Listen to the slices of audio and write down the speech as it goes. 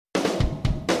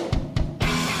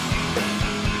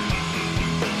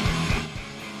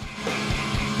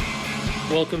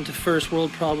Welcome to First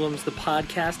World Problems, the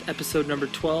podcast, episode number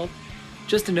 12.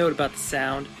 Just a note about the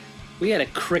sound. We had a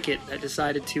cricket that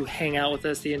decided to hang out with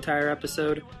us the entire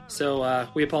episode, so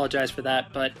we apologize for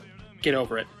that, but get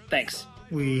over it. Thanks.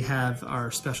 We have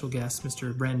our special guest,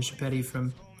 Mr. Brandon Schipetti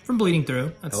from Bleeding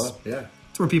Through. Hello, yeah.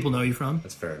 That's where people know you from.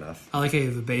 That's fair enough. I like how you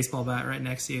have a baseball bat right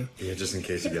next to you. Yeah, just in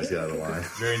case you guys get out of the line.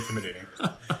 Very intimidating.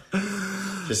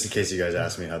 Just in case you guys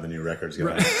ask me how the new record's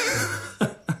going.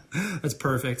 Right. That's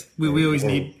perfect. We always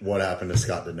need... What happened to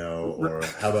Scott Deneau, or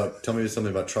how about, tell me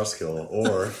something about Trustkill,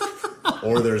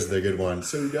 or there's the good one,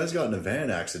 so you guys got in a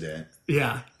van accident.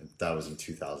 Yeah. That was in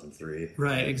 2003.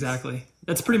 Right, exactly.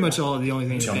 That's pretty much the only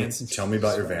thing your band's... Tell me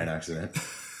about your van accident.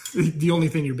 The only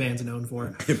thing your band's known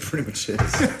for. It pretty much is.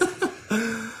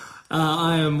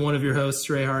 I am one of your hosts,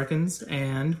 Ray Harkins,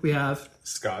 and we have...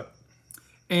 Scott.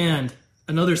 And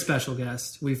another special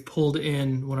guest. We've pulled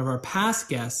in one of our past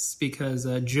guests because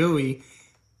Joey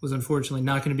was unfortunately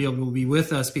not going to be able to be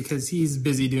with us because he's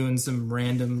busy doing some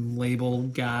random label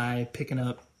guy picking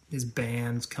up his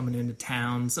bands coming into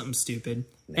town, something stupid.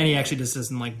 And he actually just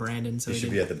doesn't like Brandon. So he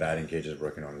should be at the batting cages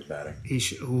working on his batting. He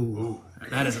should. Ooh.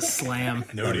 That is a slam.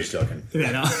 No, I'm just joking.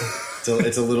 Yeah, no.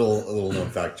 It's a little known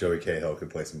fact. Joey Cahill could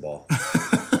play some ball.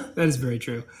 That is very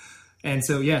true. And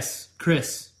so, yes,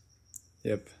 Chris.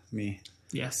 Yep, me.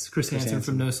 Yes, Chris Hansen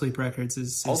from No Sleep Records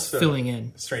is Also, filling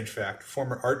in. Strange fact,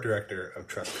 former art director of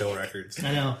Trustkill Records.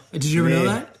 I know. Did you ever know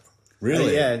that?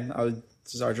 Really? Yeah, I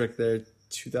was art director there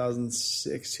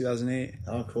 2006, 2008.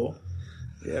 Oh, cool.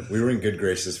 Yeah, we were in good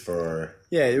graces for.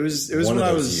 Yeah, it was one when of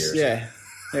I those was years.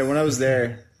 Yeah, when I was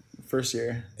there, first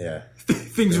year. Yeah,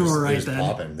 things were all right then. then.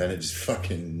 Popping, then it just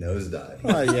fucking nosedived.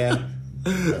 Oh yeah,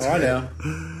 I know.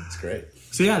 It's great.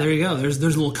 So yeah, there you go. There's a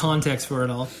little context for it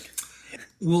all.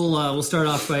 We'll start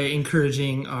off by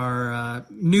encouraging our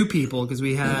new people because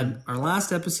we had our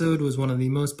last episode was one of the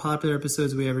most popular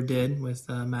episodes we ever did with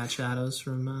Matt Shadows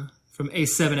from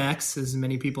A7X, as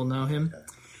many people know him. Yeah.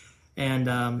 And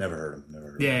never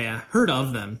heard him. Heard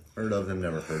of them. Heard of them,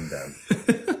 never heard them.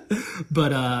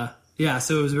 But yeah,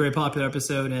 so it was a very popular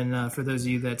episode, and for those of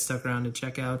you that stuck around to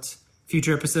check out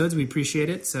future episodes, we appreciate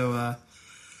it. So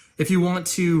if you want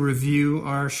to review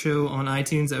our show on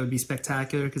iTunes, that would be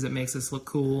spectacular because it makes us look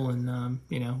cool, and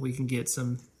we can get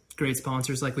some great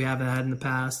sponsors like we haven't had in the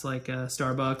past, like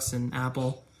Starbucks and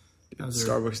Apple.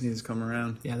 Starbucks needs to come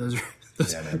around. Yeah, those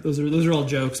are all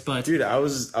jokes, but dude, I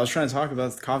was trying to talk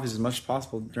about the coffees as much as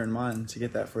possible during mine to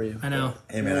get that for you. I know.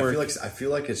 Hey man, I feel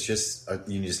like it's just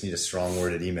you just need a strong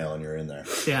worded email and you're in there.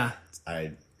 Yeah.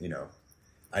 I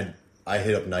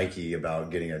hit up Nike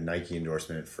about getting a Nike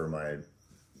endorsement for my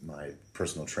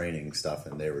personal training stuff,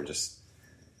 and they were just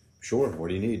sure. What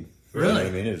do you need? Really? You know what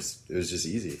I mean, it was just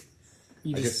easy.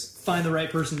 You just find the right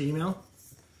person to email.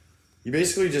 You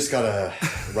basically just gotta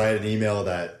write an email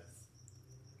that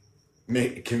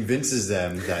convinces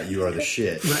them that you are the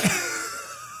shit. Right.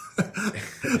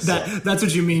 That's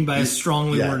what you mean by a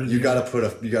strongly worded. You gotta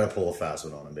pull a fast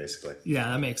one on them, basically. Yeah,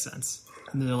 that makes sense.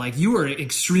 And they're like, you are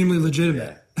extremely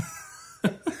legitimate.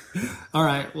 Yeah. All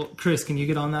right. Well, Chris, can you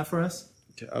get on that for us?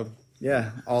 Yeah,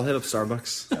 I'll hit up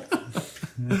Starbucks.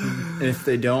 And if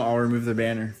they don't, I'll remove the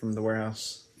banner from the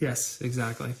warehouse. Yes,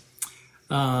 exactly.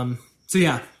 So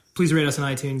yeah, please rate us on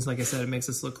iTunes. Like I said, it makes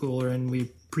us look cooler, and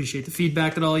we appreciate the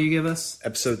feedback that all you give us.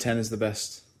 Episode 10 is the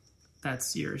best.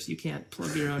 That's yours. You can't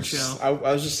plug your own show. I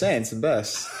was just saying, it's the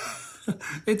best.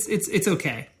 It's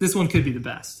okay. This one could be the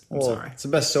best. I'm sorry. It's the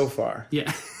best so far.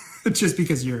 Yeah, just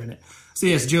because you're in it. So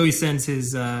yes, Joey sends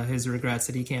his regrets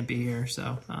that he can't be here.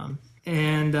 So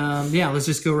let's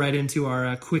just go right into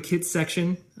our quick hit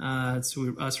section. It's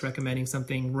us recommending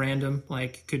something random,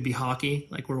 like could be hockey,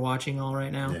 like we're watching all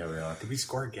right now. Yeah, we are. Did we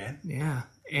score again? Yeah,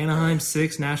 Anaheim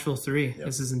 6, Nashville 3. Yep.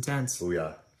 This is intense.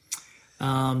 Booyah.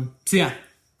 So yeah,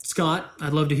 Scott,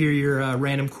 I'd love to hear your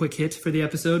random quick hit for the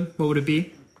episode. What would it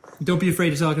be? Don't be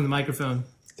afraid to talk in the microphone.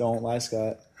 Don't lie,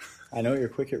 Scott. I know what your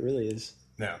quick hit really is.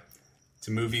 No. It's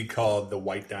a movie called The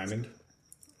White Diamond.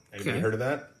 Anybody heard of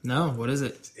that? No, what is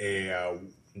it? It's a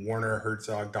Werner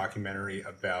Herzog documentary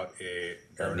about a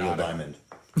Neil Diamond.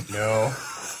 No.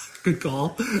 Good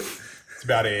call. It's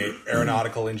about a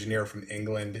aeronautical engineer from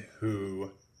England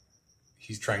who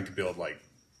he's trying to build like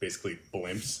basically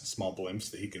blimps, small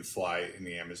blimps that he can fly in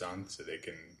the Amazon so they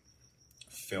can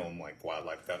film like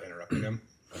wildlife without interrupting them.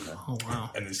 Oh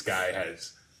wow! And this guy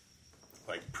has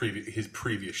like his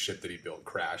previous ship that he built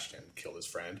crashed and killed his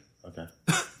friend. Okay.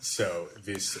 So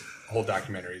this whole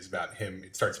documentary is about him.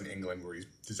 It starts in England where he's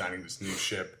designing this new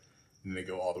ship, and they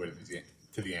go all the way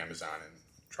to the Amazon and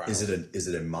try. Is it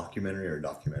a mockumentary or a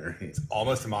documentary? It's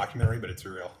almost a mockumentary, but it's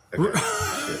real. Okay.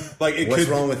 Like what's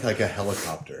wrong with like a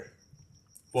helicopter?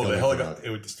 Well, the filming helicopter, from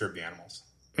it would disturb the animals.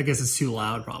 I guess it's too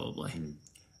loud, probably.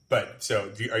 But,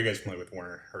 so, are you guys familiar with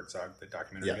Werner Herzog, the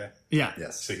documentary Yeah. guy? Yeah.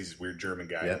 Yes. So he's this weird German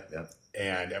guy. Yep.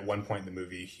 And at one point in the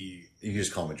movie, You can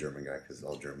just call him a German guy because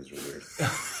all Germans are weird.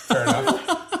 fair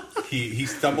enough, he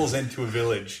stumbles into a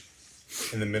village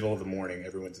in the middle of the morning.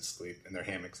 Everyone's asleep and their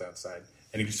hammocks outside.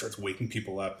 And he just starts waking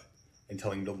people up and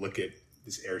telling them to look at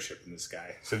this airship in the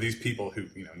sky. So these people who,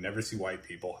 never see white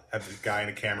people have this guy and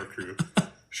a camera crew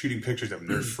shooting pictures of them.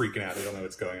 They're freaking out. They don't know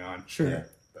what's going on. Sure. Yeah.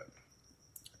 But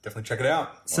definitely check it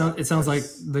out. It sounds like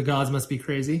The Gods Must Be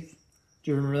Crazy.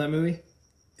 Do you remember that movie?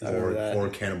 Or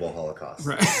Cannibal Holocaust.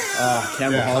 Right. Cannibal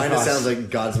Kind of Holocaust. sounds like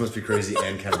Gods Must Be Crazy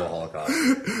and Cannibal Holocaust.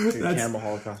 Dude, Cannibal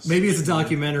Holocaust. Maybe it's a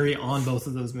documentary on both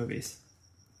of those movies.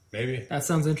 Maybe. That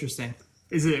sounds interesting.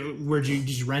 Is it? Where'd you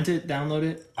just rent it, download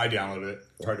it I downloaded it.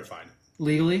 It's hard to find.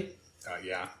 legally?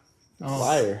 Yeah. Oh,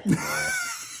 Liar.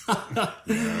 I'm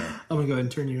gonna go ahead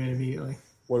and turn you in immediately.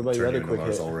 What about your Turn other you into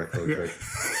quick Lars hit? Ulrich really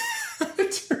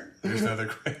quick. There's another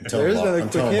quick. There's another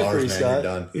quick hit for you, man, Scott. you're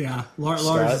done. Yeah,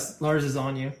 Scott? Lars is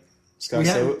on you. Scott, We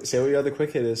say, have- what, say what your other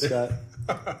quick hit is, Scott.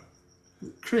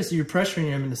 Chris, you're pressuring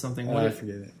him into something. I What?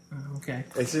 forget it. Okay.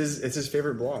 It's his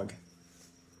favorite blog.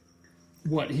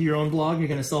 What? Your own blog? You're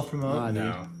gonna self promote? Ah, dude.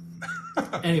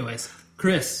 No. Anyways,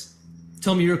 Chris,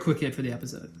 tell me your quick hit for the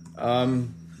episode.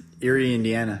 Erie,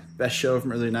 Indiana. Best show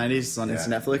from early 90s. It's on Yeah.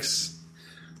 Netflix.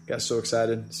 Got so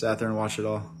excited. Sat there and watched it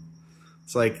all.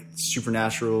 It's like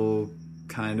supernatural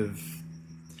kind of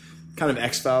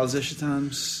X-Files-ish at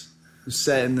times. It was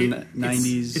set in the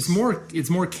 90s. It's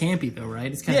more campy though,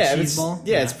 right? It's kind of it's, cheeseball.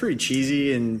 it's pretty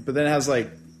cheesy, but then it has like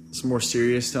some more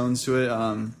serious tones to it.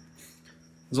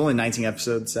 There's only 19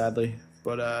 episodes, sadly,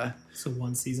 but So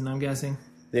one season, I'm guessing.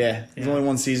 yeah, there's Yeah. only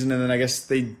one season, and then I guess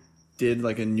they did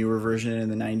like a newer version in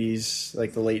the 90s,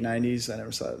 like the late 90s. I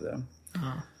never saw it though.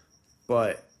 Oh.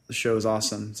 But the show is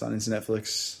awesome. It's on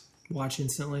Netflix. Watch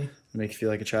instantly. Make you feel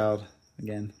like a child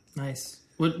again. Nice.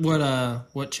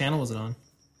 What channel was it on?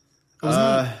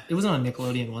 It wasn't on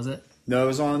Nickelodeon, was it? No, it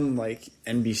was on like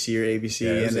NBC or ABC,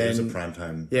 Yeah, it and was then a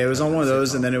primetime. yeah, it was on one of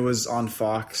those, sitcom. and then it was on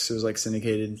Fox. It was like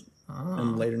syndicated Oh,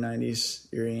 in the later 90s.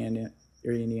 Erie,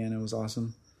 Indiana was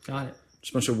awesome. got it.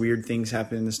 Just a bunch of weird things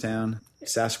happen in this town.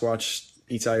 Sasquatch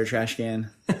eats out your trash can,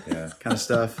 Yeah, kind of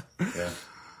stuff. yeah.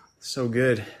 So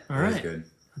good. All It was right. good.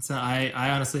 That's I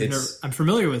honestly It's- I'm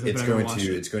familiar with it, It's but I never going watched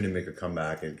it. it's going to make a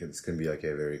comeback, and it's going to be like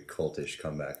a very cultish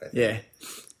comeback. I think. Yeah.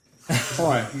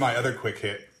 My other quick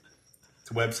hit. It's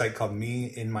a website called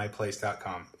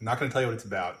meinmyplace.com. I'm not going to tell you what it's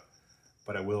about,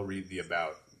 but I will read the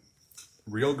about.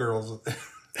 Real girls.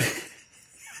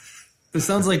 It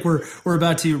sounds like we're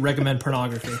about to recommend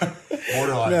pornography.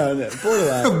 Borderline.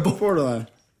 No, borderline.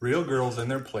 Real girls in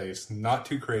their place, not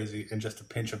too crazy, and just a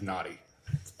pinch of naughty.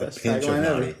 Best pinch of tagline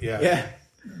ever. naughty. Yeah.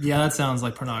 Yeah, that sounds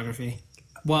like pornography.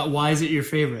 Why is it your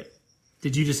favorite?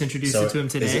 Did you just introduce So it to him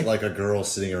today? is it like a girl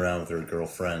sitting around with her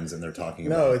girlfriends and they're talking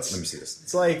No, about? it's- Let me see this.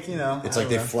 It's like, It's like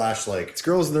they flash like It's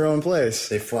girls in their own place.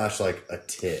 they flash like a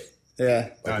tit, Yeah.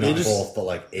 like no, not just- both, but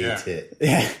like a Yeah. tit.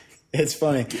 Yeah. It's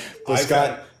funny. But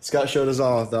I Scott showed us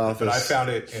all at the office. But I found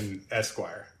it in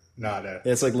Esquire, not a.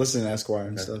 Yeah, it's like listening to Esquire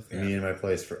and stuff. Me and my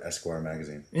place for Esquire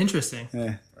magazine. Interesting.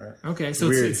 Yeah. Okay, so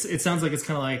Weird. it sounds like it's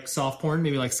kind of like soft porn,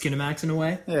 maybe like Skinamax in a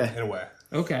way. Yeah. In a way.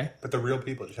 Okay, But they're real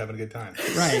people just having a good time.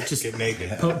 right. Just Get naked.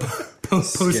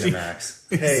 posting.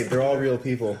 Skinamax. Hey, they're all real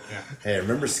people. Hey,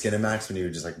 remember Skinamax when you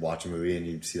would just like watch a movie and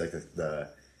you'd see like the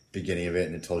beginning of it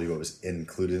and it told you what was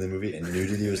included in the movie and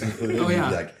nudity was included? Oh, and yeah. You'd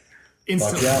be like, fuck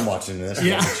Instantly. yeah, I'm watching this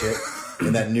Yeah. fucking shit.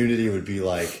 And that nudity would be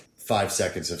like 5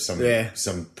 seconds of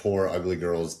some poor ugly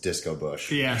girl's disco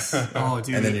bush. Yes. Oh,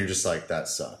 dude. And then you're just like, that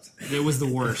sucked. It was the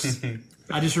worst.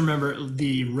 I just remember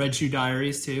the Red Shoe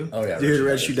Diaries too. Oh yeah, Dude,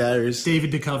 Red Shoe Diaries.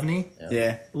 David Duchovny,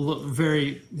 Yeah.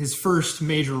 his first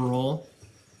major role.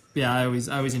 Yeah, I always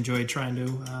enjoyed trying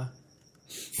to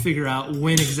figure out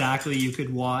when exactly you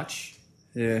could watch.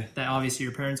 Yeah. That obviously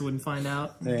your parents wouldn't find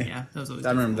out. Yeah. That was always.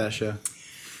 I remember that show.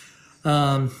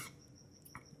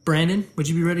 Brandon, would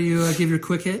you be ready to give your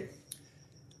quick hit?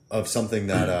 Of something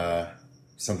that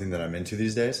I'm into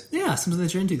these days. Yeah, something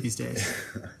that you're into these days.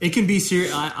 It can be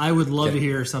serious. I would love to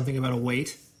hear something about a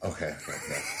weight. Okay.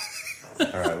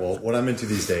 All right. Well, what I'm into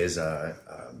these days,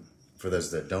 for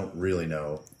those that don't really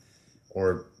know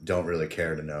or don't really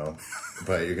care to know,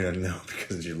 but you're going to know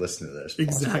because you listen to this.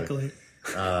 possibly. Exactly.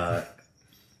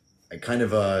 I kind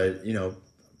of,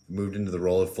 moved into the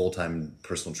role of full-time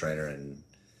personal trainer and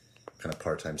kind of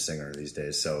part-time singer these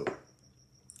days. So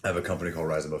I have a company called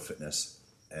Rise Above Fitness,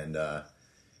 and I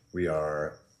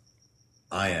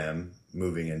am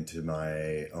moving into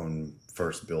my own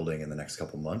first building in the next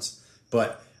couple months,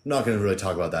 but I'm not going to really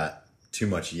talk about that too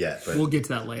much yet, but We'll get to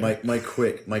that later. my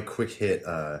quick hit,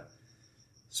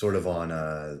 sort of on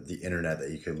the internet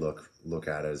that you could look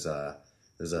at is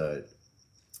there's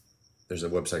a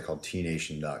website called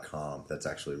tnation.com that's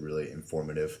actually really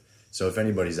informative. So if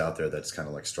anybody's out there that's kind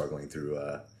of like struggling through,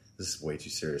 this is way too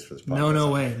serious for this podcast.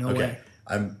 No way.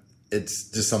 It's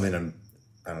just something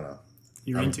I don't know.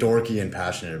 I'm into dorky and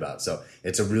passionate about. So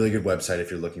it's a really good website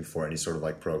if you're looking for any sort of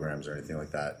like programs or anything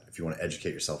like that. If you want to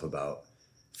educate yourself about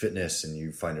fitness and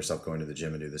you find yourself going to the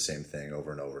gym and do the same thing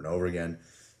over and over and over again,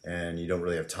 and you don't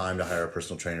really have time to hire a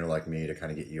personal trainer like me to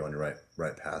kind of get you on your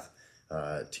right path,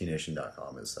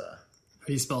 tnation.com is How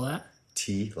do you spell that?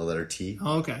 the letter T,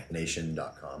 Oh, okay.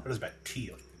 nation.com. What is about tea?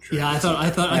 Yeah, I thought you were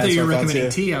that's what I thought recommending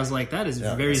too. tea. I was like, that is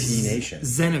very T-Nation.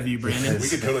 zen of you, Brandon. We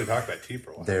could totally talk about tea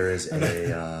for a while. There is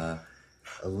a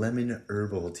lemon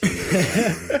herbal tea.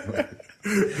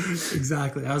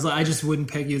 Exactly. I was like, I just wouldn't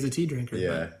peg you as a tea drinker.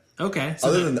 Yeah. But, okay. So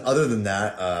Other than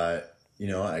that,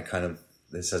 I kind of,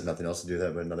 this has nothing else to do with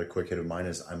that, but another quick hit of mine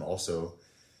is I'm also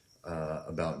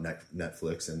about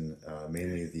Netflix and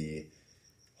mainly the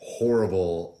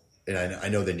horrible, and I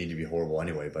know they need to be horrible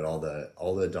anyway, but all the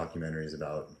documentaries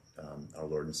about our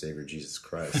Lord and Savior Jesus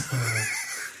Christ.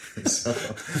 So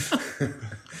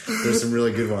there's some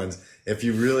really good ones. If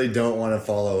you really don't want to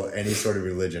follow any sort of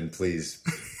religion, please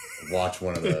watch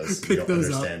one of those. Pick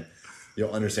those up.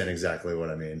 You'll understand exactly what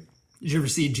I mean. did you ever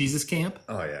see Jesus Camp?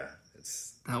 Oh yeah,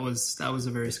 That was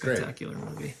a very spectacular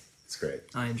movie. it's great.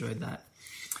 I enjoyed that.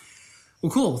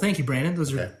 Well, cool. Thank you, Brandon.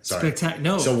 Those are Sorry. spectacular.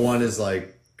 No, So one is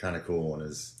like kind of cool. One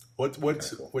is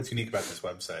What's unique about this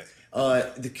website?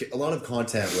 a lot of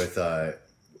content with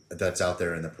that's out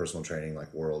there in the personal training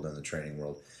like world and the training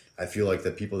world. I feel like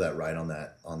the people that write on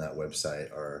that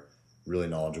website are really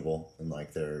knowledgeable and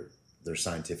like their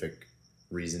scientific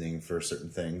reasoning for certain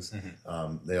things.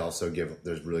 Mm-hmm. They also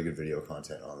there's really good video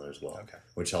content on there as well,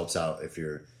 which helps out if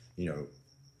you're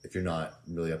not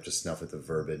really up to snuff with the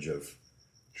verbiage of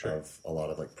a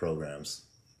lot of like programs.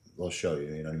 They'll show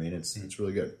you. You know what I mean? It's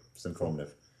really good. It's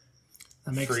informative.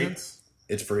 that makes Free? sense.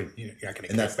 It's free. You're not going to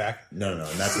And kick back? No, and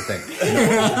that's the thing.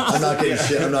 No, I'm not getting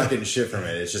shit. I'm not getting shit from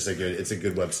it. It's just a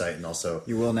good website, and also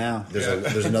You will now.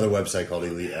 there's another website called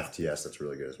Elite FTS that's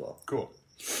really good as well. Cool.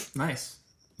 Nice.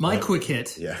 My quick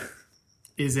hit Yeah,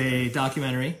 is a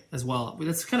documentary as well.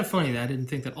 That's kind of funny that I didn't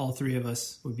think that all three of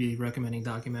us would be recommending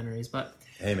documentaries, but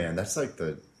hey man, that's like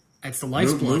it's the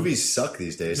life's blood. movies suck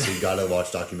these days, so you got to watch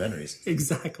documentaries.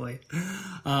 Exactly.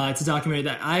 It's a documentary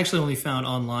that I actually only found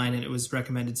online, and it was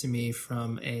recommended to me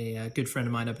from a good friend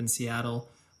of mine up in Seattle.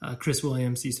 Chris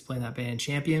Williams used to play in that band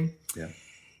Champion. Yeah.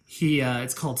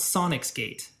 It's called Sonic's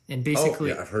Gate, and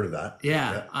basically, I've heard of that.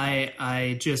 Yeah.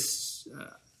 I just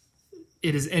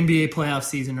it is NBA playoff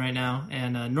season right now,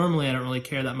 and normally I don't really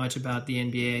care that much about the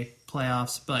NBA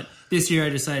playoffs, but this year I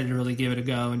decided to really give it a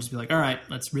go and just be like, all right,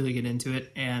 let's really get into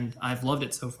it, and I've loved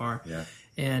it so far. Yeah.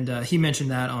 And he mentioned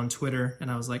that on Twitter,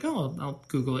 and I was like, oh, I'll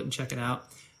Google it and check it out.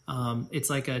 It's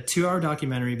like a 2-hour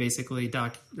documentary, basically,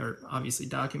 obviously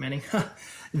documenting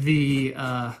the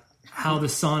how the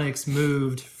Sonics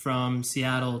moved from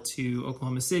Seattle to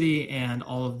Oklahoma City and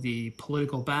all of the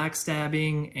political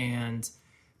backstabbing and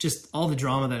just all the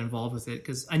drama that involved with it.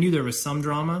 Because I knew there was some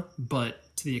drama,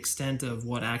 but to the extent of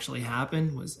what actually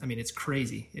happened it's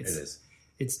crazy. It is.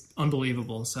 It's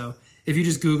unbelievable. So if you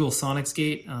just Google Sonic's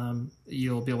Gate,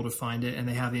 you'll be able to find it. And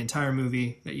they have the entire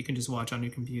movie that you can just watch on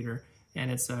your computer. And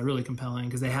it's really compelling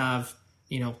because they have,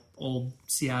 old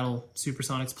Seattle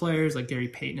Supersonics players like Gary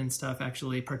Payton and stuff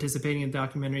actually participating in the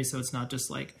documentary. So it's not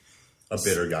just like A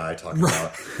bitter guy talking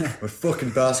about my fucking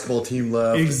basketball team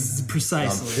left.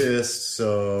 Precisely. I'm pissed.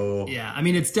 So Yeah,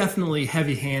 it's definitely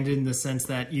heavy-handed in the sense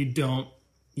that you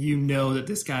know that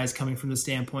this guy's coming from the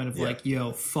standpoint of like,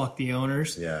 yo, fuck the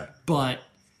owners. yeah. But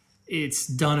it's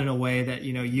done in a way that,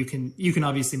 you can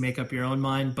obviously make up your own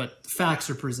mind, but facts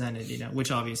are presented,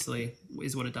 which obviously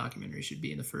is what a documentary should be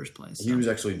in the first place. He was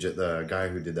actually the guy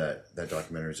who did that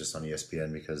documentary was just on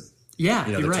ESPN because Yeah,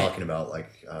 they're you're right. talking about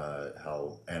like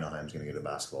how Anaheim's going to get a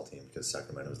basketball team because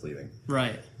Sacramento's leaving.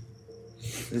 Right.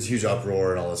 There's a huge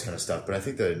uproar and all this kind of stuff, but I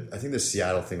think the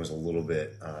Seattle thing was a little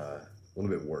bit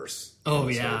worse. Oh,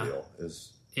 This yeah. whole deal. It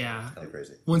was Yeah. kind of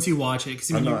crazy. Once you watch it,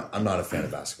 because I'm not a fan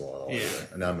of basketball at all. Yeah. Either.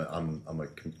 And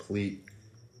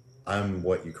I'm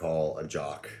what you call a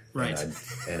jock. Right.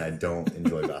 And I don't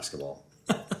enjoy basketball.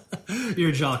 you're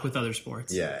a jock with other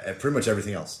sports. Yeah, and pretty much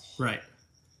everything else. Right.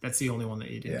 That's the only one that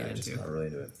you didn't Yeah, get just into. not really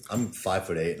into it. I'm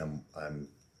 5'8" and I'm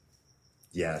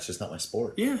it's just not my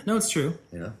sport. Yeah, no, it's true.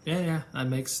 Yeah, that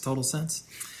makes total sense.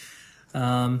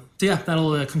 So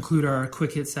that'll conclude our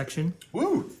quick hit section.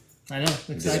 Woo! I know,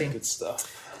 exciting. Good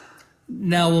stuff.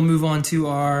 Now we'll move on to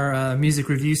our music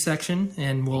review section,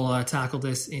 and we'll tackle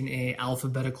this in a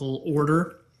alphabetical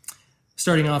order.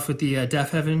 Starting off with the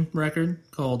Deaf Heaven record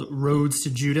called Roads to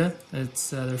Judah. It's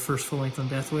their first full length on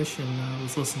Death Wish, and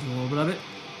let's listen to a little bit of it.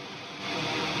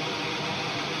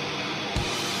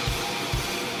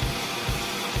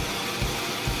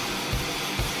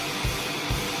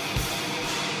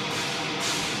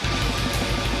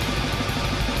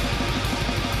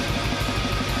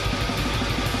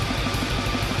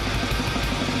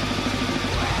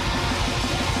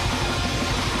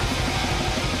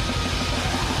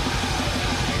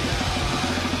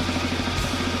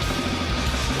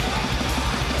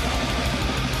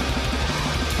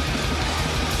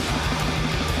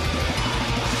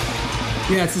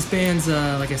 Yeah, it's this band's,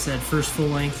 like I said, first full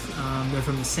length. They're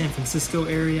from the San Francisco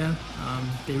area.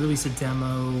 They released a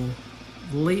demo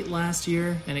late last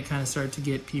year, and it kind of started to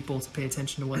get people to pay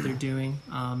attention to what they're doing.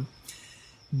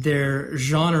 Their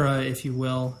genre, if you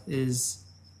will, is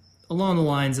along the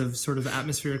lines of sort of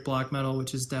atmospheric black metal,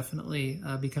 which is definitely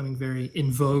becoming very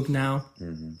in vogue now.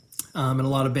 Mm-hmm. And a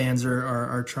lot of bands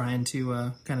are trying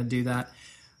to kind of do that.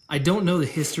 I don't know the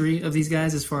history of these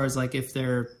guys as far as like if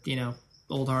they're,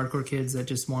 old hardcore kids that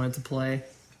just wanted to play.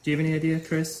 Do you have any idea,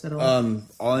 Chris, at all?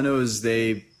 All I know is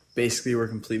they basically were a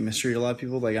complete mystery to a lot of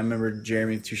people. Like I remember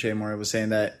Jeremy Touche Moore was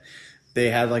saying that they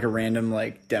had like a random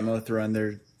like demo thrown in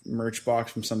their merch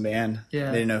box from some band.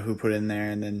 Yeah. They didn't know who put it in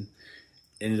there, and then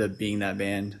ended up being that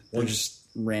band. They're just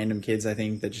random kids, I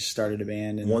think, that just started a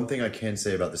band. And one thing I can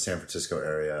say about the San Francisco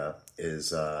area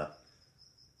is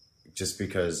just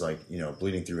because, like,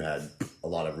 Bleeding Through had a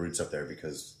lot of roots up there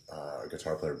because our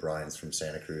guitar player Brian's from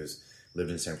Santa Cruz, lived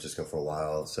in San Francisco for a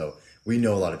while. So we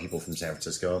know a lot of people from San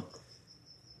Francisco.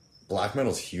 Black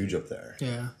metal's huge up there.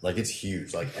 Yeah. Like, it's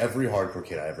huge. Like, every hardcore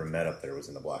kid I ever met up there was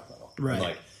into black metal. Right. And,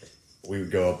 like, we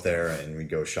would go up there and we'd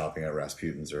go shopping at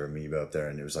Rasputin's or Amoeba up there,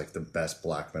 and it was, like, the best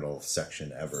black metal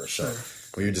section ever. Sure.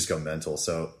 So we would just go mental.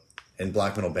 So, and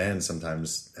black metal bands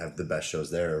sometimes have the best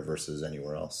shows there versus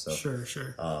anywhere else. So,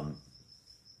 Sure.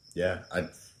 Yeah,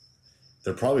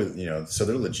 they're probably, so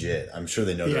they're legit. I'm sure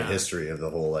they know the history of the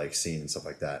whole, like, scene and stuff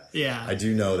like that. Yeah. I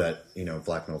do know that,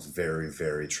 black metal's very,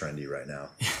 very trendy right now.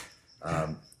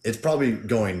 It's probably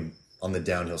going on the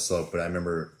downhill slope, but I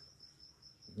remember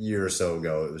a year or so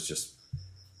ago, it was just...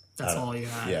 That's all you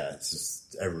had. Yeah, it's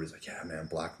just, everybody's like, yeah, man,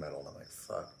 black metal. And I'm like,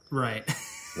 fuck. Right.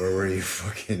 Where were you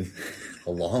fucking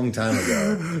a long time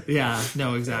ago? Yeah,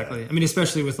 no, exactly. Yeah. I mean,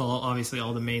 especially with obviously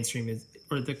all the mainstream,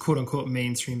 or the quote-unquote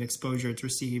mainstream exposure it's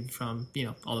received from,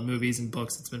 all the movies and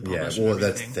books that's been published. Yeah, well,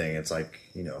 that's the thing. It's like,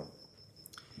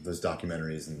 those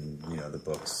documentaries and, the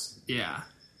books. Yeah.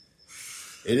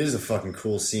 It is a fucking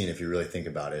cool scene if you really think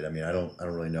about it. I mean, I don't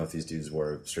really know if these dudes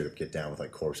were straight up get down with,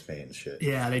 like, corpse paint and shit.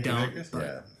 Yeah, they don't.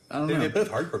 Yeah. I don't know. They both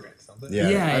hardcore bands, don't they?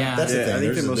 Yeah. That's the thing. I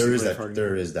think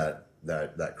there is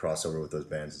that crossover with those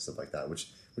bands and stuff like that, which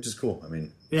is cool. I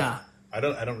mean, yeah. I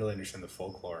don't really understand the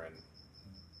folklore and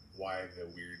why the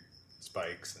weird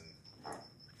spikes and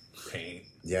paint.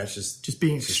 Yeah, it's just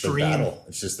being it's just extreme. their battle.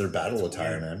 It's just their battle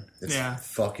attire, man. It's Yeah.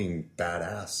 fucking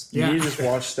badass. Yeah. You need to just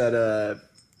watch that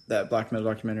black metal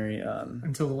documentary.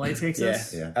 Until the Light Takes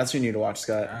Us. Yeah. That's what you need to watch,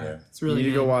 Scott. Yeah. It's really you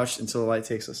need to good. go watch Until the Light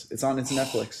Takes Us. It's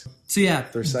Netflix. So yeah,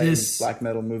 Their site is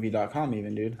blackmetalmovie.com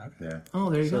even, dude. Yeah.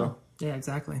 Oh, there you go. Yeah,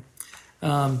 exactly.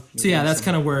 So yeah, that's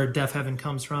kind of where Deaf Heaven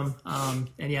comes from.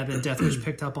 And yeah, the Death Wish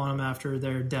picked up on them after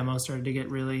their demo started to get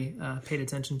really paid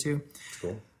attention to.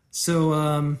 Cool.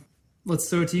 So let's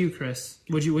throw it to you, Chris.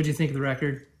 What'd you think of the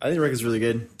record? I think the record's really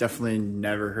good. Definitely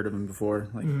never heard of him before.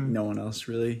 Like no one else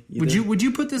really. Either. Would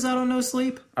you put this out on No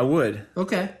Sleep? I would.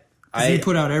 Okay. Because you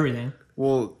put out everything.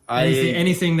 Well,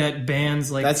 anything that bands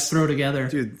throw together,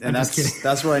 dude. I'm And just kidding.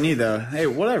 that's what I need though. Hey,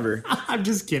 whatever. I'm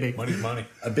just kidding. Money's money.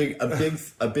 A big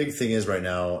thing is right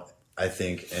now, I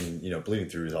think, and Bleeding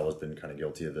Through has always been kind of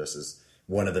guilty of this, is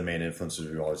one of the main influences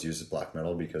we've always used is black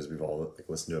metal because we've all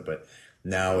listened to it. But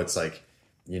now it's like,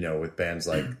 with bands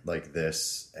like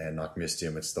this and Knock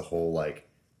Mystium, it's the whole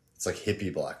it's like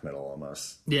hippie black metal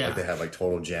almost. Yeah. Like they have like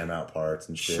total jam out parts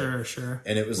and shit. Sure.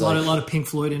 And it was a lot of Pink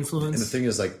Floyd influence. And the thing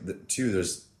is,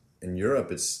 there's in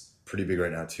Europe, it's pretty big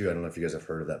right now too. I don't know if you guys have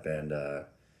heard of that band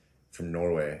from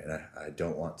Norway, and I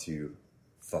don't want to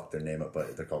fuck their name up,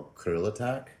 but they're called Krill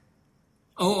Attack.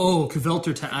 Oh,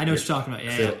 Kveltertag. I know what you're talking about.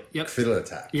 Yeah. Yep. Krill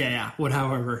Attack. Yeah.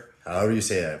 However you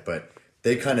say that, but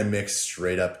they kind of mix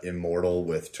straight up Immortal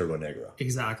with Turbo Negro.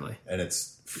 Exactly. And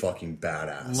it's fucking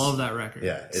badass. Love that record.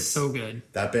 Yeah. It's so good.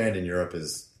 That band in Europe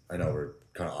is, I know we're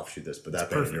kind of offshoot this, but that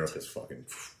band in Europe is fucking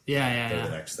they're the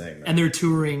next thing. Man. And they're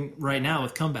touring right now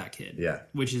with Comeback Kid. Yeah.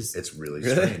 Which is... It's really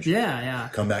strange. Yeah.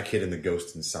 Comeback Kid and the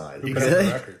Ghost Inside. Who put out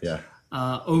the record? Yeah.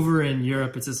 Over in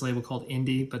Europe, it's this label called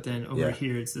Indie, but then over Yeah.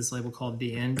 here, it's this label called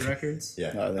The End Records.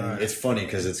 Yeah, Oh, it's funny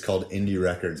because it's called indie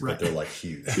records, Right. but they're like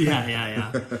huge.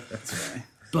 Yeah.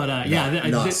 But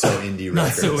Not so indie not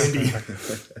records. so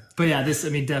indie. But yeah,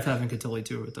 Def Heaven could totally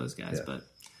tour with those guys. Yeah. But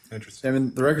Interesting. I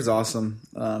mean, the record's awesome.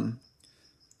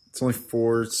 It's only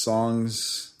 4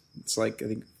 songs. It's like, I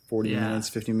think, 40 minutes,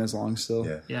 50 minutes long still.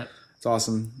 Yeah. yeah, It's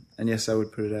awesome. And yes, I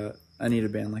would put it out. I need a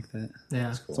band like that.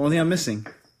 yeah, It's the only thing I'm missing.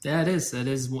 yeah. It is. That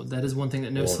is one thing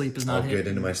that No Well, Sleep is I'll not get hit.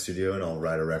 into my studio and I'll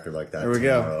write a record like that There we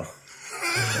go. tomorrow.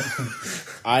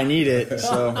 I need it,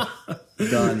 so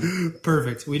done.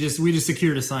 Perfect. We just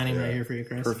secured a signing right here for you,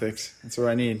 Chris. Perfect. That's what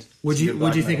I need. What'd you Good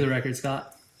black think of metal. the record,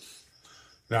 Scott?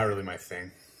 Not really my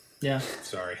thing. Yeah.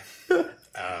 Sorry.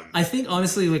 I think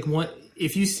honestly, like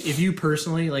if you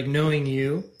personally, like knowing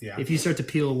you, Yeah. if you start to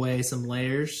peel away some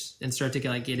layers and start to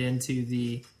get into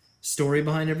the story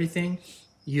behind everything,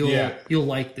 you'll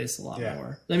like this a lot Yeah.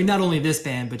 more. I mean, not only this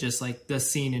band, but just like the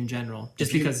scene in general.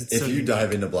 Just because it's if so you unique.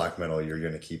 dive into black metal, you're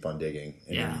going to keep on digging.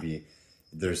 And Yeah. you're gonna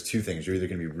there's 2 things. You're either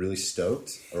going to be really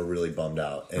stoked or really bummed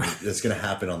out. And it's going to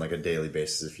happen on like a daily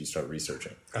basis if you start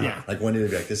researching. Yeah. Like one day you'll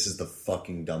be like, this is the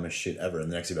fucking dumbest shit ever. And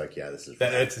the next you'll be like, yeah, this is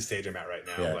right. That's the stage I'm at right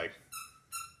now. Yeah. Like,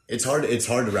 It's hard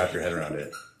to wrap your head around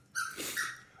it.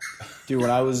 Dude, when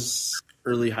I was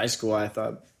early high school, I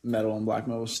thought metal and black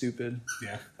metal was stupid.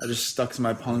 yeah. I just stuck to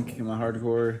my punk and my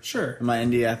hardcore. Sure. And my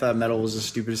indie, I thought metal was the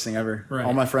stupidest thing ever. Right.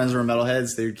 All my friends were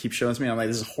metalheads. They would keep showing it to me. I'm like,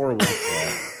 this is horrible.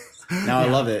 Now I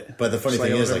love it. But the funny Just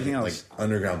thing I love is, like everything else.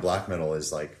 underground black metal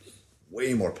is like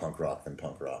way more punk rock than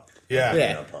punk rock. Yeah. Yeah.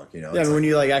 Underground punk, you know? Yeah, It's but when like-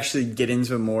 you like actually get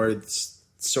into it more, it's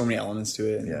so many elements to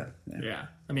it. yeah. Yeah.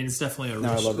 I mean, it's definitely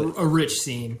No, I love it. a rich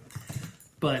scene.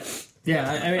 But yeah,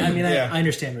 I mean, Yeah. I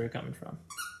understand where you're coming from.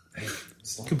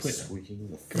 Stop Completely. squeaking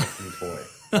the fucking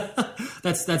toy.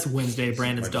 That's Wednesday,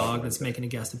 Brandon's my dog dog that's Wednesday. making a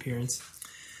guest appearance.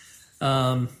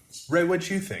 Ray, what'd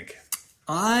you think?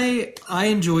 I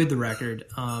enjoyed the record.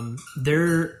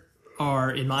 There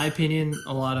are, in my opinion,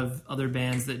 a lot of other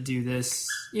bands that do this,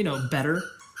 better.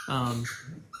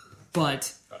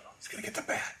 But Uh-oh, he's gonna get the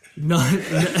bat.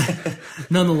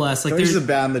 nonetheless, like Don't use the there's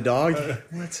bat on the dog.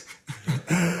 What?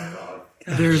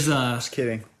 Just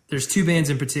kidding. there's 2 bands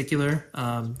in particular.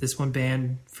 This one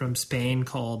band from Spain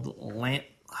called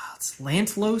it's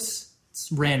Lantlos. It's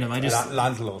random. I just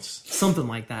Lanzalos. something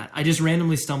like that. I just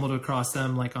randomly stumbled across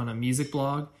them like on a music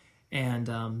blog, and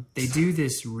they do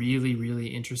this really, really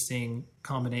interesting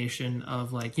combination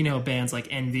of like bands like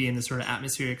Envy and the sort of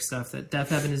atmospheric stuff that Def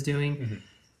Heaven is doing,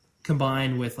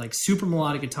 combined with like super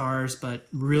melodic guitars, but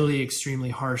really extremely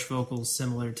harsh vocals,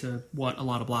 similar to what a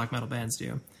lot of black metal bands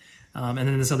do. And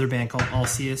then this other band called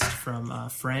Alceste from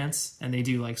France, and they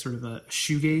do like sort of a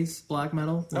shoegaze black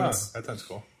metal. where Oh, it's- that sounds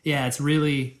cool. yeah, it's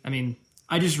really, I mean,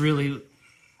 I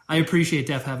appreciate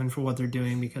Def Heaven for what they're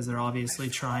doing because they're obviously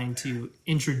trying to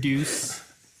introduce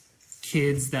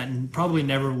kids that probably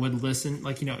never would listen.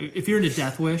 Like, if you're into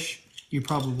Death Wish, you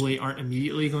probably aren't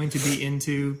immediately going to be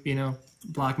into,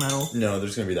 black metal. No,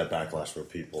 there's going to be that backlash where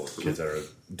kids that are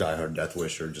diehard Death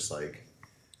Wish are just like,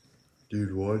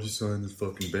 dude, why'd you sign this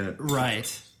fucking band?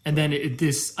 Right. And then I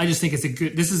just think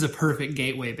this is a perfect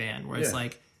gateway band where it's Yeah.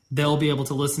 like, they'll be able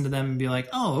to listen to them and be like,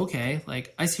 oh, okay,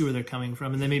 like I see where they're coming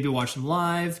from. And then maybe watch them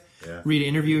live, read an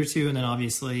interview or 2, and then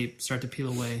obviously start to peel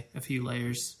away a few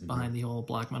layers behind the whole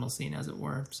black metal scene, as it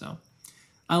were. So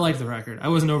I like the record. I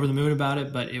wasn't over the moon about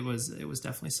it, but it was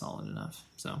definitely solid enough.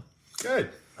 So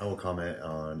Good. I will comment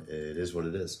on it is what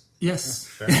it is. yes.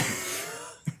 Fair.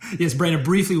 Yes, Brandon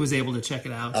briefly was able to check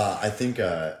it out. I think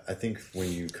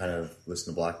when you kind of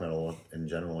listen to black metal in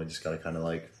general, you just got to kind of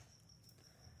like,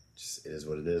 just it is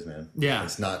what it is, man. Yeah.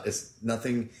 It's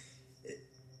nothing.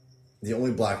 The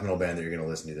only black metal band that you're going to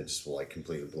listen to that just will like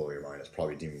completely blow your mind is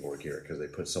probably Demon Borg here because they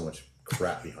put so much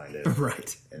crap behind it.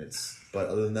 Right. And but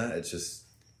other than that, it's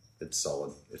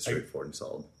solid. It's straightforward and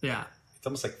solid. Yeah. It's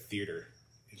almost like theater.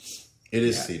 It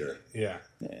is theater. Yeah.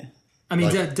 Yeah. I mean,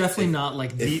 Like, definitely not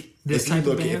like this type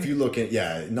of band. If you look at,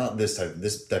 not this type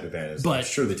of band is, But- I'm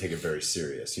sure they take it very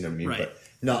serious, you know what I mean? Right.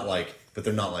 But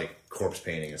they're not like corpse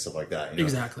painting and stuff like that. You know?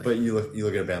 Exactly. But you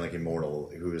look at a band like Immortal,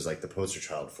 who is like the poster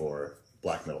child for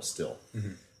black metal still.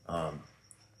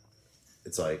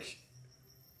 It's like,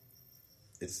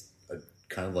 it's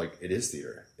kind of like, it is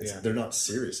theater. They're not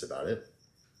serious about it.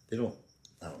 They don't,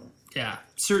 I don't know. Yeah.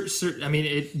 I mean,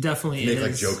 it definitely Make is.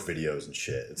 like joke videos and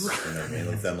shit. It's, you know what I mean?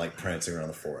 Like them like prancing around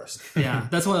the forest. Yeah,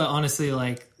 that's why honestly,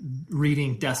 like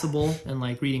reading Decibel and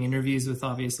like reading interviews with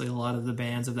obviously a lot of the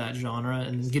bands of that genre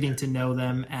and getting to know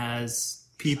them as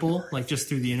people, like just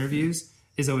through the interviews,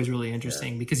 is always really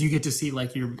interesting because you get to see,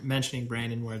 like you're mentioning,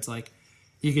 Brandon, where it's like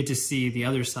you get to see the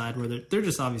other side where they're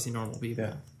just obviously normal people.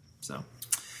 Yeah. So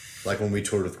Like when we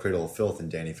toured with Cradle of Filth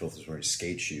and Danny Filth was wearing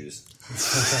skate shoes.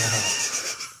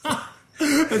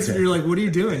 you're like, what are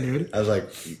you doing, dude? I was like,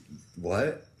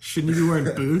 what? Shouldn't you be wearing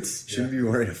boots? Shouldn't you be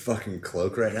wearing a fucking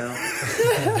cloak right now?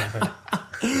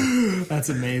 That's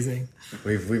amazing.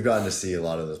 We've gotten to see a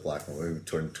lot of those black ones. We've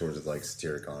toured tours with like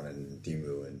Satyricon and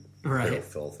Demu and Right. Cradle of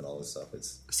Filth and all this stuff.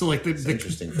 It's So like the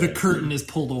interesting the thing. curtain is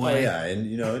pulled oh away. yeah, and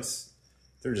you know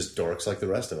they're just dorks like the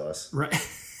rest of us. Right.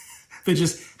 They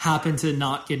just happen to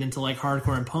not get into like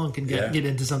hardcore and punk and get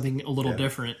into something a little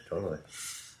different. Totally.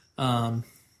 And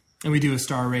we do a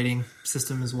star rating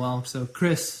system as well. So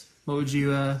Chris, what would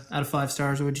you out of 5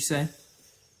 stars, what would you say?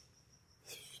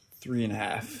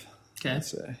 3.5. Okay. I'd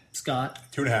say. Scott,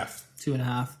 2.5.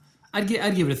 2.5. I'd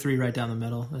give it a 3 right down the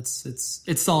middle.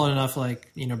 It's solid enough,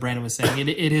 like Brandon was saying.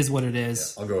 It is what it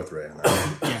is. I'll go with Ray on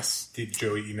that. Yes. Did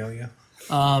Joey email you?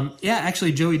 Yeah,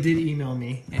 actually, Joey did email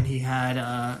me, and he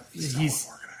had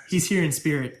he's here in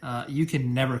spirit. You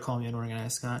can never call me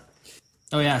unorganized, Scott.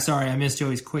 Oh yeah, sorry, I missed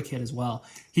Joey's quick hit as well.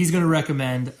 He's going to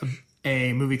recommend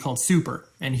a movie called Super,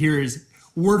 and here is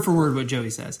word for word what Joey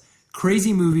says: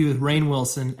 crazy movie with Rainn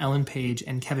Wilson, Ellen Page,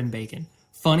 and Kevin Bacon.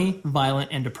 Funny,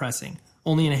 violent, and depressing.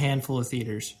 Only in a handful of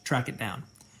theaters. Track it down.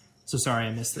 So sorry,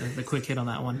 I missed the quick hit on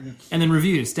that one. And then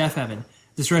reviews. Deaf Heaven.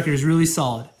 This record is really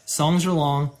solid. Songs are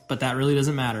long, but that really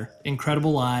doesn't matter.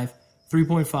 Incredible live.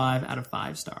 3.5 out of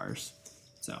 5 stars.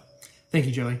 So, thank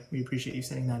you, Joey. We appreciate you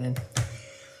sending that in.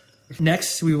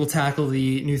 Next, we will tackle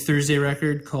the new Thursday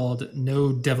record called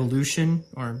No Devolution,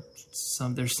 or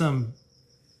there's some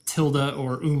tilde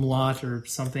or umlaut or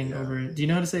something over it. Do you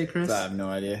know how to say it, Chris? I have no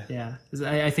idea. Yeah,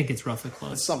 I think it's roughly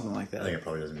close. Something like I that. think it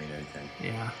probably doesn't mean anything.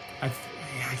 Yeah,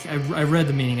 I read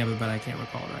the meaning of it, but I can't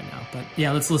recall it right now. But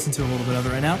yeah, let's listen to a little bit of it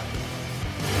right now.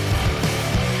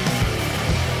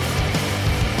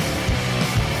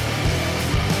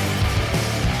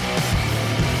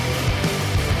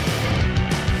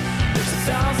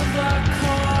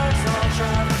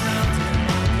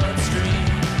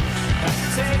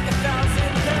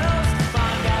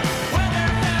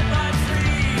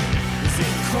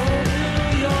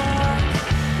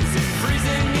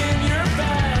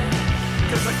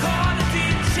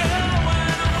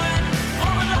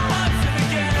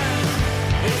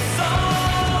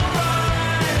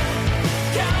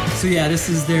 So yeah, this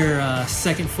is their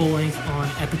second full length on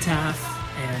Epitaph,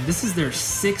 and this is their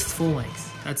 6th full length.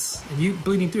 And you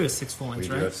Bleeding Through has 6 full lengths,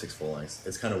 We right? do have 6 full lengths.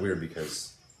 It's kind of weird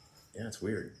because, yeah, it's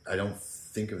weird. I don't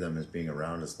think of them as being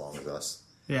around as long as us.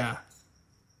 Yeah.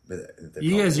 But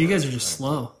You guys are just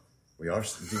slow. We are.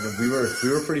 We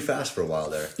were pretty fast for a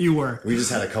while there. You were. We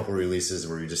just had a couple releases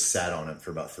where we just sat on it for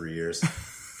about 3 years,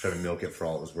 trying to milk it for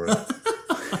all it was worth.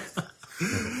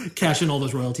 Cash in all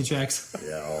those royalty checks.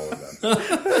 Yeah, all of them.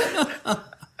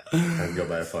 I can go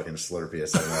buy a fucking Slurpee at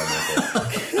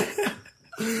 7-Eleven.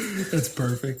 That's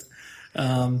perfect.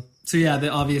 So yeah,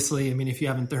 obviously, I mean, if you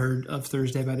haven't heard of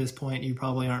Thursday by this point, you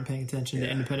probably aren't paying attention to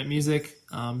independent music.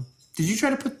 Did you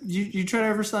try to you try to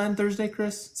ever sign Thursday,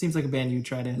 Chris? Seems like a band you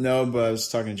tried to. No, but I was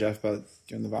talking to Jeff about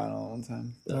doing the vinyl one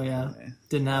time. Oh yeah,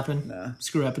 didn't happen. No.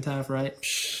 Screw Epitaph, right?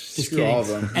 Just Screw kidding. all of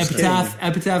them.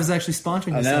 Epitaph is actually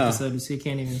sponsoring this know. episode, so you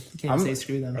can't even say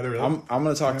screw them. Are they really? I'm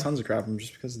going to talk tons of crap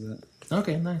just because of that.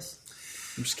 Okay, nice.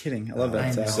 I'm just kidding. I love I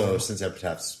that. know. So since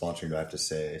Epitaph's sponsoring, do I have to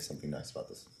say something nice about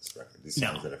this record? These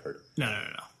No. songs that I've heard. No.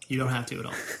 You don't have to at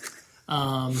all.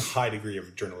 High degree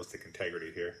of journalistic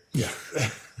integrity here. Yeah.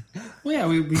 Well, yeah,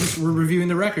 we're reviewing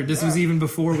the record. This was even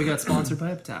before we got sponsored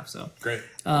by Epitaph. So, Great.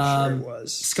 Sure it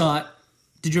was. Scott,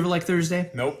 did you ever like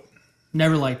Thursday? Nope.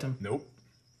 Never liked him. Nope.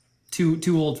 Too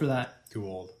old for that. Too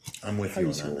old. I'm with you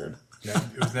on that, man.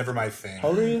 It was never my thing. How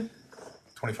old are you?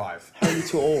 25. How are you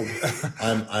too old?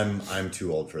 I'm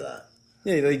too old for that.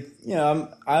 Yeah,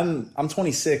 I'm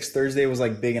 26. Thursday was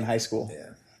like big in high school. Yeah.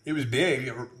 It was big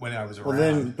when I was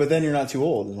around. Well, then you're not too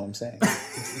old, is what I'm saying.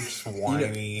 It's just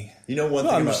whiny. You know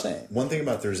I'm just saying. one thing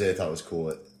about Thursday I thought was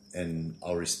cool, and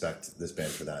I'll respect this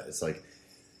band for that. It's like,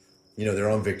 they're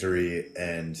on Victory,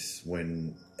 and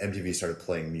when MTV started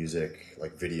playing music,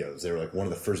 like videos, they were like one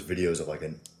of the first videos of like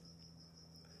a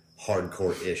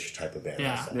hardcore-ish type of band.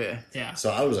 Yeah. So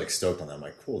I was like stoked on that. I'm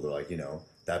like, cool. They're like,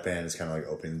 that band is kind of like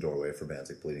opening the doorway for bands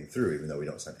like Bleeding Through, even though we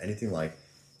don't sound anything like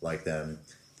them.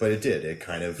 But it did. It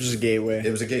kind of... It was a gateway. It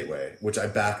was a gateway, which I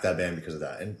backed that band because of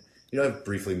that. And, I've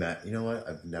briefly met... You know what?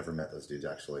 I've never met those dudes,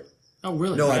 actually. Oh,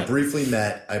 really? No, Right. I briefly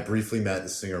met the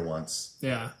singer once.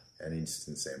 Yeah. And he just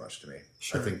didn't say much to me.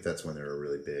 Sure. I think that's when they were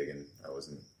really big, and I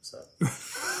wasn't... So...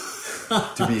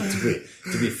 to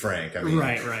be frank, I mean...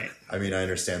 Right. I mean, I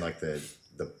understand, like, the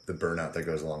burnout that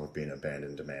goes along with being a band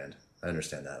in demand. I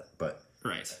understand that, but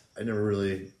Right. I never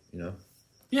really,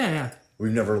 Yeah.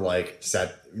 we've never like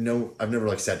I've never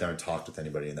like sat down and talked with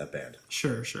anybody in that band.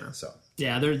 Sure. So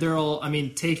Yeah, they're all. I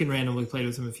mean, Taken randomly played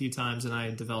with them a few times, and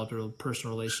I developed a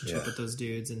personal relationship with those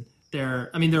dudes. And they're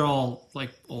all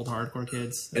like old hardcore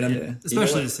kids, And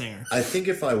especially the singer. I think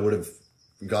if I would have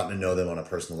gotten to know them on a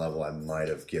personal level, I might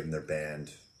have given their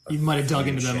band. You might have dug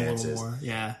into them chances. a little more.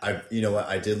 Yeah. You know what?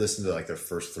 I did listen to like their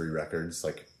first 3 records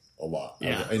like a lot.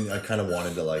 Yeah. I kind of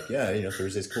wanted to like,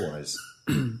 Thursday's cool, and I just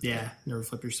Never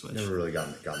flip your switch. never really got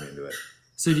me into it.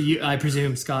 So do you? I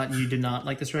presume, Scott, you did not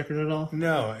like this record at all.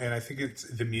 No, and I think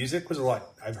the music was a lot.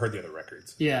 I've heard the other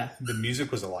records. Yeah, The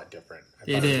music was a lot different.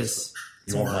 it is.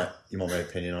 You want my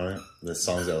opinion on it? The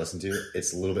songs I listen to,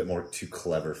 it's a little bit more too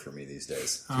clever for me these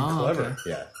days. Too clever. Okay.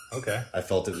 Yeah. Okay. I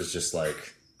felt it was just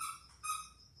like,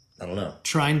 I don't know.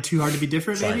 Trying too hard to be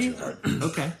different, Trying maybe. too hard.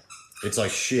 Okay. It's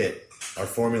like, shit, our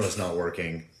formula's not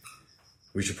working.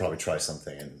 We should probably try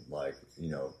something and like,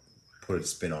 put a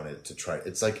spin on it to try.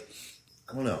 It's like,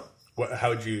 I don't know. How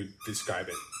would you describe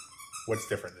it? What's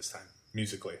different this time,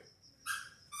 musically?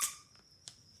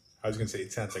 I was going to say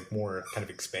it sounds like more kind of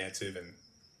expansive and...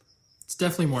 It's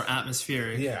definitely more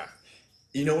atmospheric. Yeah.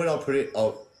 You know what? I'll put it.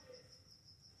 I'll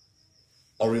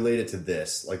relate it to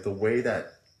this, like the way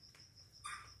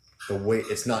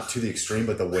it's not to the extreme,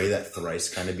 but the way that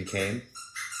Thrice kind of became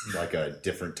like a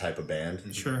different type of band,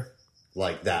 Sure.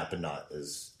 like that, but not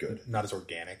as good. Not as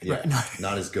organic. Yeah, Right.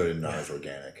 not as good and not as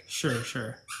organic.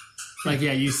 Sure. Like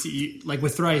like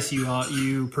with Thrice,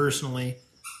 you personally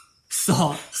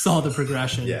saw the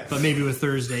progression. Yeah. But maybe with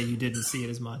Thursday, you didn't see it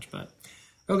as much. But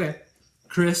okay,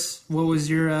 Chris, what was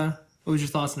your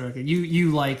thoughts on the record?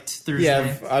 You liked Thursday.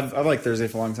 Yeah, I've liked Thursday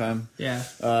for a long time. Yeah.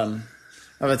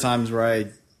 I've had times where I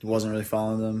wasn't really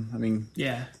following them. I mean,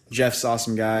 Yeah. Jeff's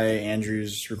awesome guy.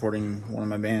 Andrew's recording one of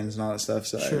my bands and all that stuff.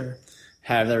 So Sure.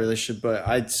 I have that relationship, but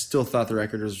I still thought the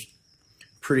record was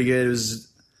pretty good. It was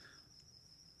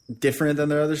different than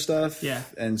their other stuff. Yeah.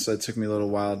 And so it took me a little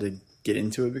while to get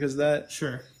into it because of that.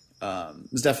 Sure.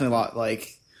 It was definitely a lot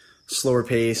like slower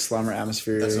pace, a lot more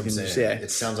atmospheric. That's what I'm and saying. just, yeah.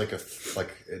 It sounds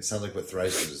like what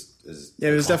Thrice is. Yeah,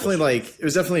 it was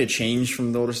definitely a change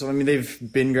from the older stuff. I mean, they've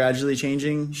been gradually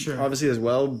changing, Sure. obviously as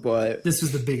well. But This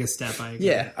was the biggest step. I agree.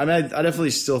 yeah, I mean, I definitely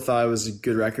still thought it was a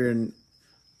good record, and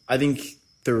I think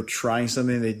they were trying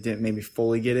something. They didn't maybe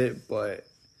fully get it, but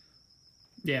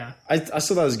Yeah. I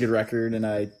still thought it was a good record, and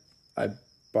I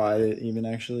bought it even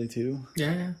actually too.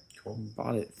 Yeah. Cool.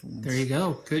 Bought it. For once. There you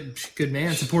go. Good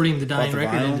man. Supporting the dying the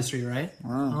record vinyl. industry, right?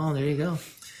 Wow. Oh, there you go.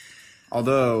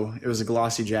 Although it was a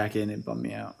glossy jacket, and it bummed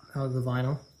me out. Oh, the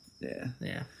vinyl. Yeah,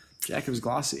 Yeah. jacket was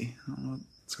glossy. I don't know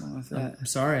what's going on with that. I'm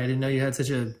sorry. I didn't know you had such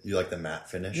a You like the matte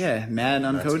finish? Yeah, matte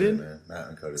and That's uncoated. good, man. Matte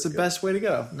uncoated. It's the best way to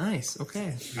go. nice.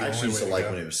 Okay. I actually used to way to like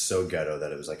go. when it was so ghetto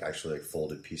that it was like actually like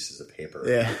folded pieces of paper.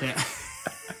 Yeah. Yeah.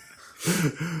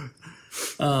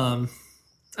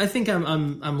 I think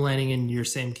I'm landing in your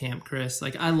same camp, Chris.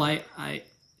 Like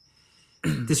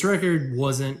this record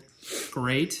wasn't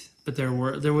great, but there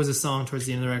was a song towards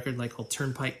the end of the record like called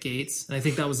Turnpike Gates, and I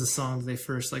think that was the song that they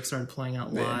first like started playing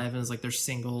out live, and it was like their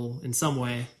single in some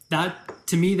way. That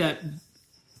to me that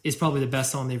is probably the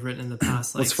best song they've written in the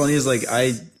past. Like, What's funny is like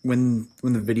when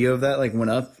the video of that like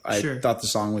went up, I Sure. thought the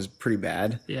song was pretty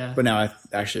bad. Yeah. But now I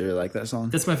actually really like that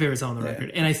song. That's my favorite song on the Yeah.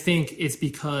 record. And I think it's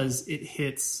because it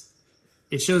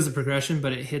shows the progression,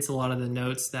 but it hits a lot of the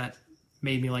notes that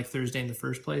made me like Thursday in the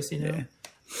first place, Yeah.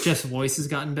 Jeff's voice has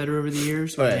gotten better over the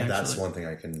years. Oh, yeah. He That's actually- one thing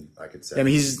I could say. I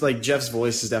mean, he's like Jeff's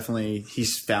voice is definitely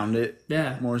he's found it.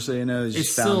 Yeah. More so, He's It's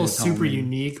just found still his tone super and-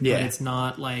 unique, but Yeah. it's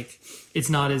not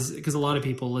as, because a lot of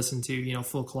people listen to,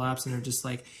 Full Collapse and they're just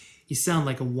like, you sound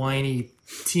like a whiny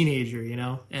teenager,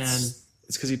 and It's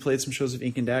because he played some shows of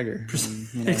Ink and Dagger. And,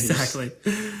 he's- exactly.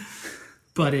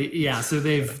 But so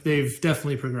they've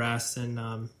definitely progressed, and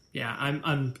I'm.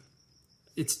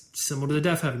 It's similar to the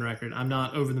Deaf Heaven record. I'm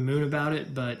not over the moon about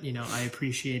it, but I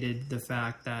appreciated the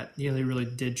fact that they really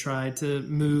did try to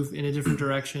move in a different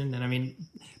direction. And I mean,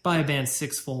 by a band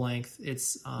 6 full length,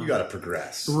 it's you got to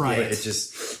progress, Right. But it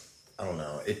just, I don't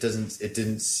know. It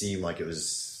didn't seem like it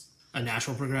was a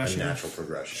natural a progression. natural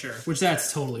progression. Sure, which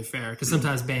that's totally fair, because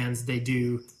sometimes bands they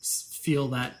do feel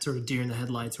that sort of deer in the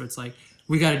headlights where it's like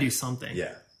we got to do something.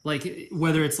 Yeah. Like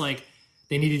whether it's like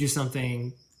they need to do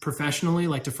something professionally,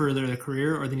 like to further their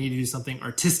career, or they need to do something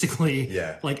artistically,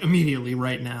 Yeah. like immediately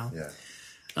right now. Yeah.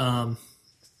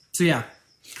 So yeah,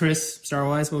 Chris,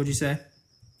 Star-wise, what would you say?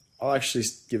 I'll actually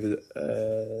give it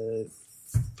a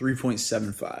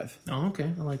 3.75. Oh,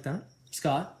 okay, I like that.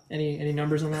 Scott, any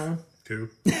numbers on that one? 2.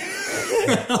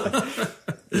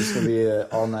 It's gonna be an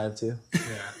all night too. Yeah.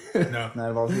 No. Night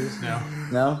of All Thieves? No.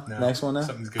 No? No. Next one now?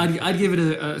 Something's good. I'd give it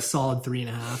a solid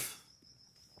 3.5.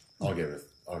 I'll give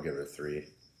it a 3.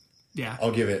 Yeah.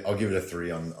 I'll give it a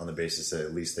 3 on the basis that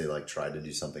at least they like tried to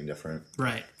do something different.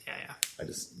 Right. Yeah. It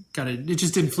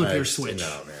just didn't flip your switch.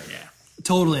 No, man. Yeah.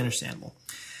 Totally understandable.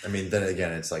 I mean, then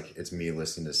again, it's me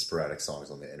listening to sporadic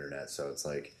songs on the internet, so it's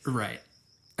like Right.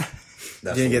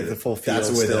 That's You didn't get the full feel That's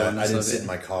the way still that and I didn't stuff, sit yeah. in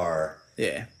my car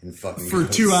Yeah. and fucking For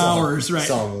 2 song- hours, right.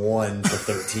 Song 1 to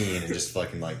 13 and just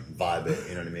fucking like vibe it.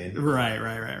 You know what I mean?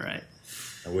 Right.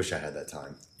 I wish I had that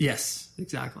time. Yes,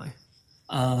 exactly.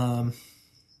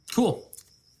 Cool.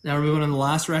 Now we're moving on to the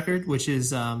last record, which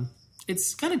is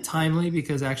it's kind of timely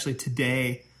because actually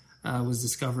today was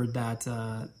discovered that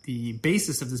the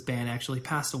bassist of this band actually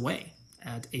passed away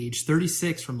at age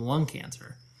 36 from lung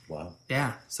cancer. Wow.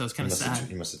 Yeah, so it's kind of sad.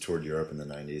 He must have toured Europe in the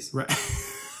 90s. Right.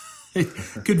 It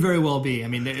could very well be. I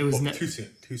mean, it was Too soon.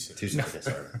 Too soon. Okay,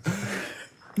 sorry.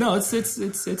 no.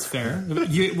 It's fair.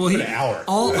 An hour.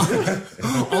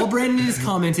 All Brandon is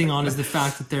commenting on is the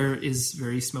fact that there is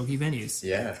very smoky venues.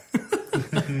 Yeah.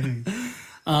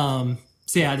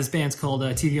 So yeah, this band's called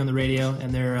TV on the Radio,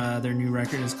 and their new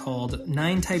record is called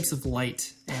 9 Types of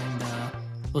Light. And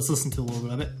let's listen to a little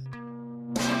bit of it.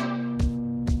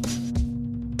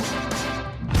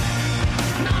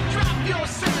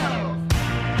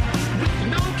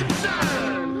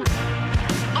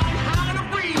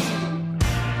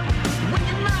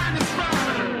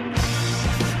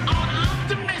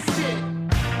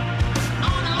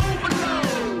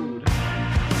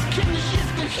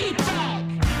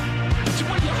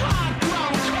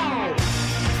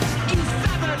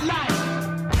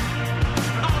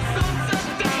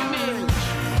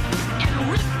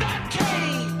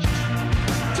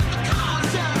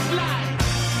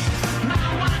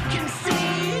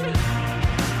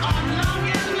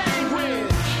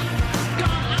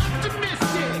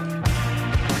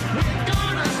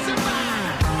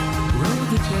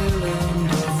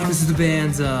 This is the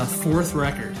band's 4th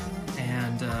record,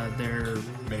 and they're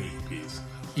Many EPs.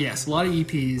 yes, a lot of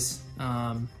EPs.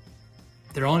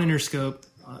 They're on Interscope.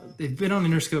 They've been on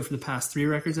Interscope for the past 3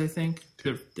 records, I think.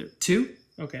 They're 2?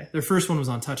 Okay. Their first one was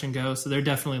on Touch and Go, so they're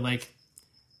definitely like,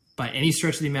 by any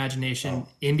stretch of the imagination,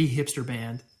 indie hipster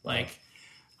band. Like,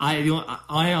 I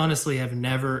honestly have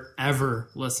never ever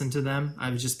listened to them.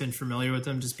 I've just been familiar with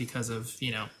them just because of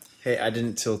Hey, I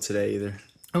didn't till today either.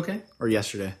 Okay. Or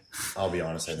yesterday. I'll be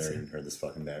honest, I never even heard this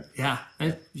fucking band. Yeah,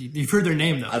 you've heard their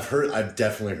name though. I've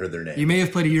definitely heard their name. You may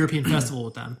have played a European festival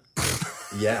with them.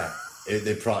 Yeah.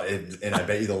 And I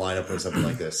bet you the lineup was something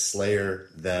like this: Slayer,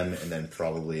 them, and then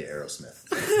probably Aerosmith.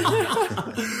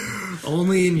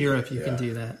 Only in Europe you can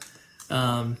do that.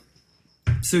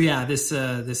 So yeah,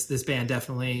 this band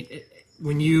definitely.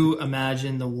 When you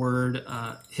imagine the word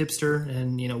hipster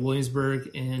and Williamsburg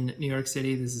in New York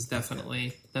City, this is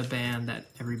definitely the band that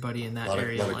everybody in that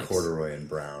area a lot likes. of corduroy and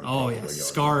brown. Oh yeah,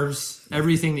 scarves,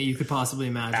 everything that you could possibly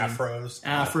imagine. Afros,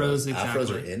 exactly. Afros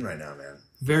are in right now, man.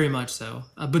 Very much so.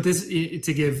 But this,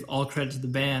 to give all credit to the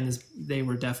band, is they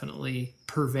were definitely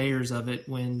purveyors of it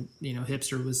when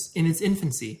hipster was in its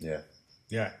infancy. Yeah.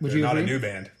 Yeah, Would they're you not agree? a new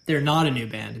band. They're not a new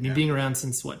band. I mean, being around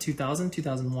since 2000,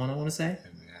 2001, I want to say.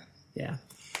 Yeah.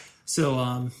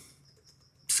 So,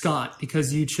 Scott,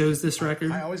 because you chose this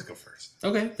record. I always go first.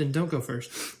 Okay, then don't go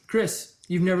first. Chris,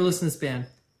 you've never listened to this band.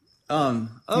 That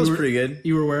was pretty good.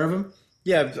 You were aware of them?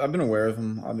 Yeah, I've been aware of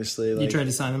them, obviously. You tried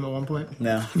to sign them at one point?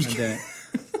 No, I didn't.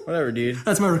 Whatever, dude.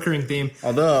 That's my recurring theme.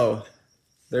 Although,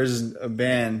 there's a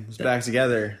band who's back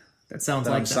together That sounds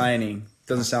that like I'm them. signing.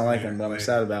 Doesn't sound like them, but I'm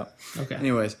excited about. Okay.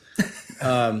 Anyways,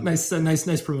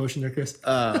 Nice promotion there, Chris.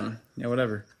 yeah,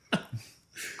 whatever. I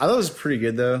thought it was pretty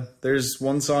good, though. There's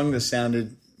one song that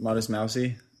sounded Modest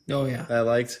Mousy Oh, yeah. that I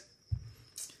liked.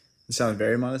 It sounded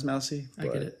very Modest Mousy. I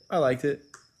get but it. I liked it.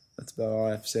 That's about all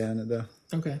I have to say on it, though.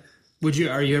 Okay.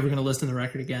 Are you ever going to listen to the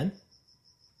record again?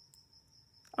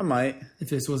 I might. If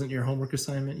this wasn't your homework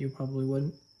assignment, you probably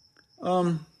wouldn't.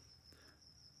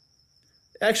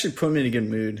 It actually put me in a good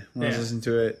mood when I was Yeah. listening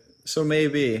to it. So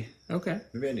maybe. Okay.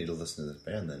 Maybe I need to listen to this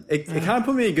band then. It kind of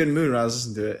put me in a good mood when I was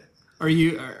listening to it.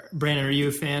 Brandon, are you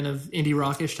a fan of indie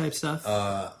rockish type stuff?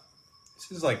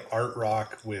 This is like art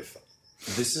rock with.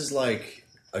 This is like,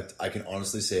 I can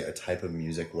honestly say, a type of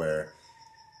music where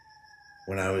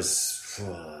when I was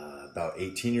about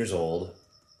 18 years old,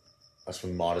 that's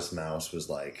when Modest Mouse was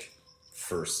like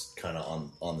first kind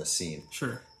of on the scene.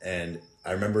 Sure. And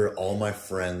I remember all my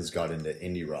friends got into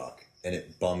indie rock, and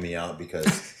it bummed me out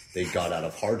because they got out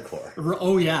of hardcore.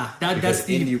 Oh yeah, that's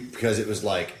Because it was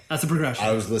like that's a progression.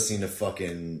 I was listening to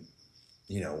fucking,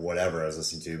 whatever I was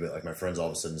listening to, but like my friends all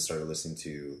of a sudden started listening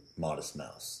to Modest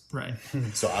Mouse. Right.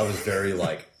 So I was very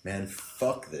like, man,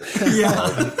 fuck this.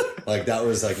 Yeah. Like that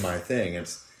was like my thing.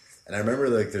 And I remember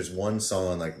like there's one song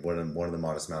on like one of the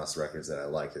Modest Mouse records that I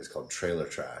like. It's called Trailer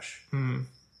Trash. Mm.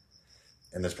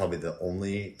 And that's probably the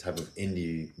only type of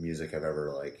indie music I've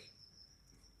ever like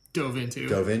Dove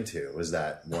into was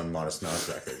that one Modest Mouse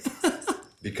record.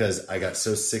 Because I got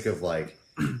so sick of like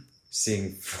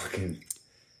seeing fucking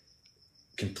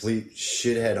complete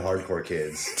shithead hardcore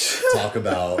kids talk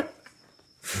about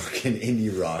fucking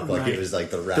indie rock like it was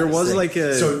like the rap. There was thing. like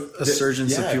a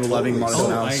surgence of people loving Modest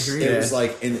Mouse. I agree. It was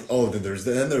like, then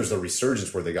there's the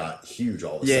resurgence where they got huge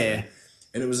all of a sudden.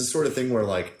 And it was the sort of thing where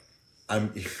like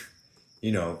I'm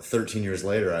 13 years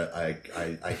later,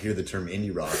 I hear the term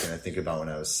indie rock and I think about when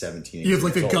I was 17. You have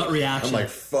like the old. gut reaction. I'm like,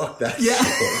 fuck that Yeah.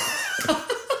 shit.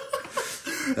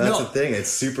 That's the thing. It's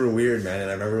super weird, man. And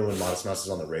I remember when Modest Mouse was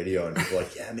on the radio and people were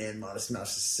like, yeah, man, Modest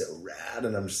Mouse is so rad.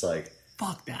 And I'm just like,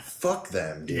 fuck that. Fuck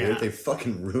them, dude. Yeah. They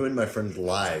fucking ruined my friends'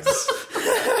 lives.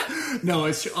 No,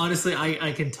 it's honestly,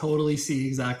 I can totally see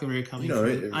exactly where you're coming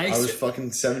from. I was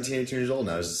fucking 17, 18 years old and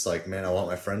I was just like, man, I want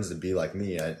my friends to be like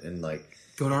me. And like,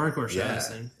 go to hardcore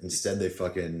shows. Yeah. Instead, they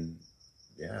fucking,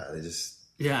 they just,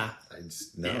 yeah. I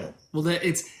just, no. Yeah. Well,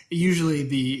 it's usually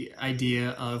the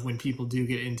idea of when people do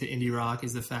get into indie rock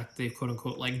is the fact they've quote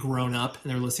unquote like grown up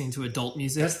and they're listening to adult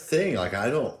music. That's the thing. Like,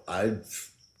 I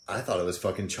thought it was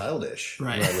fucking childish when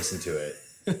I listened to it.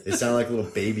 It sounded like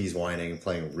little babies whining and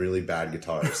playing really bad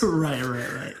guitars.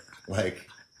 Right. Like,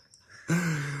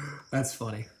 that's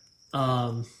funny.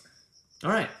 All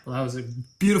right. Well, that was a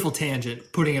beautiful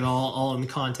tangent, putting it all in the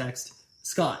context.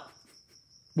 Scott,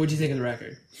 what'd you think of the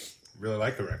record? Really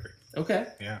like the record. Okay.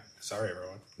 Yeah. Sorry,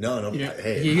 everyone. No.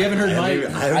 Hey, you haven't heard my.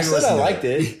 I said I liked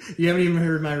it. You haven't even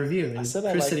heard my review. I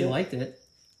said Chris I said he liked liked it.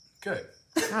 Good.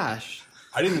 Gosh.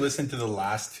 I didn't listen to the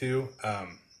last two,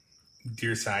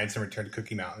 Dear Science and Return to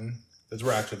Cookie Mountain. Those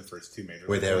were actually the first two major.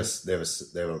 Wait,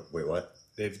 wait, what?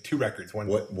 They have two records.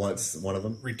 What's one of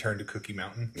them? Return to Cookie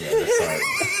Mountain. Yeah,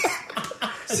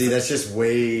 that's See, that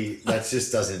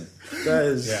just doesn't.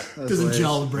 Doesn't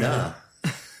gel with Brandon.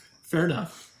 Nah. Fair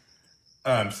enough.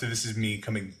 So this is me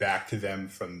coming back to them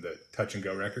from the Touch and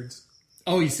Go records.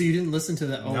 Oh, so you didn't listen to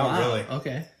that? Oh, Not wow. really.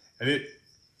 Okay. And it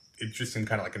just seemed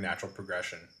kind of like a natural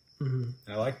progression. Mm-hmm.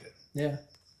 And I liked it. Yeah.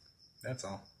 That's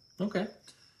all. Okay.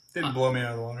 Didn't blow me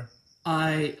out of the water.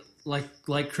 I,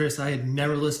 like Chris, I had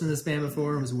never listened to this band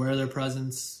before. I was aware of their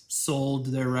presence, sold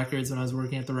their records when I was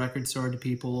working at the record store to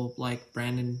people like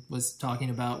Brandon was talking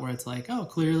about, where it's like, oh,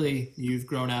 clearly you've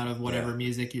grown out of whatever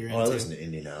music you're into. I listen to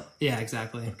indie now. Yeah,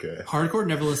 exactly. Okay. Hardcore,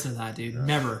 never listened to that, dude. No,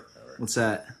 never. What's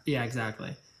that? Yeah,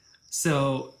 exactly.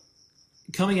 So,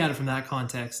 coming at it from that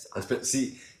context...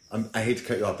 I hate to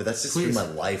cut you off, but that's just been my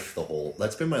life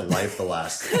that's been my life the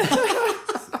last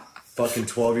fucking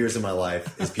 12 years of my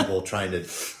life is people trying to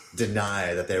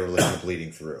deny that they were listening to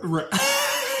Bleeding Through. Right.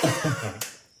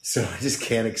 So I just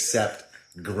can't accept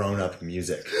grown-up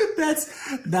music.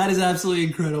 That is absolutely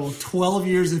incredible. 12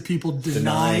 years of people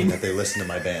denying that they listen to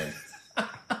my band.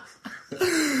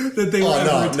 That they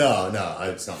were No,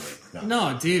 it's not me.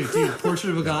 No, dude, Portrait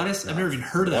of a Goddess? I've never even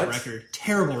heard of that record.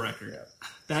 Terrible record. Yeah.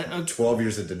 That 12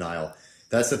 years of denial.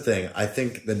 That's the thing. I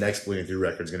think the next Bleeding Through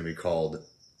record is going to be called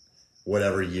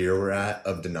whatever year we're at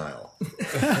of denial.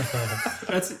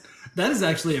 That is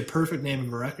actually a perfect name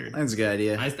of a record. That's a good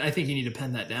idea. I think you need to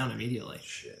pen that down immediately.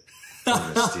 Shit.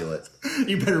 I'm going to steal it.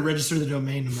 You better register the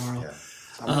domain tomorrow. Yeah.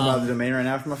 I'm going to buy the domain right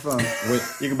now for my phone.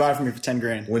 You can buy it from me for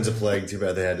 $10,000. Winds of Plague. Too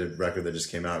bad they had a record that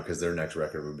just came out because their next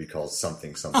record would be called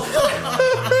something. So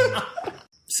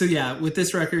yeah, with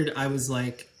this record, I was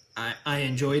like, I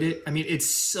enjoyed it. I mean,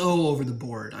 it's so over the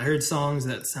board. I heard songs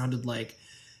that sounded like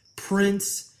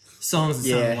Prince, songs that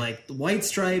sounded like the White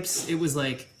Stripes. It was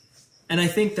like, and I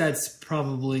think that's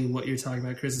probably what you're talking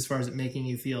about, Chris, as far as it making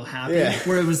you feel happy. Yeah.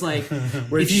 Where it was like,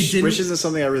 which isn't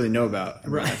something I really know about.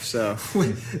 Right. Life, so,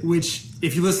 which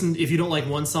if you don't like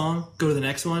one song, go to the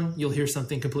next one, you'll hear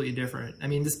something completely different. I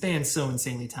mean, this band's so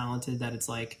insanely talented that it's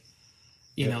like,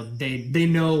 you know, they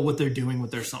know what they're doing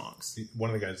with their songs. One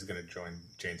of the guys is going to join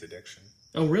Jane's Addiction.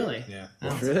 Oh, really? Yeah.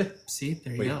 Oh, really? See,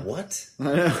 there you Wait, go. What? I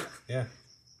know. Yeah.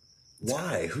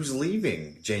 Why? Who's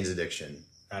leaving Jane's Addiction?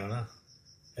 I don't know.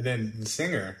 And then the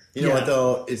singer. You know what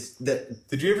though? Is that?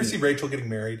 Did you ever see Rachel getting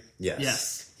married? Yes.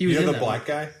 Yes. He was the in that black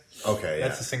guy? Okay. Yeah.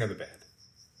 That's the singer of the band.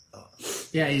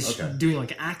 Yeah, he's doing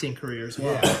like an acting career as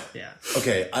well. Yeah.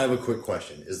 Okay, I have a quick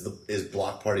question. Is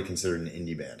Block Party considered an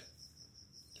indie band?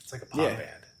 It's like a pop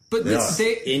band. But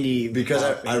They indie because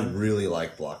I really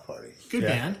like Block Party. Good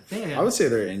band. Yeah. I would say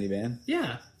they're an indie band.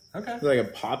 Yeah. Okay. Like a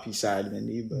poppy side of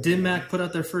indie, but Dim Mak put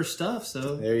out their first stuff,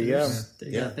 so there you go.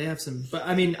 They have some. But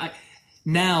I mean,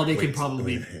 now they could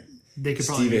probably. They could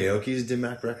Steve probably. Aoki's Dim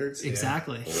Mak Records?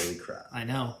 Exactly. Yeah. Holy crap. I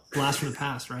know. Blast from the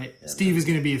past, right? Yeah, Steve is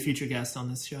going to be a future guest on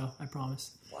this show. I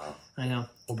promise. Wow. I know.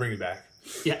 We'll bring you back.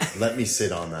 Yeah. Let me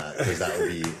sit on that because that would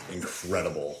be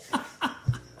incredible.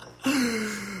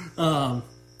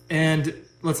 And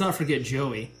let's not forget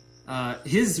Joey.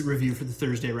 His review for the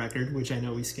Thursday record, which I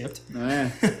know we skipped. Oh, yeah.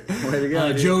 Way to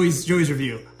go, dude. Joey's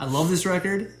review. I love this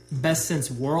record. Best since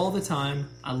War All the Time.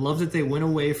 I love that they went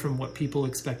away from what people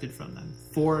expected from them.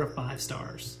 4 out of 5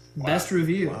 stars. Wow. Best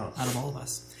review out of all of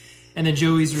us. And then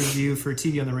Joey's review for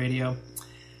TV on the Radio.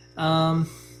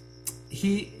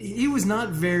 He was not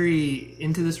very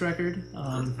into this record.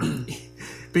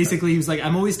 Basically, he was like,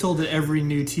 I'm always told that every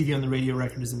new TV on the Radio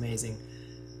record is amazing.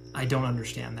 I don't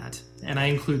understand that, and I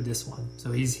include this one.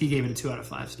 So he gave it a 2 out of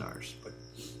 5 stars.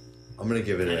 I'm gonna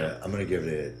give it a.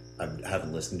 I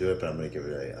haven't listened to it, but I'm gonna give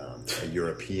it a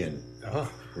European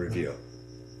review.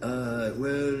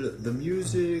 Well, the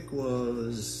music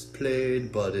was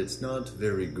played, but it's not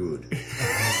very good.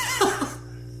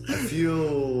 I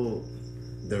feel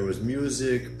there was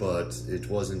music, but it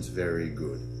wasn't very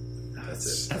good.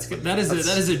 That's it. That's good. That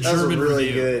is a German really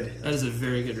review. good. That is a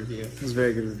very good review. It was a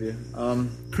very good review.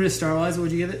 Chris, Starwise, what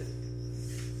would you give it?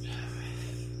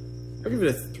 I'll give it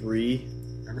a 3.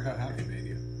 Remember how happy it made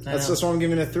you? That's why I'm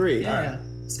giving it a 3. Yeah.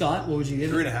 Scott, what would you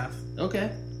give it? 3.5.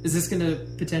 Okay. Is this going to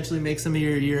potentially make some of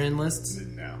your year-end lists?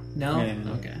 No. No?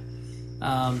 Yeah. Okay.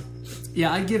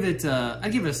 Yeah, I'd give it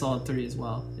a solid 3 as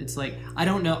well. It's like, I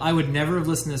don't know. I would never have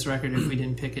listened to this record if we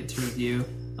didn't pick it to review.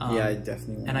 Yeah, I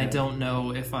definitely won't. And I don't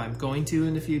know if I'm going to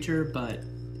in the future, but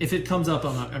if it comes up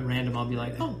on a random, I'll be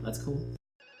like, oh, that's cool.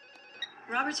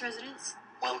 Robert's residence.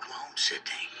 Welcome home,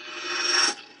 Sydney.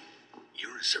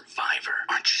 You're a survivor,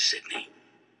 aren't you, Sydney?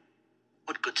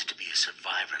 What good's it to be a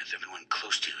survivor if everyone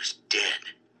close to you is dead?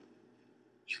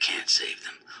 You can't save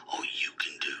them. All you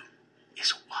can do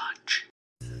is watch.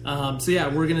 So yeah,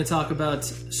 we're going to talk about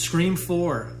Scream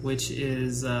 4, which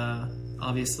is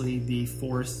obviously the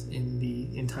 4th in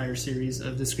the entire series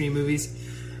of the Scream movies.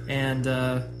 And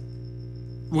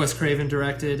Wes Craven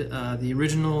directed. The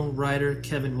original writer,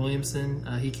 Kevin Williamson,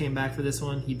 he came back for this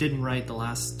one. He didn't write the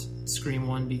last Scream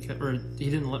one he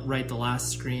didn't write the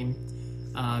last Scream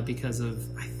because of,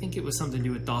 I think it was something to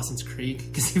do with Dawson's Creek,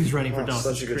 because he was writing for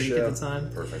Dawson's Creek show. at the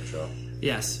time. Perfect show.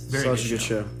 Yes, very Such a good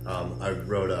show. I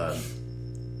wrote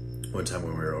one time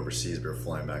when we were overseas, we were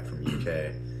flying back from UK,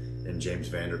 and James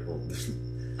Vanderpool.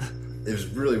 It was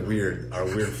really weird. Our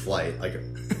weird flight. Like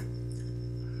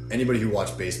anybody who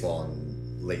watched baseball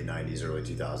in late '90s, early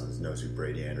 2000s knows who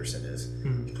Brady Anderson is.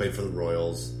 Mm-hmm. He played for the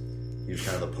Royals. He was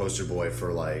kind of the poster boy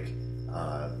for like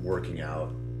working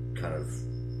out, kind of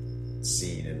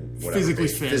scene and whatever. Physically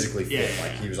fit. Physically fit. Yeah,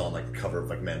 like yeah. he was on like the cover of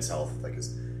like Men's Health, with, like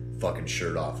his fucking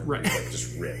shirt off and Right. like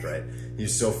just ripped. Right. He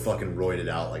was so fucking roided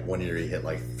out. Like one year he hit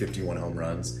like 51 home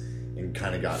runs. And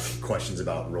kind of got questions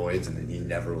about roids, and then he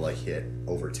never like hit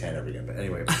over 10 every game. But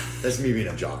anyway, that's me being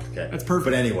a jock. Okay, That's perfect.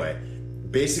 But anyway,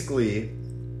 basically,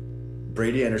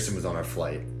 Brady Anderson was on our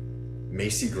flight,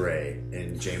 Macy Gray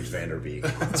and James Vanderbeek.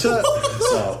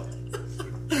 So,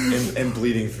 and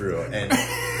bleeding through,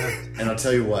 and I'll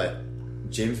tell you what,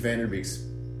 James Vanderbeek's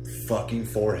fucking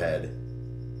forehead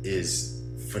is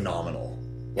phenomenal.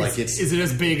 Like is it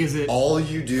as big as it? all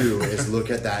you do is look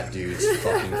at that dude's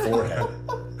fucking forehead.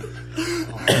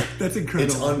 That's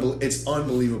incredible. It's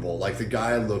unbelievable. Like the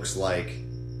guy looks like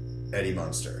Eddie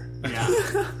Munster. Yeah,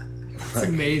 it's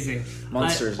amazing.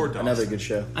 Monsters, another good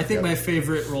show. I think my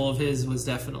favorite role of his was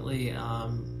definitely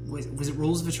was it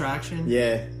Rules of Attraction?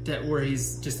 Yeah, That where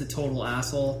he's just a total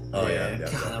asshole. Oh yeah. God,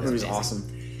 that it was amazing.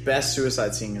 awesome. Best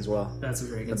suicide scene as well. That's a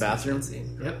very good The bathroom?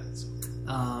 scene. Yep.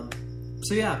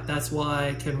 So yeah, that's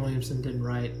why Ken Williamson didn't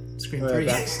write Scream 3.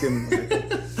 Back skin.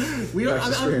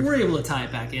 We're able to tie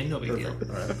it back in. No big deal.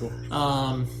 All right,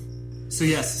 cool. So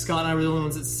yes, Scott and I were the only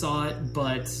ones that saw it,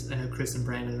 but I know Chris and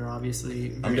Brandon are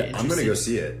obviously I'm very gonna go interested.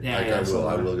 see it. Yeah, Like, yeah,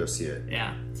 I will go see it.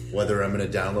 Yeah. Whether I'm gonna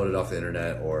download it off the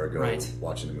internet or go Right.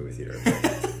 watch it in the movie theater,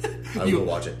 I will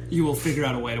watch it. You will figure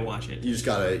out a way to watch it. You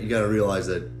gotta realize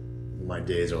that my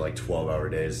days are like 12-hour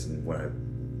days, and when I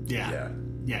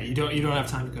Yeah, you don't have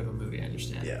time to go to a movie, I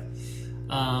understand. yeah.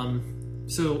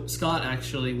 So Scott,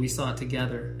 actually, we saw it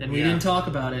together, and we Yeah. didn't talk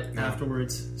about it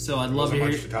afterwards. So I'd love to Wasn't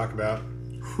hear. much to talk about.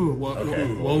 Whew, what,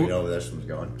 Okay. what- Well, we know where this one's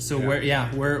going. so where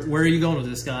are you going with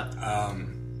this, Scott?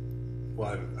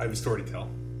 Well, I have a story to tell.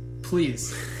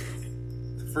 Please.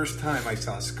 The first time I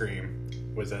saw Scream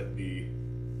was at the...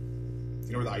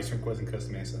 You know where the ice rink was in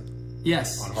Costa Mesa?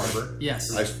 Yes. on Harbor. Yes.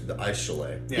 The Ice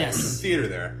Chalet. Yeah, Yes. there's a theater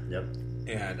there. Yep.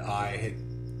 And I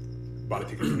had bought a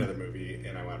ticket for another movie,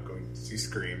 and I wound up going to see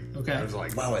Scream. Okay. I was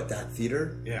like, Wow, at that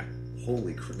theater? yeah.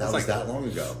 Holy crap. That was like- that long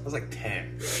ago. I was like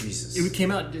 10. Jesus.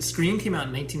 Scream came out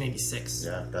in 1996.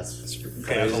 Yeah, that's freaking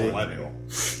Okay, I was crazy. 11.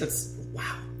 That's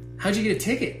wow. How'd you get a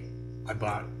ticket? I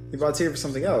bought He bought a ticket for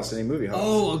something else, any movie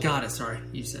hall. Oh, got it. Sorry,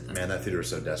 you said that. Man, that theater was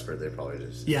so desperate, they probably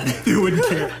just... Yeah, they wouldn't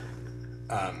care.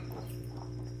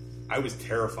 I was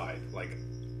terrified. Like,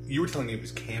 you were telling me it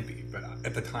was campy, but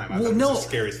at the time, I Well, thought it no. was the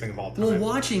scariest thing of all time. Well,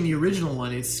 watching the original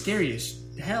one, it's scary as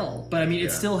hell. But I mean, it Yeah.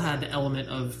 still had the element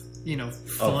of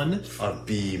fun. A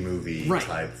B movie Right.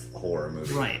 type horror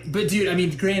movie. Right. But dude, I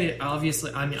mean, granted,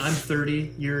 obviously, I mean, I'm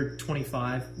 30, you're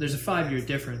 25. There's a 5-year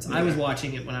difference. I was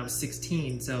watching it when I was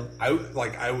 16, so I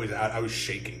was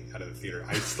shaking out of the theater.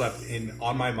 I slept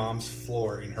on my mom's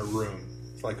floor in her room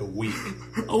for like a week.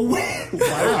 oh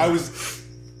wow, I was,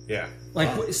 yeah.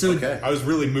 like so Okay. I was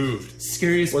really moved.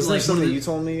 scariest. Was there like, something one of you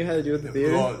told me you had to do at the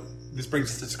theater? Well, this brings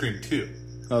us to Scream 2.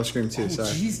 Oh, Scream 2, the, sorry.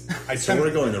 jeez. I So we're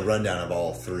going to rundown of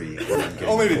all three.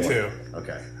 Only the two.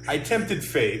 Okay. I tempted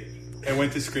fate and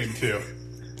went to Scream 2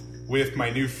 with my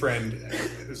new friend.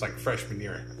 It was like freshman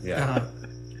year. Yeah.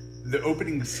 The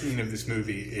opening scene of this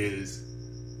movie is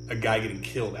a guy getting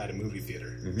killed at a movie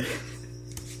theater.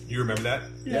 You remember that?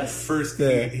 Yes. First,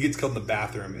 Yeah. he gets killed in the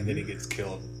bathroom, and then he gets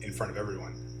killed in front of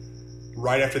everyone.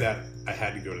 Right after that, I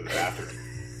had to go to the bathroom.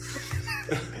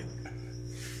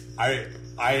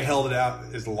 I held it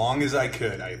out as long as I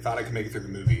could. I thought I could make it through the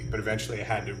movie, but eventually I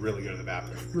had to really go to the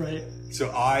bathroom. Right.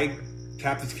 So I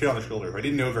tapped this kid on the shoulder who I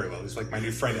didn't know very well. He was like my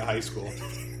new friend at high school.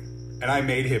 And I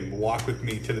made him walk with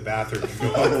me to the bathroom and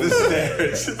go up the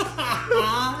stairs.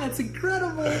 That's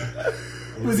incredible.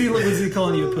 Was he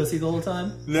calling you a pussy the whole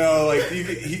time? No, like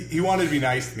he wanted to be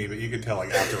nice to me, but you could tell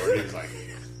like afterward he was like,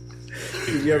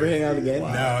 Did you ever hang out again?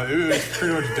 no, it was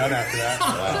pretty much done after that.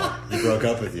 Wow. He broke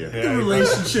up with you. Yeah, The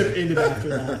relationship ended after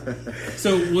that.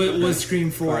 So was Scream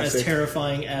 4 as Classic.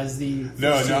 terrifying as the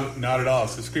No, first two? not at all.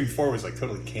 So Scream 4 was like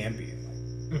totally campy.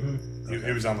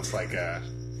 It was almost like a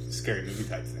scary movie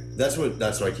type thing. That's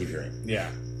what I keep hearing. Yeah.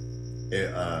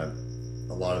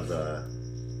 A lot of the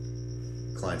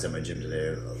clients at my gym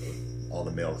today, all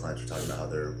the male clients were talking about how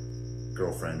their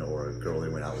girlfriend or a girl they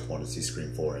went out with wanted to see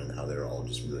Scream 4 and how they were all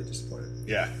just really disappointed.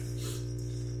 Yeah.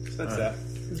 So that's that.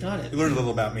 Got it. You learned a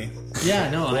little about me. Yeah,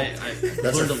 no, I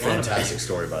That's learned a a lot about fantastic it.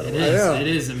 story, by the It way. is. Yeah. It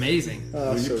is amazing. Oh,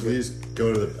 Will you so good. please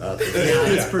go to the bathroom? Yeah,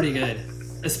 it's pretty good.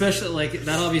 Especially like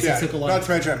that. Obviously Yeah, took a lot. not to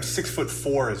mention I'm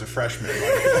 6'4" as a freshman.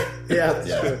 Like, Yeah, that's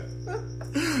Yeah. true.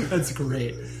 That's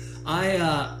great.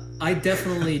 I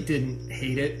definitely didn't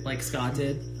hate it like Scott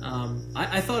did.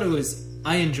 I thought it was.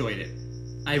 I enjoyed it.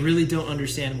 I really don't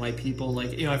understand why people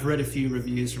like. I've read a few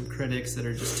reviews from critics that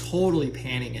are just totally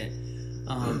panning it.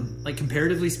 Like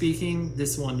comparatively speaking,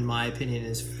 this one, in my opinion,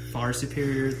 is far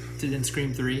superior than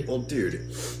Scream 3. Well, dude,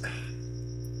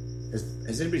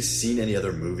 has anybody seen any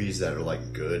other movies that are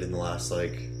like good in the last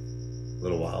like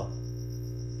little while?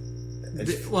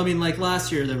 Well, I mean, like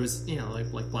last year there was,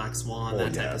 like Black Swan, Oh,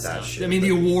 that type yeah, of that stuff. shit, I mean,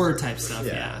 the but- award type stuff,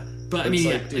 Yeah. yeah. But I It's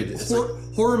mean, like, dude, it's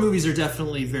horror movies are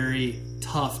definitely very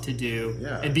tough to do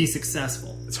Yeah. and be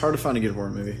successful. It's hard to find a good horror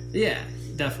movie. Yeah,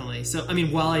 definitely. So, I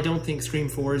mean, while I don't think Scream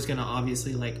 4 is going to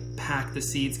obviously like pack the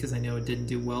seats because I know it didn't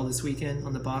do well this weekend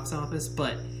on the box office,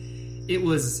 but it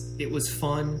was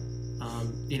fun.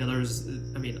 There was,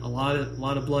 I mean, a lot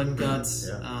of blood and guts.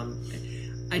 Yeah.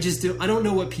 I don't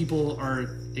know what people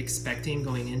are expecting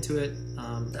going into it.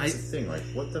 That's the thing. Like,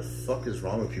 what the fuck is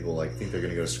wrong with people? Like, think they're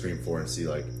gonna go to Scream 4 and see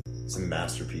like some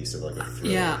masterpiece of like a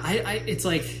thriller. Yeah, it's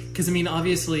like, because I mean,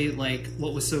 obviously, like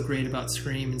what was so great about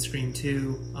Scream and Scream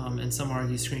 2, and some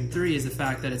argue Scream 3, is the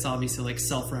fact that it's obviously like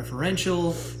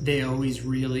self-referential. They always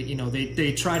really,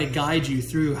 they try to guide you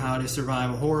through how to survive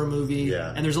a horror movie.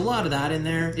 Yeah. And there's a lot of that in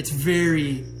there. It's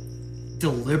very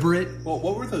deliberate. well,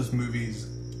 what were those movies?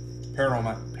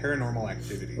 Paranormal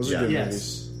Activity. Those are Yeah. good Yes.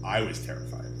 movies. I was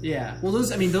terrified. Yeah. Well,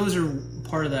 those are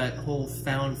part of that whole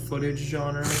found footage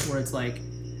genre where it's like,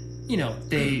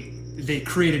 they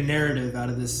create a narrative out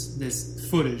of this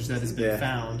footage that has been Yeah.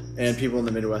 found. And people in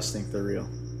the Midwest think they're real.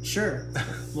 Sure.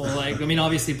 Well, like, I mean,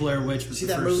 obviously Blair Witch was See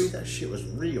the that first. movie? That shit was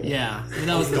real. Yeah. I mean,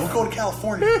 that was Don't go to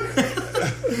California.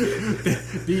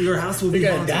 your house will be You're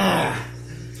gonna haunted. die.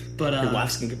 But Your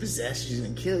wife's gonna get possessed. She's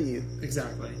gonna kill you.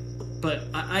 exactly. But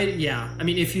I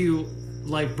mean, if you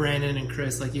like Brandon and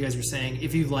Chris, like you guys were saying,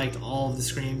 if you liked all of the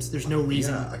Screams, there's no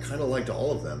reason. Yeah, I kind of liked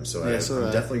all of them, so Yeah, I'm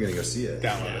so definitely gonna go see it.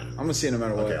 Download Yeah. I'm gonna see it no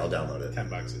matter what. Okay, I'll download it.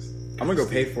 $10 is. I'm gonna go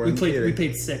pay for it. We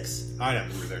paid $6. I know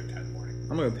we were there at 10 in the morning.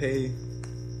 I'm gonna pay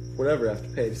whatever I have to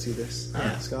pay to see this.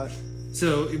 Yeah. Scott.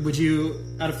 So, would you,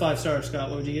 out of 5 stars, Scott,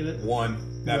 what would you give it?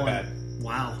 1. Not 1. bad.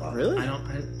 Wow. Really? I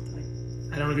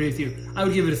don't agree with you. I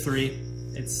would give it a 3.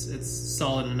 It's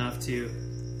solid enough to.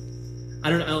 I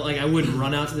don't know. Like, I wouldn't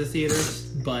run out to the theaters,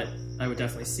 but I would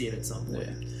definitely see it at some point.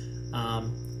 Yeah.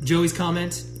 Joey's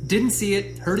comment: didn't see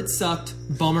it, heard it sucked.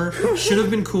 Bummer. Should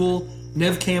have been cool.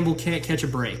 Nev Campbell can't catch a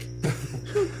break.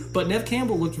 But Nev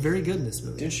Campbell looked very good in this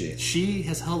movie. Didn't she? She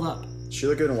has held up. She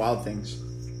looked good in Wild Things.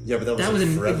 Yeah, but that That was, was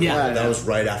like in- forever. yeah. That was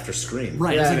right after Scream.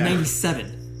 Right, it was like Yeah.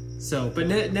 97. So, but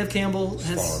Nev Campbell Falling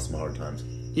on has. some hard times.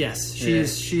 Yes, she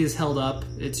is held up.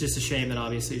 It's just a shame that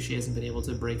obviously she hasn't been able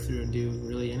to break through and do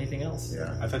really anything else.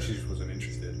 Yeah. I thought she just wasn't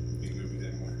interested in being movies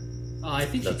anymore. I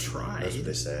think she tried. That's what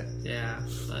they say. Yeah.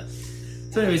 But,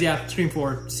 so, anyways, yeah, Scream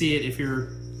 4. See it if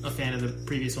you're a fan of the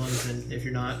previous ones, and if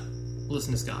you're not,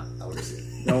 listen to Scott. I would see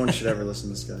it. No one should ever listen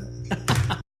to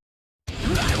Scott.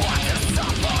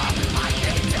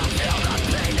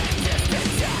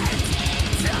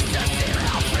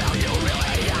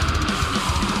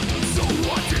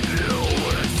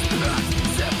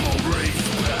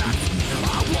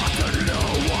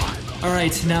 All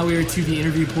right, now we are to the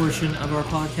interview portion of our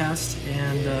podcast,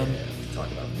 and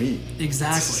Talk about me.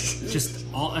 exactly, just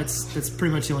all. That's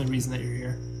pretty much the only reason that you're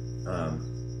here.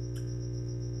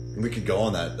 We could go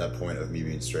on that point of me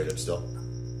being straight up still.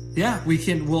 Yeah, we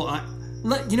can. Well,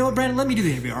 you know what, Brandon? Let me do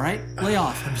the interview. All right, lay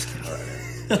off. I'm just kidding. All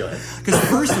right, go ahead. Because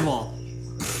first of all,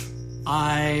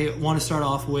 I want to start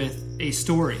off with a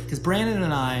story. Because Brandon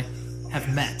and I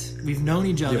have met. We've known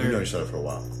each Yeah, other we've known each other for a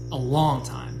while. a long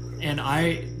time, and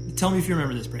tell me if you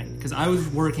remember this, Brandon. Because I was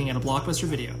working at a Blockbuster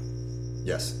Video.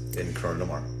 Yes, in Corona Del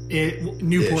Mar.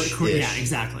 Newport, Ish. yeah,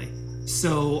 exactly.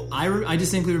 So I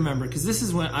distinctly remember, because this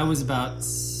is when I was about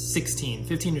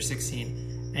 15 or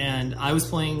 16, and I was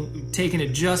Taken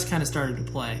had just kind of started to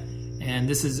play, and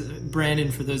this is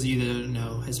Brandon, for those of you that don't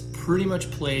know, has pretty much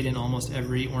played in almost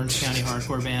every Orange County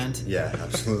hardcore band. Yeah,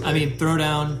 absolutely. I mean,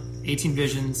 Throwdown, 18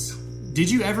 Visions. Did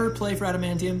you ever play for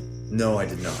Adamantium? No, I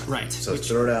did not. Right. So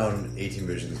throw down 18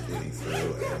 Visions, Bleeding Through,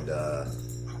 and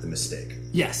The Mistake.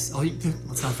 Yes.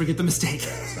 Let's not forget The Mistake.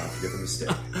 Let's not forget The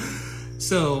Mistake.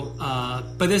 So,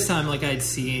 by this time, like, I'd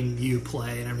seen you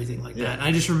play and everything like that. Yeah. And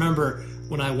I just remember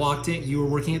when I walked in, you were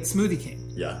working at Smoothie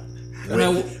King. Yeah.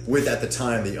 And With at the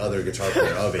time the other guitar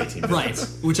player of 18 Visions. Right,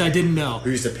 which I didn't know.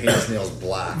 Who used to paint his nails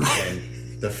black,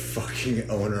 and the fucking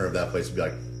owner of that place would be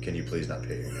like, "Can you please not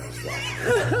paint your nails black?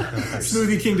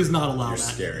 Smoothie King does not allow You're that.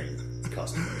 scaring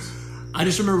customers." I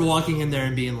just remember walking in there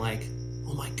and being like,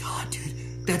 "Oh my god,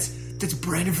 dude, that's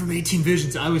Brandon from 18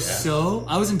 Visions." I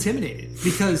was intimidated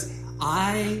because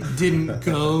I didn't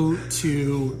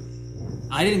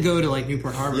go to like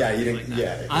Newport Harbor. Yeah, or you anything didn't- like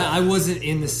that. yeah. I wasn't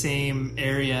in the same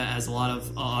area as a lot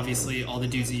of obviously all the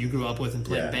dudes that you grew up with and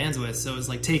played Yeah. bands with. So it was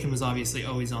like Taken was obviously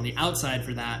always on the outside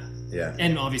for that. Yeah.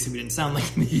 And obviously we didn't sound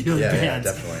like the other Yeah, bands.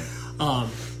 definitely.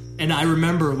 And I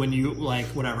remember when you, like,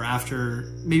 whatever,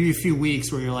 after maybe a few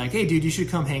weeks where you're like, "Hey, dude, you should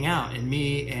come hang out." And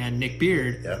me and Nick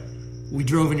Beard, Yep. we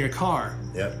drove in your car.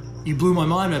 Yep. You blew my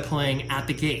mind by playing At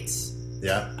the Gates.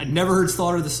 Yeah. I'd never heard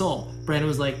Slaughter of the Soul. Brandon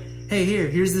was like, "Hey,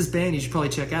 here's this band you should probably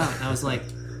check out." And I was like,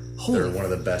 They're holy. one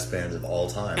of the best bands of all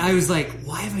time. I was like,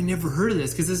 why have I never heard of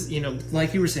this? Because this,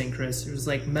 like you were saying, Chris, it was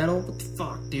like metal. What the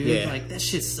fuck, dude? Yeah. Like, that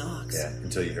shit sucks. Yeah.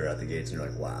 Until you hear At the Gates and you're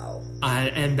like, wow.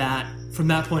 And that, from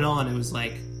that point on, it was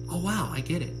like, oh wow, I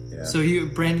get it. Yeah. So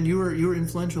Brandon, you were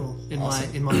influential in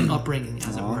Awesome. my upbringing,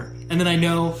 as it were. And then I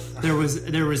know there was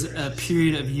a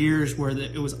period of years where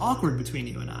it was awkward between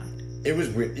you and I. It was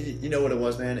weird. You know what it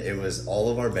was, man? It was all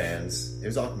of our bands. It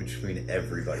was awkward between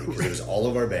everybody because it was all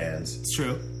of our bands It's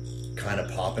true. kind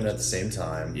of popping at the same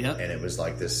time. Yep. And it was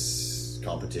like this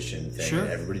competition thing. Sure. And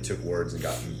everybody took words and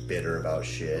got bitter about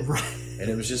shit. Right. And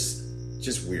it was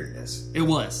just weirdness. It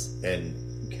was. And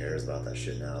who cares about that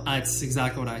shit now? It's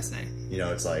exactly what I say.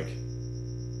 It's like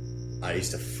I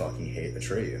used to fucking hate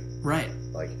Atreyu. Right.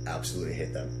 Like absolutely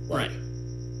hate them. Like, Right.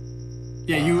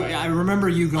 Yeah, I remember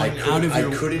you going out of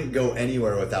your. I couldn't go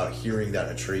anywhere without hearing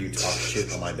that Atreyu talk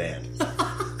shit on my band.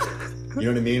 You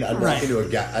know what I mean? I'd walk Right.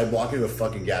 into a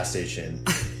fucking gas station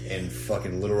in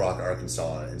fucking Little Rock,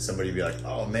 Arkansas, and somebody would be like,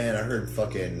 "Oh man, I heard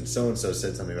fucking so and so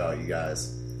said something about you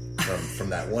guys from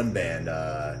that one band,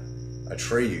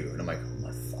 Atreyu," and I'm like,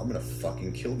 "I'm gonna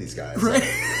fucking kill these guys." Right.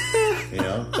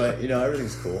 But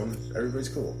everything's cool and everybody's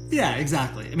cool. Yeah,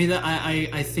 exactly. I mean,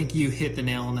 I think you hit the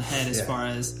nail on the head as Yeah. far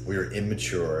as, We were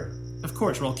immature. of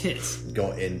course, we're all kids.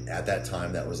 And at that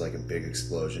time, that was like a big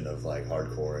explosion of like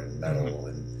hardcore and metal, Mm-hmm.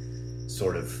 and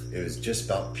sort of it was just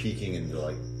about peaking into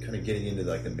like kind of getting into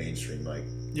like the mainstream like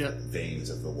Yep. veins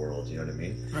of the world. You know what I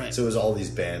mean? Right. So it was all these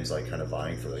bands like kind of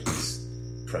vying for like these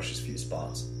precious few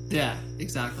spots. Yeah,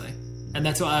 exactly. And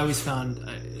that's what I always found.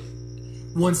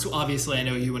 Once, obviously, I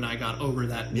know you and I got over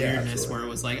that Yeah, weirdness absolutely. where it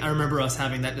was like, I remember us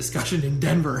having that discussion in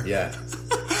Denver. Yeah.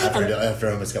 After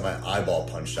I almost got my eyeball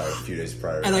punched out a few days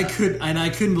prior. And I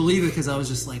couldn't believe it because I was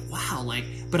just like, wow, like.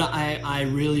 But I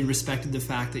really respected the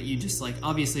fact that you just like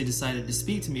obviously decided to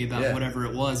speak to me about whatever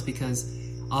it was, because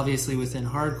obviously within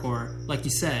hardcore, like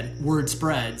you said, word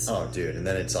spreads. Oh, dude, and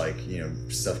then it's like,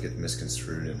 stuff gets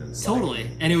misconstrued and it's Totally,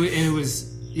 like, and it was.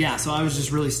 Yeah, so I was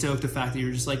just really stoked the fact that you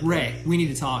were just like, Ray, we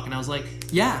need to talk, and I was like,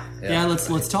 yeah,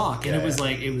 let's talk, and it was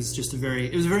like it was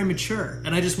very mature,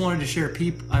 and I just wanted to share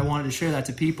that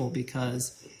to people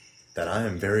because that I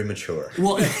am very mature.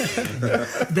 well,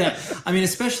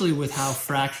 especially with how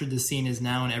fractured the scene is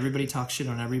now, and everybody talks shit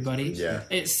on everybody. Yeah,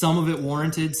 some of it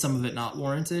warranted, some of it not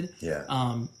warranted. Yeah,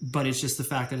 but it's just the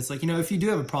fact that it's like if you do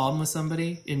have a problem with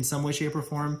somebody in some way, shape, or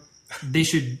form, they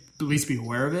should at least be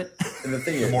aware of it. And the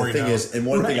thing is, and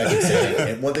one thing I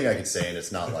can say, and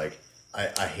it's not like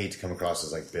I hate to come across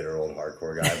as like bitter old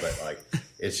hardcore guy, but like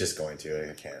it's just going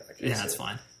to. I can't. Yeah, that's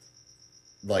fine.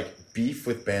 Like beef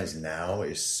with bands now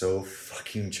is so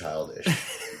fucking childish.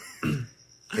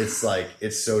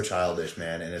 It's so childish,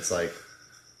 man, and it's like,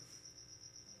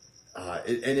 and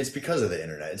it's because of the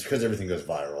internet. It's because everything goes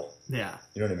viral. Yeah,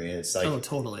 you know what I mean. It's like, oh,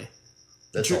 totally.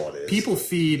 That's all it is. People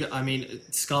feed. I mean,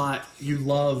 Scott, you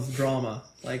love drama.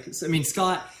 Like, I mean,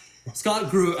 Scott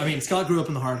grew up in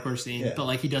the hardcore scene, but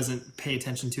like he doesn't pay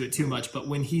attention to it too much. But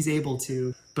when he's able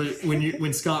to,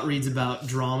 when Scott reads about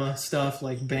drama stuff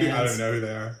like bands, I don't know who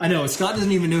they are. I know Scott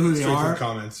doesn't even know who they are.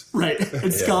 Comments, right?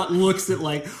 And Scott looks at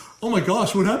like, oh my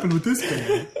gosh, what happened with this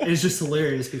band? It's just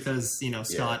hilarious because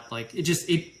Scott like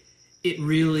it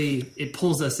really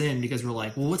pulls us in because we're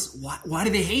like, well, why do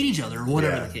they hate each other or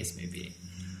whatever the case may be.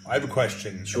 I have a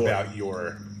question about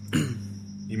your.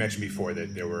 You mentioned before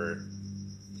that there were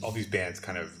all these bands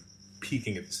kind of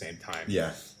peaking at the same time.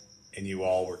 Yeah. And you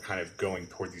all were kind of going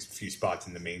toward these few spots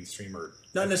in the mainstream, or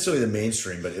not necessarily the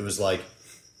mainstream, but it was like,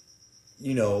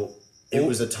 it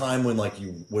was a time when like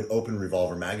you would open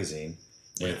Revolver magazine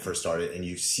when it first started, and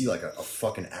you see like a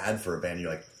fucking ad for a band, and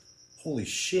you're like, holy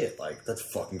shit, like that's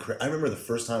fucking crazy. I remember the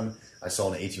first time I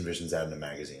saw an 18 Visions ad in a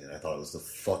magazine, and I thought it was the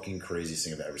fucking craziest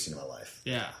thing I've ever seen in my life.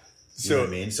 Yeah. You know what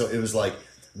I mean? So it was like,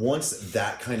 once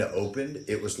that kind of opened,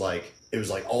 it was like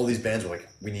all these bands were like,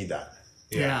 we need that.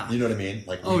 Yeah. You know what I mean?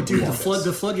 Like, oh, dude, the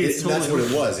floodgates. That's what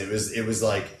it was. It was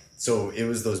like, so it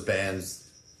was those bands.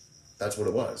 That's what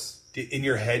it was. In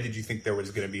your head, did you think there was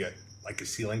going to be a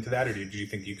ceiling to that, or did you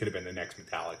think you could have been the next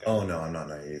Metallica? Oh no, I'm not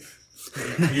naive.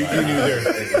 you knew there.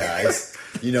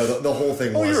 The whole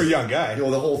thing was. Oh, you're a young guy.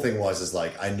 The whole thing was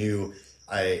like I knew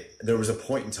there was a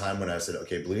point in time when I said,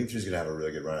 okay, Bleeding Through is going to have a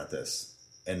really good run at this,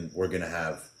 and we're going to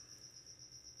have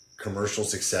commercial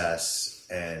success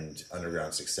and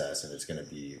underground success, and it's going to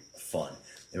be fun.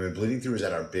 And when Bleeding Through was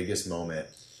at our biggest moment,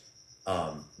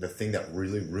 the thing that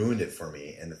really ruined it for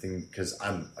me, and the thing, because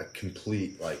I'm a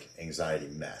complete like anxiety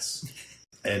mess,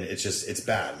 and it's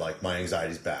bad. Like my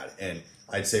anxiety's bad, and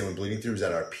I'd say when Bleeding Through was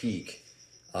at our peak,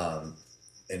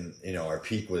 and our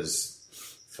peak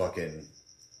was fucking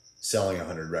selling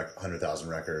 100,000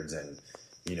 records, and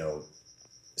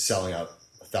selling out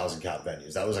 1,000 cap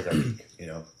venues. That was like our peak,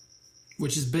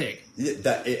 which is big. Yeah,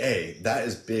 that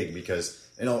is big because,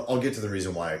 and I'll get to the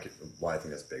reason why I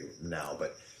think that's big now,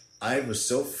 but I was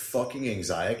so fucking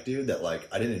anxiety, dude, that like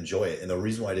I didn't enjoy it, and the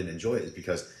reason why I didn't enjoy it is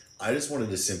because I just wanted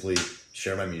to simply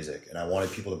share my music, and I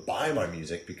wanted people to buy my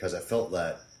music because I felt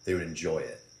that they would enjoy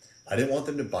it. I didn't want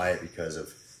them to buy it because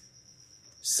of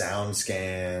sound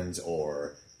scans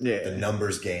or the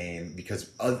numbers game, because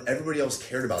everybody else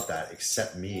cared about that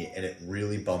except me, and it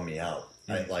really bummed me out.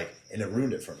 And it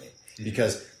ruined it for me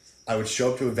because I would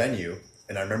show up to a venue,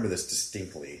 and I remember this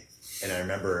distinctly. And I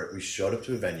remember we showed up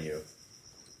to a venue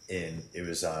it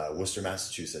was Worcester,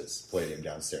 Massachusetts, Palladium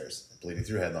downstairs, Bleeding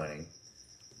Through headlining,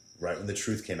 right when The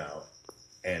Truth came out,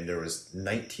 and there was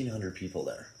 1,900 people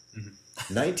there.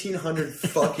 1,900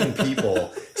 fucking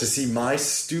people to see my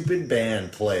stupid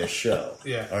band play a show.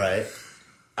 Yeah. All right.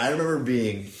 I remember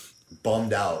being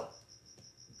bummed out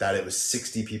that it was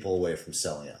 60 people away from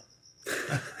selling out.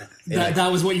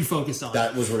 That was what you focused on.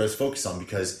 That was what I was focused on,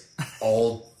 because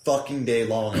all fucking day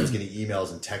long I was getting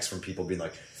emails and texts from people being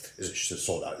like, is it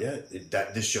sold out yet?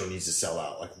 This show needs to sell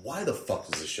out. Like, why the fuck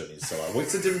does this show need to sell out?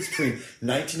 What's the difference between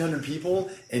 1,900 people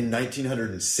and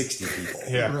 1,960 people?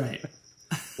 Yeah. Right.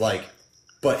 Like,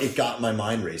 but it got my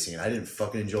mind racing, and I didn't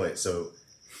fucking enjoy it. So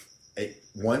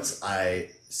once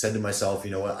I said to myself,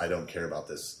 you know what, I don't care about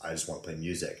this. I just want to play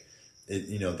music.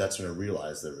 That's when I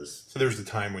realized there was... So there was a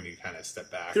time when you kind of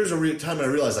stepped back. There was a time when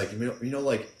I realized, like,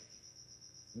 like,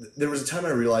 there was a time I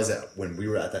realized that when we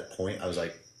were at that point, I was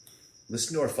like,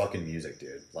 listen to our fucking music,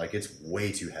 dude. Like, it's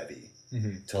way too heavy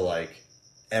to, like,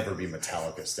 ever be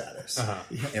Metallica status.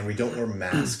 And we don't wear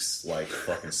masks like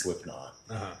fucking Slipknot.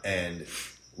 And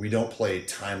we don't play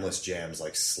timeless jams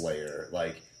like Slayer.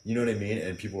 Like, you know what I mean?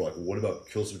 And people were like, what about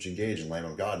Killswitch Engage and Lamb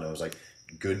of God? And I was like,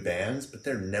 good bands, but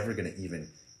they're never going to even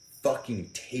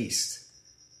fucking taste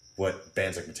what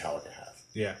bands like Metallica have.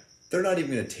 Yeah. They're not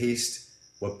even going to taste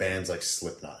what bands like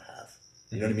Slipknot have.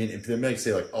 You know what I mean? If they might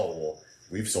say like, oh, well,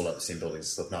 we've sold out the same building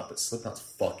as Slipknot, but Slipknot's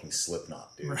fucking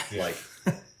Slipknot, dude. Right. Like,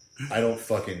 I don't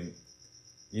fucking,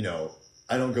 you know,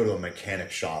 I don't go to a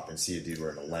mechanic shop and see a dude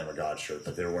wearing a Lamb of God shirt,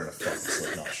 but they're wearing a fucking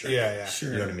Slipknot shirt. Yeah.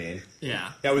 You know what I mean?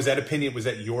 Yeah. Was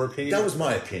that your opinion? That was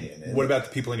my opinion. And what about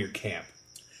the people in your camp?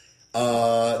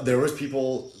 there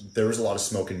was a lot of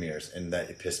smoke and mirrors, and that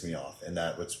it pissed me off, and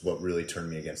that was what really turned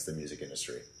me against the music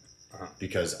industry.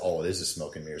 Because all it is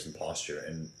smoke and mirrors and posture,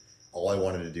 and all I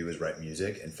wanted to do was write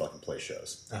music and fucking play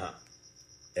shows.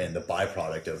 And the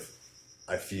byproduct of,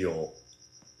 I feel,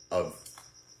 of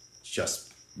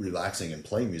just relaxing and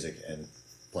playing music and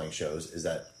playing shows is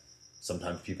that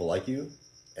sometimes people like you,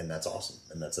 and that's awesome,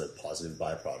 and that's a positive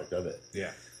byproduct of it.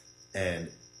 Yeah. And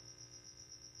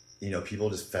you know, people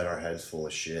just fed our heads full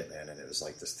of shit, man, and it was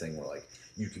like this thing where like,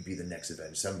 you could be the next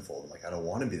Avenged Sevenfold. I'm like, I don't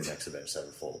want to be the next Avenged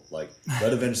Sevenfold. Like,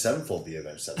 let Avenged Sevenfold be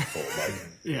Avenged Sevenfold. Like,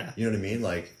 Yeah. You know what I mean?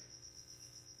 Like,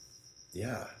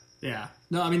 yeah. Yeah.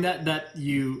 No, I mean that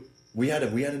you. We had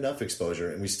enough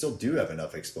exposure, and we still do have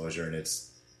enough exposure, and it's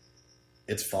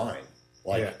fine.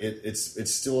 Like,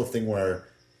 it's still a thing where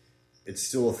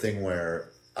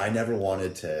I never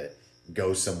wanted to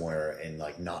go somewhere and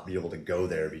like not be able to go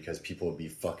there because people would be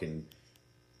fucking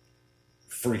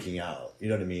freaking out. You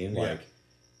know what I mean? Yeah. Like,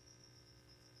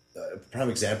 a prime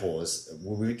example is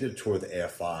when we did a tour with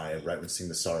AFI right when Sing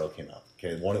the Sorrow came out.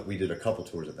 Okay, we did a couple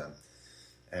tours with them,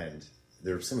 and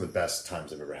they're some of the best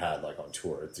times I've ever had, like on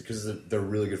tour. It's because they're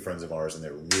really good friends of ours, and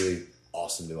they're really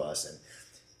awesome to us.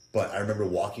 But I remember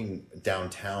walking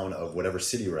downtown of whatever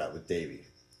city we're at with Davey,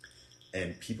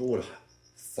 and people would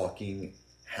fucking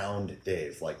hound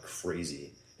Dave like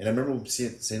crazy. And I remember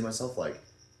saying to myself, like,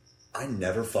 I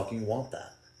never fucking want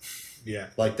that. Yeah.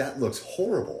 Like, that looks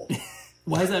horrible.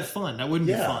 Why is that fun? That wouldn't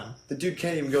be fun. The dude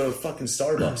can't even go to fucking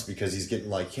Starbucks because he's getting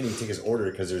like, can't even take his order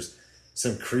because there's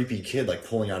some creepy kid like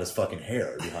pulling out his fucking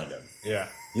hair behind him. Yeah.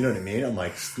 You know what I mean? I'm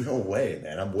like, no way,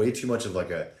 man. I'm way too much of like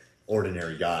a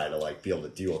ordinary guy to like be able to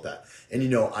deal with that. And you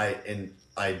know, I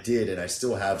did, and I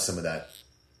still have some of that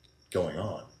going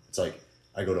on. It's like,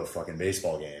 I go to a fucking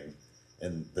baseball game,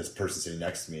 and this person sitting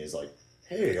next to me is like,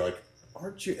 hey, like,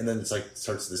 aren't you? And then it's like,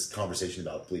 starts this conversation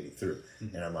about bleeding through.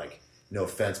 And I'm like, no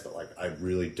offense, but like, I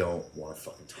really don't want to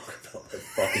fucking talk about my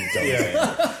fucking dumb band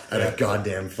at a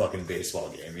goddamn fucking baseball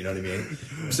game. You know what I mean?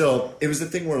 So it was the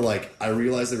thing where like, I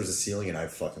realized there was a ceiling, and I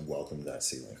fucking welcomed that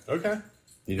ceiling. Okay.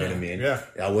 You know what I mean? Yeah.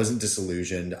 I wasn't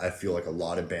disillusioned. I feel like a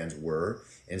lot of bands were.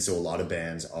 And so a lot of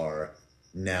bands are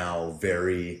now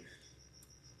very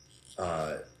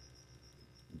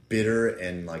bitter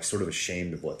and like sort of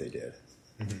ashamed of what they did.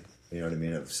 You know what I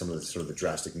mean? Of some of the sort of the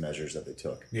drastic measures that they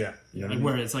took. Yeah. You know Like what I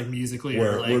where mean? it's like musically,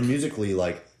 Where, or like, where musically,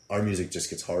 like, our music just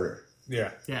gets harder.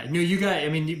 Yeah. yeah. No, you got. I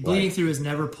mean, Bleeding Through has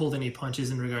never pulled any punches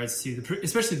in regards to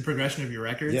especially the progression of your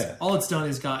records. Yeah. All it's done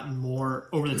is gotten more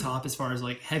over the top as far as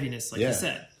like heaviness, like you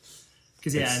said.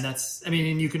 Because and that's. I mean,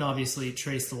 and you can obviously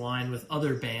trace the line with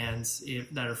other bands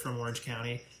that are from Orange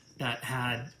County that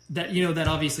had that, you know, that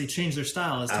obviously changed their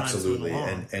style as time Absolutely. went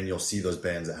along. And you'll see those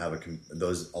bands that have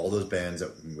all those bands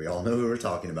that we all know who we're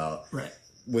talking about. Right.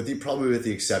 Probably with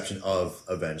the exception of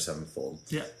Avenged Sevenfold.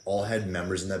 Yeah. All had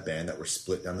members in that band that were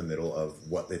split down the middle of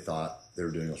what they thought they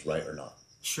were doing was right or not.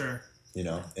 Sure. You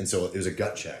know? And so it was a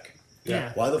gut check.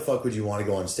 Yeah. Why the fuck would you want to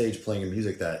go on stage playing a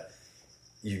music that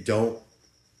you don't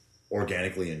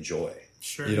organically enjoy?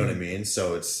 Sure. You know what I mean?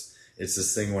 So it's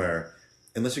this thing where,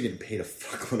 unless you're getting paid a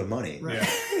fuckload of money. Right. Yeah.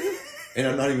 And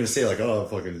I'm not even going to say like, oh,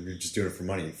 fucking, you're just doing it for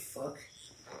money. Fuck.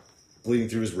 Bleeding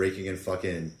Through is raking in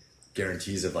fucking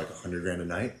guarantees of like $100,000 a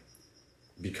night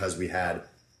because we had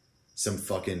some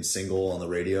fucking single on the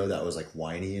radio that was like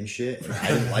whiny and shit. And I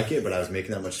didn't like it, but I was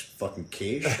making that much fucking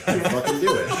cash. I'd fucking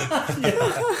do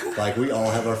it. Like, we all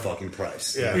have our fucking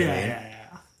price. Yeah. You know what I mean? Yeah.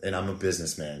 And I'm a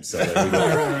businessman, so there we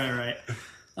go.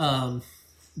 Right.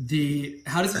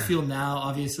 How does it feel now?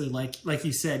 Obviously, like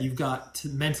you said, you've got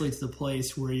mentally to the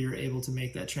place where you're able to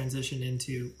make that transition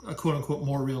into a quote unquote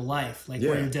more real life, like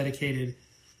where you're dedicated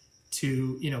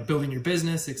to, you know, building your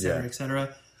business, et cetera, et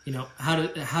cetera. You know,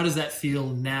 how does that feel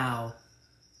now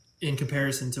in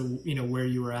comparison to, you know, where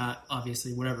you were at,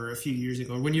 obviously, whatever, a few years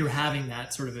ago, when you were having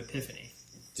that sort of epiphany?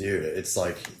 Dude, it's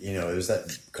like, it was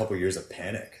that couple years of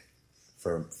panic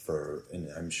for, and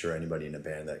I'm sure anybody in a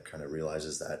band that kind of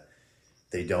realizes that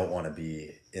they don't want to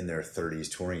be in their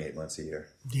 30s touring 8 months a year.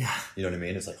 Yeah. You know what I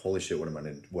mean? It's like, holy shit, what am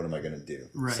I going to do?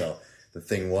 Right. So the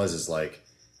thing is like,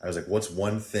 I was like, what's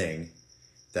one thing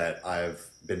that I've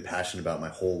been passionate about my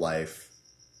whole life,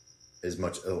 as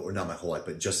much, or not my whole life,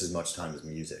 but just as much time as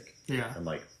music? Yeah. I'm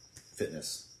like,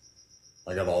 fitness.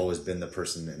 Like, I've always been the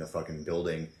person in a fucking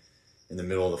building in the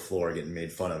middle of the floor getting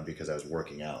made fun of because I was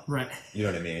working out. Right. You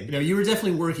know what I mean? You were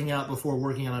definitely working out before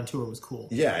working out on tour was cool.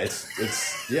 Yeah,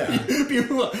 it's yeah.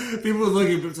 people were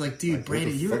looking, but it's like, dude, Like,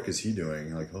 Brandon, what the fuck is he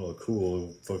doing? Like, oh,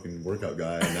 cool fucking workout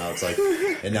guy. And now it's like,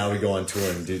 and now we go on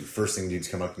tour, and first thing dudes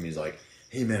come up to me is like,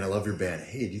 hey man, I love your band.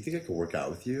 Hey, do you think I could work out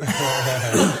with you?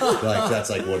 Like, that's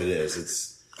like what it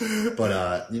is. But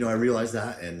I realized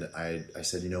that, and I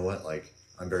said, you know what? Like,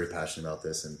 I'm very passionate about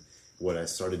this, and what I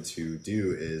started to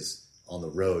do is on the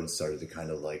road started to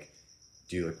kind of like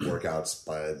do like workouts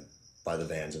by the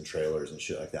vans and trailers and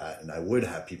shit like that. And I would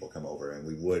have people come over and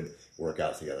we would work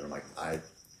out together. And I'm like,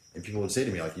 and people would say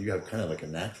to me, like, you have kind of like a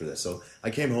knack for this. So I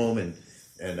came home and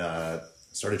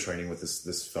started training with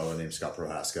this fellow named Scott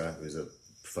Prohaska, who's a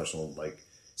professional like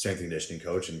strength and conditioning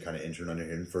coach, and kind of interned under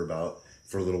him for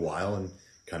a little while, and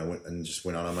kind of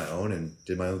went out on my own and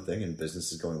did my own thing, and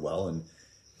business is going well, and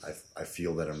I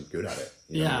feel that I'm good at it.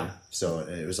 You know what I mean? So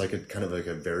it was like a kind of like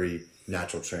a very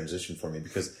natural transition for me,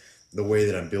 because the way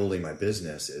that I'm building my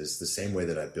business is the same way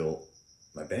that I built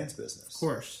my band's business. Of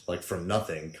course. Like from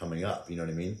nothing coming up, you know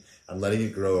what I mean? I'm letting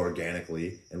it grow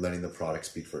organically and letting the product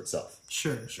speak for itself.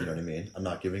 Sure. You know what I mean? I'm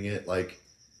not giving it like,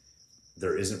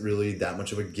 there isn't really that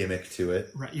much of a gimmick to it.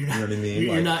 Right. You know what I mean?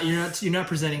 You're not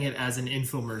presenting it as an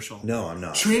infomercial. No, I'm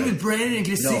not. Train with Brandon and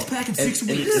get a six pack in 6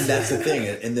 weeks. And that's the thing.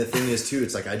 And the thing is too,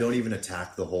 it's like, I don't even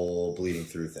attack the whole bleeding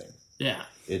through thing. Yeah.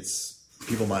 It's,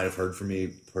 people might have heard of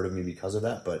me because of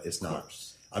that, but it's not,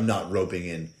 I'm not roping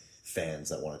in fans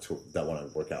that want to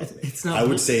work out with me. It's not. I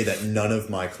would say that none of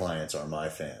my clients are my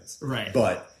fans. Right.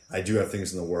 But I do have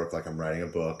things in the work, like I'm writing a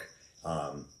book.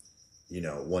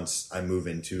 Once I move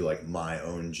into like my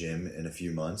own gym in a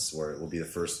few months, where it will be the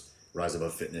first Rise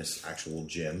Above Fitness actual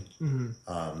gym.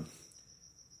 Mm-hmm.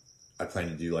 I plan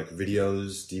to do like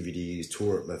videos, DVDs,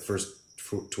 tour. The first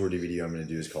tour DVD I'm going to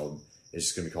do is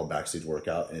just going to be called Backstage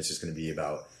Workout, and it's just going to be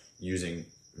about using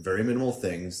very minimal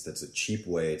things. That's a cheap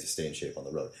way to stay in shape on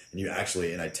the road.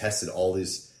 And I tested all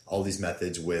these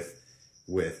methods with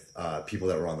people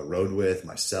that were on the road with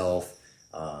myself.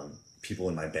 People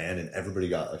in my band, and everybody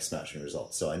got like smashing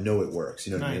results. So I know it works.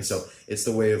 You know what I mean? So it's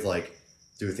the way of like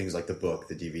do things like the book,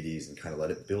 the DVDs, and kind of let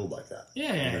it build like that.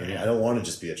 Yeah, you know what I mean? I don't want to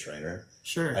just be a trainer.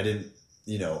 Sure. I didn't,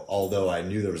 although I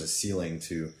knew there was a ceiling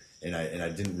to, and I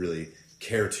didn't really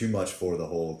care too much for the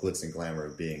whole glitz and glamour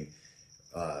of being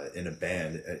in a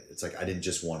band. It's like I didn't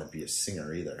just want to be a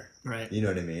singer either. Right. You know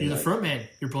what I mean? You're like, the front man.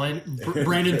 You're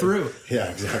Brandon through. Yeah,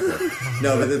 exactly.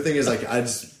 No, but the thing is, like, I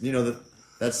just,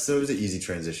 so it was an easy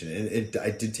transition, and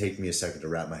it did take me a second to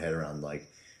wrap my head around. Like,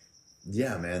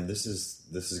 yeah, man, this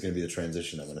is going to be the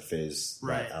transition. I'm going to phase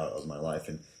that out of my life,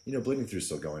 and Bleeding Through is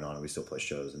still going on, and we still play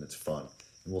shows, and it's fun,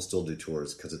 and we'll still do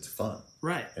tours because it's fun,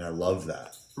 right? And I love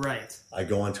that, right? I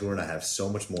go on tour and I have so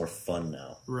much more fun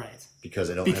now, right? Because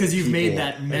I don't you've made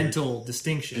that mental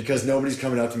distinction. Because nobody's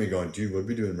coming up to me going, "Dude, what are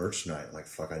we doing merch tonight?" I'm like,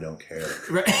 "Fuck, I don't care."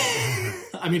 Right?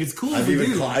 I mean, it's cool. I've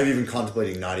even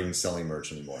contemplating not even selling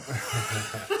merch anymore.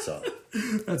 So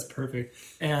that's perfect.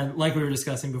 And like we were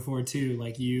discussing before too,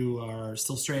 like you are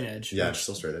still straight edge. Yeah, I'm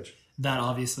still straight edge. That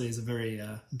obviously is a very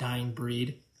dying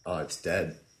breed. Oh, it's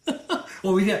dead.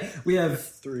 Well, we have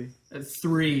three. That's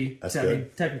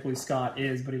good. Technically, Scott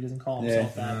is, but he doesn't call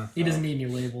himself that. Yeah. He doesn't need any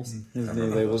labels. He doesn't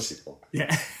need labels.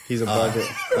 Yeah, he's a budget.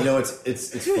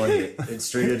 It's funny.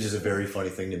 Straight edge is a very funny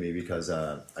thing to me because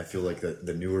I feel like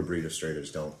the newer breed of straight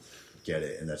edge don't get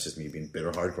it, and that's just me being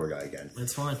bitter hardcore guy again.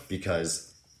 That's fine.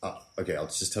 Because I'll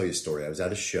just tell you a story. I was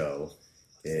at a show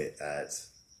at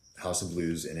House of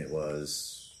Blues, and it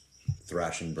was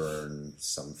Thrash and Burn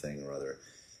something or other.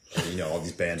 And, all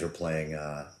these bands were playing,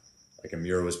 like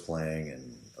Amira was playing,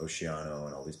 and Oceano,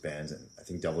 and all these bands, and I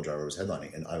think Devil Driver was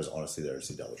headlining, and I was honestly there to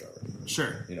see Devil Driver.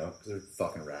 Sure. Because they're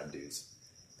fucking rad dudes.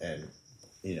 And,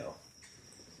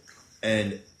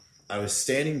 and I was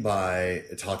standing by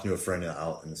talking to a friend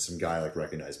out, and some guy, like,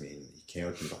 recognized me, and he came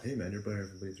up to me and was like, "Hey, man, you're playing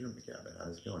for Bleeding Through." I'm like, "Yeah, man,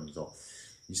 how's it going?" He's all,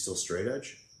 "You still straight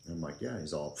edge?" And I'm like, "Yeah."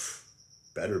 He's all,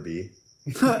 "Better be."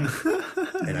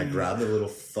 And I grabbed the little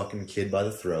fucking kid by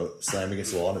the throat, slammed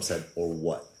against the wall, and I said, "Or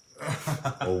what?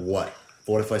 Or what?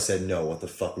 What if I said no? What the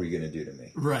fuck were you going to do to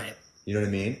me?" Right. You know what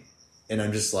I mean? And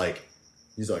I'm just like,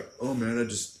 he's like, "Oh man,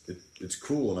 it's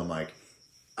cool." And I'm like,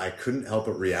 I couldn't help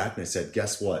but react, and I said,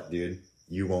 "Guess what, dude?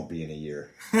 You won't be in a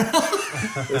year."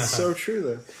 It's so true,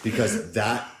 though. Because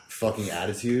that fucking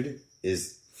attitude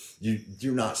is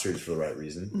you're not straight edge for the right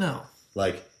reason. No.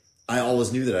 Like, I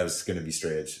always knew that I was going to be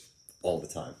straight edge all the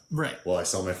time. Right. Well, I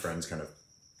saw my friends kind of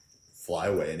fly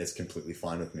away, and it's completely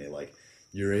fine with me. Like,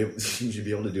 you should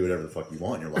be able to do whatever the fuck you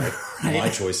want in your life. Right. My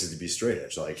choice is to be straight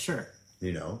edge. Like, Sure.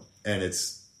 you know, and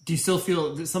it's Do you still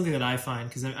feel something that I find,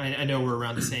 because I know we're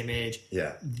around the same age?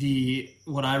 yeah.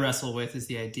 What I wrestle with is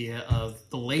the idea of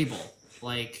the label.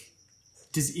 Like,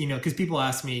 does, you know, because people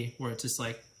ask me where it's just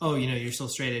like, oh, you know, you're still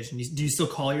straight edge, and do you still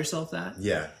call yourself that?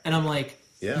 Yeah. And I'm like,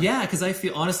 Yeah. yeah, because I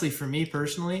feel, honestly, for me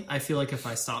personally, I feel like if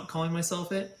I stop calling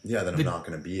myself it, Yeah, then I'm not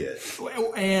going to be it.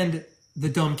 and the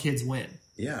dumb kids win.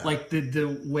 Yeah. Like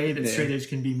the way that straight edge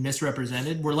can be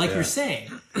misrepresented, where, like Yeah. you're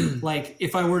saying, like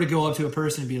if I were to go up to a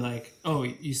person and be like, oh,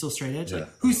 you still straight edge? Yeah. Like,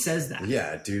 who says that?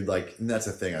 Yeah, dude, like, and that's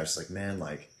the thing. I was like, man,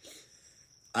 like,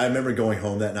 I remember going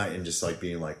home that night and just, like,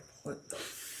 being like, what the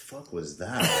fuck was that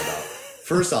all about?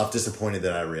 First off, disappointed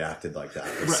that I reacted like that.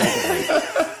 But secondly,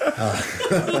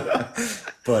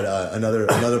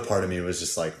 another part of me was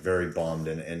just, like, very bummed.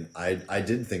 And I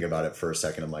did think about it for a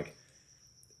second. I'm like,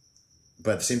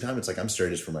 but at the same time, it's like, I'm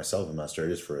straight edge for myself. I'm not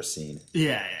straight edge for a scene.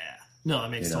 Yeah. No, it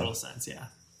makes You know? total sense. Yeah.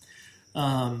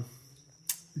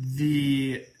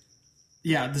 The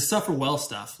Suffer Well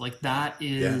stuff, like that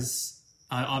is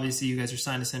obviously you guys are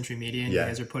signed to Century Media and you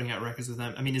guys are putting out records with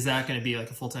them. I mean, is that going to be like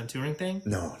a full-time touring thing?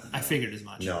 No. I figured as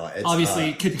much. No, it's,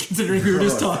 obviously, considering we were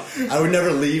just talking. I would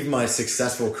never leave my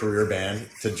successful career band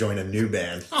to join a new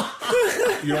band.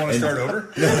 You don't want to start over?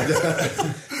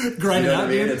 Grind You it know what out, I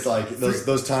mean? dude. It's like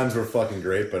those times were fucking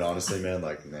great, but honestly, man,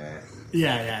 like, nah.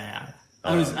 Yeah.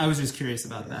 I was just curious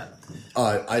about that.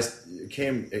 I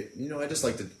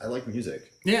like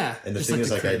music. Yeah. And the just thing like is,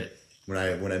 to like, create it. when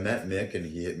I met Mick and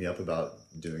he hit me up about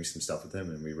doing some stuff with him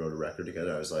and we wrote a record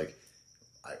together, I was like,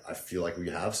 I feel like we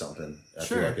have something. I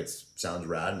Sure. feel like it sounds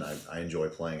rad and I enjoy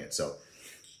playing it. So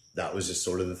that was just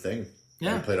sort of the thing.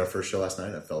 Yeah. We played our first show last night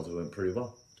and I felt it went pretty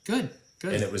well. Good.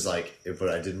 And it was like, but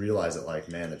I did realize that, like,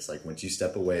 man, it's like once you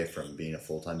step away from being a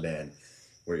full-time band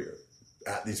where you're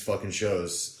at these fucking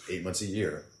shows 8 months a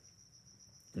year,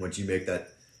 once you make that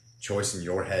choice in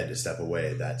your head to step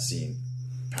away, that scene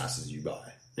passes you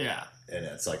by. Yeah. And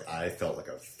it's like, I felt like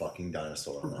a fucking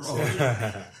dinosaur on that Oh, stage.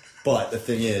 yeah. But the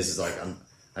thing is like,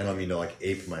 I don't mean to, like,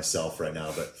 ape myself right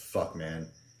now, but fuck, man,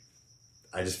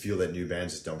 I just feel that new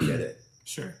bands just don't get it.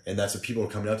 Sure. And that's what people are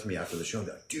coming up to me after the show and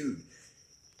be like, dude,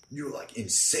 you're, like,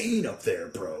 insane up there,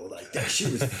 bro. Like, that shit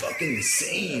was fucking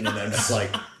insane. And I'm just like,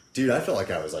 dude, I felt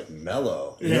like I was, like,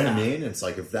 mellow. You know what I mean? It's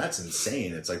like, if that's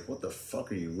insane, it's like, what the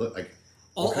fuck are you like?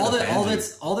 All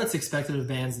that's expected of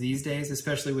bands these days,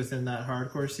 especially within that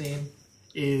hardcore scene,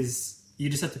 is you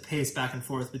just have to pace back and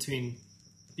forth between,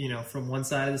 you know, from one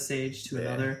side of the stage to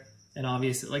another, and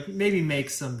obviously, like, maybe make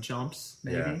some jumps,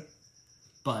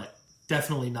 but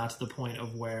definitely not to the point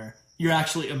of where you're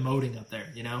actually emoting up there,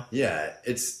 you know? Yeah,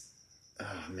 it's a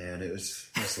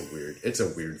weird. It's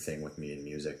a weird thing with me in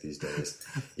music these days.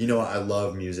 You know, I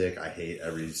love music. I hate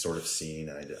every sort of scene.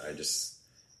 I just,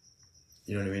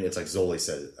 you know what I mean? It's like Zoli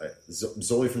said.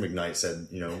 Zoli from Ignite said,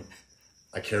 you know,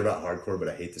 I care about hardcore, but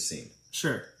I hate the scene.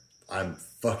 Sure. I'm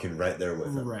fucking right there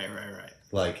with him. Right.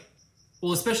 Like,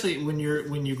 well, especially when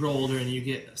you grow older and you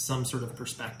get some sort of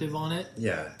perspective on it.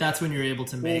 yeah, That's when you're able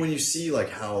to make. well, when you see like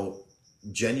how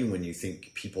genuine you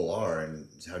think people are and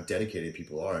how dedicated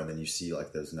people are, and then you see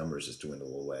like those numbers just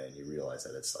dwindle away, and you realize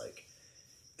that it's like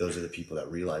those are the people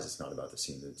that realize it's not about the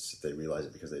scene. They realize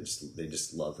it because they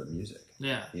just love the music.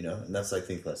 Yeah. You know, and that's, I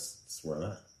think that's where I'm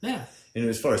at. Yeah. And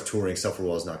as far as touring, Suffer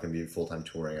Well is not going to be full-time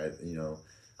touring.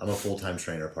 I'm a full-time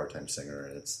trainer, part-time singer,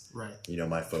 and it's Right. You know,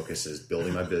 my focus is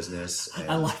building my business. And,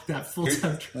 I like that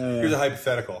full-time. Here's a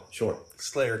hypothetical. Sure,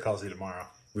 Slayer calls you tomorrow.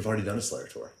 we've already done a Slayer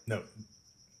tour. No.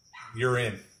 You're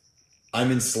in.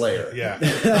 I'm in Slayer. Yeah.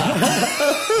 He's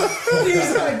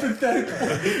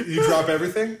hypothetical. You drop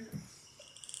everything?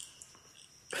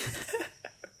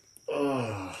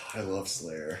 Oh, I love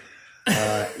Slayer.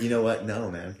 You know what?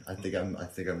 No, man. I think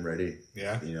I'm ready.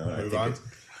 Yeah. You know, Move on.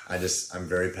 I'm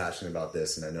very passionate about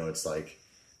this, and I know it's like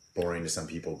boring to some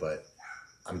people, but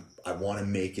I want to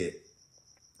make it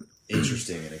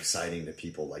interesting and exciting to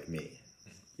people like me.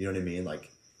 You know what I mean?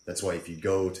 Like, that's why if you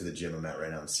go to the gym I'm at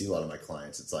right now and see a lot of my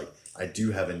clients, it's like I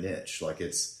do have a niche. Like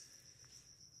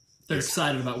They're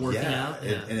excited about working out.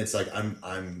 Yeah. And it's like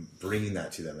I'm bringing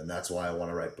that to them, and that's why I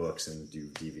want to write books and do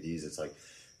DVDs. It's like,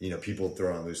 you know, people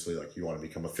throw on loosely like, you want to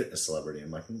become a fitness celebrity.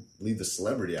 I'm like, leave the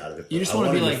celebrity out of it. You just I want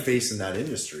to be be like the face in that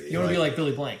industry. You want to be like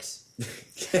Billy Blanks.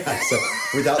 Yeah, so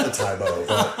without the Tybo,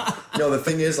 but no, the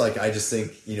thing is, like, I just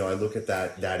think, I look at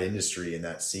that industry and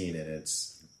that scene, and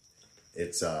it's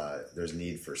there's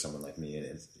need for someone like me, and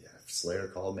if Slayer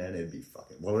called, man, it'd be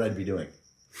fucking. What would I be doing?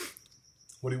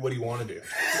 What do you want to do?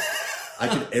 I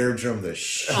could air drum the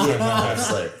shit out of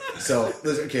Slayer. So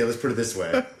let's put it this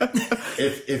way: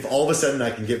 if all of a sudden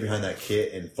I can get behind that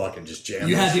kit and fucking just jam,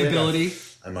 You that have the shit, ability.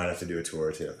 I might have to do a tour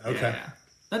or two. Okay. Yeah.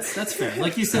 That's fair.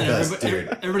 Like you said, Because,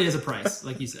 everybody has a price.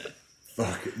 Like you said.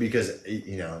 Fuck, because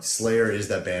Slayer is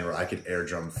that band where I could air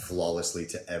drum flawlessly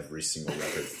to every single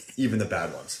record, even the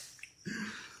bad ones.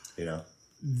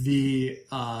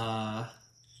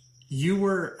 You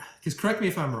were, because correct me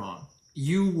if I'm wrong.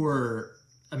 You were,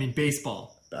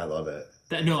 baseball. I love it.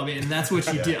 And that's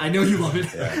what you did. I know you love it,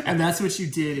 Yeah. and that's what you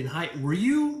did in high.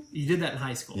 You did that in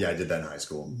high school? Yeah, I did that in high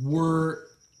school.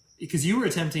 Because you were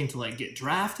attempting to like get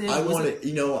drafted. I wanted,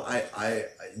 I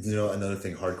another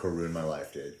thing, hardcore ruined my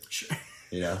life, dude. Sure.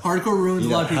 Hardcore ruins a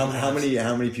lot of people. How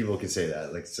many people can say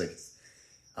that? Like, it's like,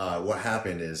 what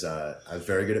happened is I was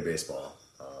very good at baseball.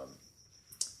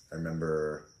 I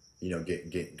remember,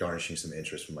 garnishing some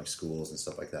interest from like schools and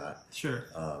stuff like that. Sure.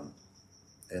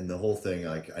 And the whole thing,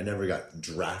 like, I never got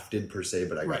drafted per se,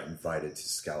 but I Right. got invited to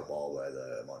scout ball by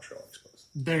the Montreal Expos.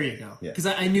 There you go. Yeah. Because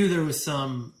I knew there was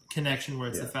some connection where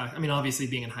it's Yeah. the fact. Obviously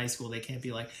being in high school, they can't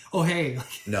be like, oh hey,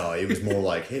 No, it was more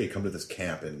like, hey, come to this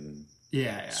camp and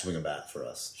yeah. swing a bat for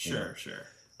us. Sure.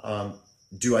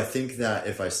 Do I think that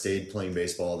if I stayed playing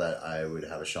baseball that I would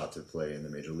have a shot to play in the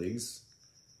major leagues?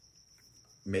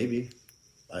 Maybe.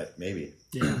 Maybe.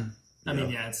 Yeah. know?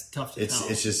 It's tough to tell.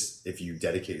 It's just, if you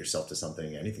dedicate yourself to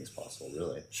something, anything's possible,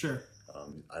 really. Sure.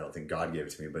 I don't think God gave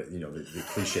it to me, but the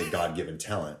cliche God-given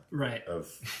talent Right. of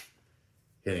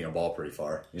hitting a ball pretty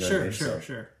far. You know what I mean? So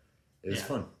Sure. it was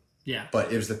fun. Yeah.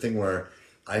 But it was the thing where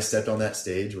I stepped on that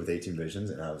stage with 18 Visions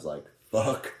and I was like,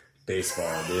 fuck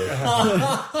baseball,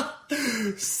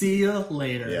 dude. See you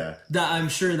later. Yeah. I'm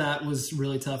sure that was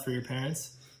really tough for your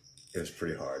parents. It was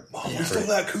pretty hard. Mom, we stole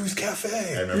that Coos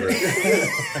Cafe. I remember.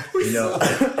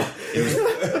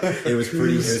 It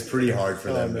was pretty hard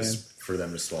for them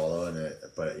to swallow,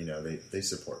 but they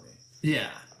support me. Yeah.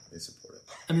 They support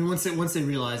it. Once they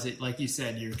realize it, like you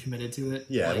said, you're committed to it.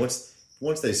 Yeah. Like,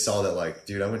 Once they saw that, like,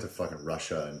 dude, I went to fucking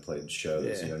Russia and played shows.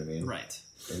 Yeah. You know what I mean? Right.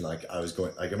 And like I was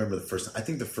going, like I remember the first time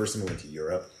I went to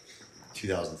Europe,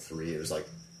 2003. It was like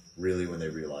really when they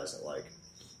realized that, like,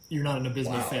 You're not an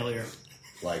abysmal Wow. failure.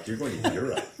 like you're going to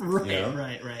Europe,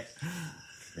 Right.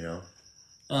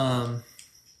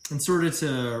 And sort of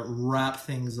to wrap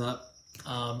things up,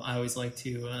 I always like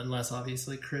to, unless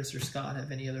obviously Chris or Scott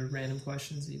have any other random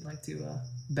questions you'd like to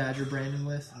badger Brandon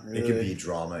with. It could be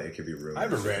drama, it could be rumors. I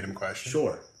have a random question.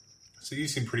 Sure. So you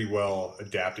seem pretty well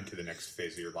adapted to the next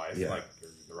phase of your life, Yeah. like you're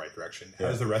in the right direction. Yeah.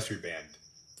 How's the rest of your band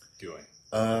doing?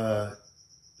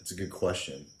 It's a good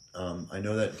question. I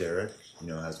know that Derek,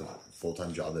 has a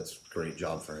full-time job. That's a great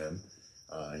job for him.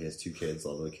 He has 2 kids,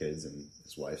 lovely kids, and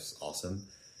his wife's awesome.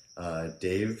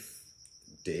 Dave's,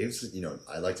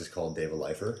 I like to call Dave a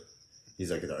lifer. He's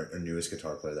like our newest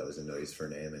guitar player that was in No Use for a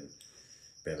Name, and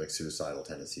bands like Suicidal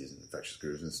Tendencies and Infectious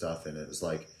Grooves and stuff. And it was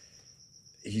like,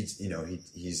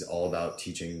 he's all about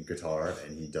teaching guitar,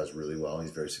 and he does really well.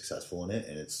 He's very successful in it,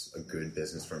 and it's a good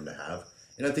business for him to have.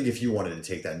 And I think if he wanted to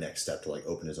take that next step to like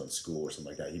open his own school or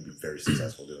something like that, he'd be very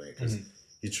successful doing it because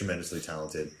he's tremendously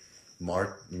talented.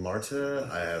 Marta,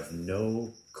 I have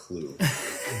no clue.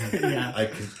 Yeah.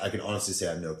 I can honestly say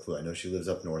I have no clue. I know she lives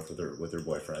up north with her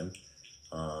boyfriend.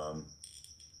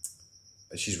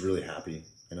 She's really happy.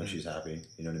 I know she's happy.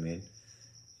 You know what I mean?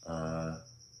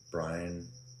 Brian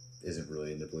isn't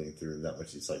really into bleeding through that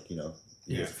much. It's like,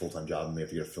 he has a full-time job and we have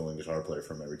to get a fill-in guitar player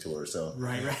from every tour or so.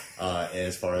 Right. And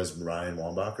as far as Ryan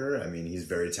Wambacher, he's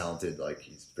very talented. Like,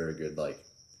 he's very good, like,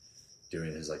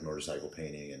 doing his, like, motorcycle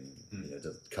painting and,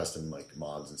 does custom, like,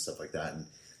 mods and stuff like that. And,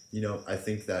 I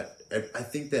think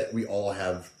that we all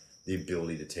have the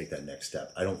ability to take that next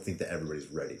step. I don't think that everybody's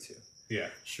ready to. Yeah.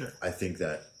 Sure. I think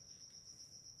that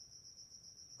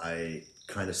I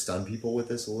kind of stun people with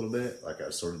this a little bit. Like, I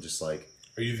was sort of just like...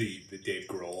 Are you the Dave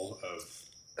Grohl of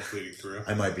Bleeding Through?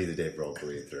 I might be the Dave Grohl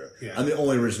Bleeding Through. Yeah. I'm the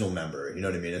only original member. You know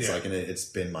what I mean? It's Yeah. like, and it's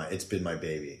been my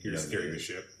baby. You're you know steering what I mean? the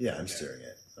ship. Yeah, I'm steering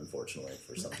it. Unfortunately,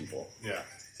 for some people. Yeah.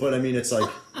 But it's like,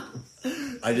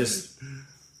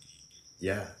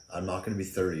 I'm not going to be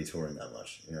 30 touring that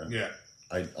much. Yeah.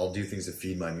 I'll do things to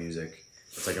feed my music.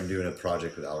 It's like I'm doing a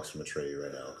project with Alex from Atreyu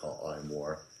right now called I'm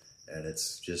War, and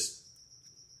it's just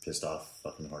pissed off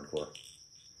fucking hardcore.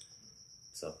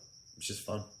 So it's just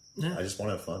fun. Yeah. I just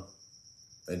want to have fun.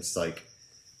 It's like,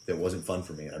 that wasn't fun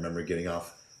for me. I remember getting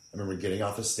off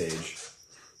a stage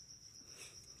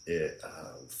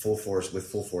Full Force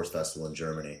Festival in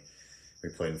Germany. We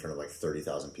played in front of like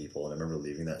 30,000 people, and I remember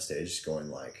leaving that stage just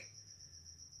going like,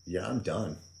 "Yeah, I'm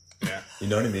done." Yeah, you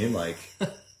know what I mean? Like,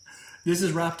 this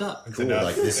is wrapped up. Cool. Enough.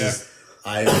 Like this is.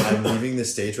 I'm leaving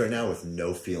this stage right now with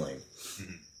no feeling,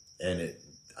 and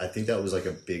I think that was like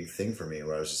a big thing for me,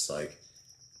 where I was just like,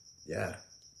 "Yeah,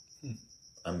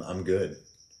 I'm good."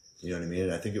 You know what I mean?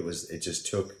 And I think it just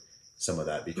took some of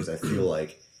that, because I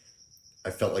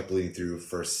felt like Bleeding Through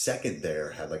for a second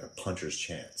there had like a puncher's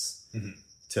chance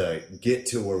to get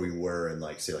to where we were in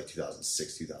like, say, like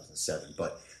 2006, 2007.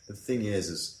 But the thing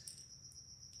is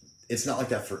it's not like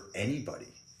that for anybody.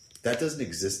 That doesn't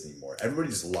exist anymore. Everybody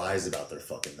just lies about their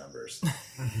fucking numbers.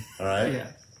 All right?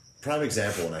 Yeah. Prime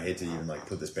example, and I hate to even like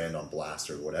put this band on blast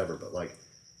or whatever, but like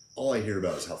all I hear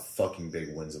about is how fucking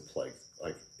big Winds of Plague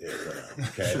like is right now.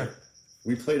 Okay. Sure.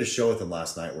 We played a show with them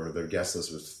last night where the guest list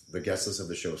of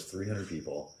the show was 300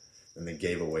 people, and they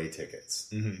gave away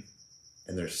tickets.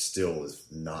 And there still was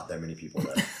not that many people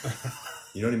there.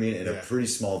 You know what I mean? In a pretty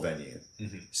small venue.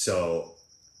 So,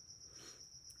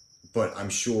 but I'm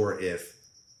sure if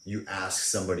you ask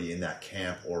somebody in that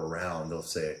camp or around, they'll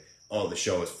say, "Oh, the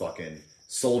show is fucking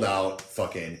sold out,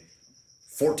 fucking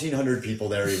 1,400 people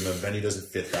there, even though the venue doesn't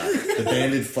fit that. The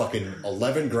band did fucking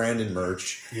 11 grand in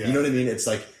merch." Yeah. You know what I mean? It's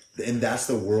like, and that's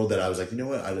the world that I was like, you know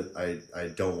what? I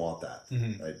don't want that.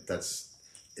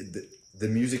 The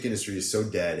music industry is so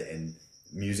dead, and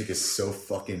music is so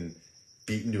fucking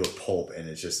beaten to a pulp, and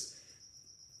it's just,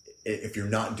 if you're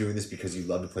not doing this because you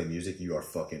love to play music, you are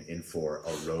fucking in for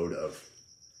a road of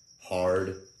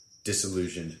hard,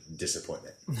 disillusioned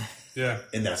disappointment. Yeah.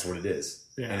 And that's what it is.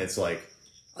 Yeah. And it's like,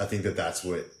 I think that's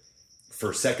what,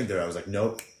 for a second there, I was like,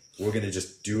 nope, we're going to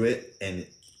just do it, and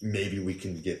maybe we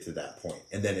can get to that point.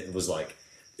 And then it was like,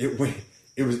 it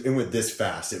went this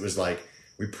fast. It was like,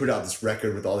 we put out this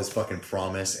record with all this fucking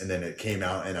promise, and then it came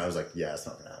out, and I was like, yeah, it's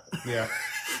not going to happen. Yeah.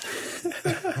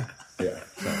 Yeah.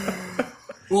 It's not gonna happen.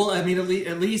 Well, I mean,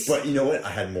 at least. But you know what?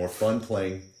 I had more fun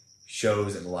playing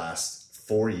shows in the last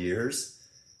 4 years,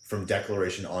 from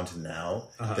Declaration on to now,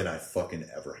 than I fucking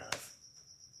ever have.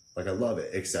 Like, I love it,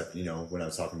 except, you know, when I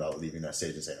was talking about leaving that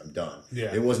stage and saying I'm done.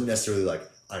 Yeah. It wasn't necessarily like,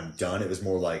 I'm done. It was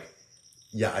more like,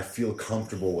 yeah, I feel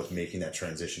comfortable with making that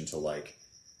transition to, like,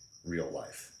 real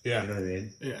life. Yeah. You know what I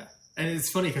mean? Yeah. And it's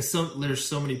funny because there's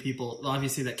so many people,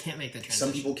 obviously, that can't make that transition.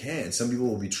 Some people can. Some people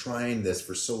will be trying this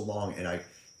for so long, and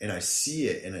I see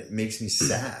it, and it makes me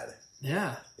sad.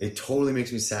 Yeah. It totally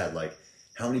makes me sad. Like,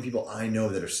 how many people I know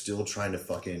that are still trying to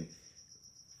fucking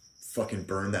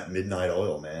burn that midnight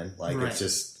oil, man. Like, Right. It's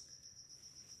just,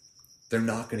 they're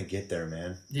not going to get there,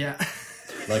 man. Yeah.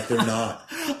 Like, they're not.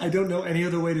 I don't know any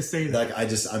other way to say that.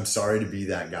 Like, I'm sorry to be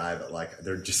that guy, but like,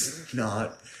 they're just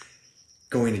not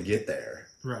going to get there.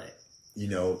 Right. You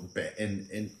know,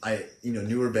 and I, you know,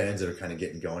 newer bands that are kind of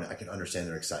getting going, I can understand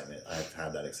their excitement. I've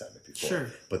had that excitement before. Sure.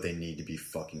 But they need to be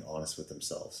fucking honest with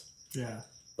themselves. Yeah.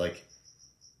 Like,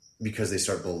 because they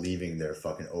start believing their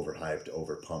fucking overhyped,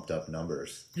 over pumped up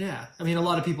numbers. Yeah. I mean, a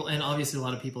lot of people, and obviously a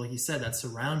lot of people, like you said, that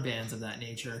surround bands of that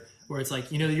nature, where it's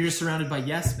like, you know, you're just surrounded by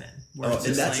yes men.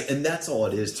 And that's all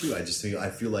it is too. I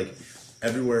feel like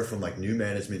everywhere from like new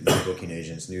management, new booking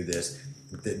agents, new this,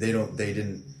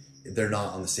 they're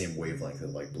not on the same wavelength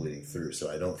of like Bleeding Through. So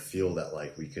I don't feel that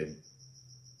like we could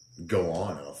go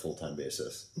on a full-time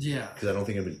basis. Yeah. Because I don't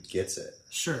think anybody gets it.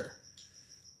 Sure.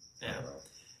 I Yeah. don't know.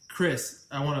 Chris,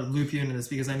 I want to loop you into this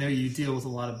because I know you deal with a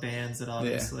lot of bands that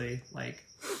obviously,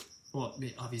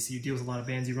 obviously you deal with a lot of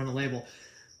bands, you run a label.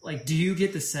 Like, do you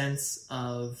get the sense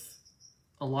of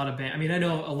a lot of bands? I mean, I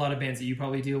know a lot of bands that you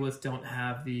probably deal with don't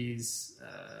have these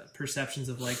perceptions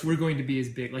of like, we're going to be as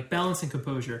big, like Balance and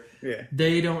Composure. Yeah.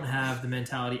 They don't have the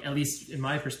mentality, at least in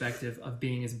my perspective, of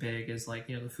being as big as like,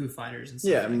 you know, the Foo Fighters and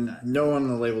stuff Yeah, like I mean, that. no one on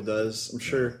the label does. I'm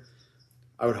sure.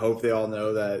 I would hope they all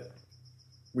know that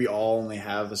we all only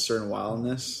have a certain while in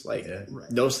this. Like,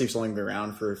 Right. No Sleep's only been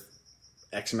around for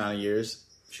X amount of years.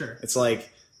 Sure. It's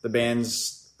like the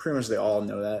bands, pretty much they all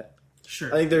know that.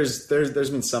 Sure. I think there's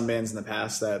been some bands in the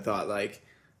past that thought like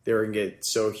they were gonna get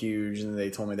so huge, and they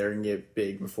told me they were gonna get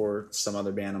big before some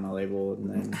other band on my label,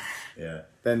 and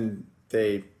then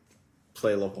they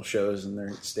play local shows in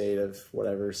their state of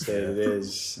whatever state it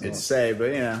is. I won't say,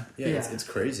 but Yeah. It's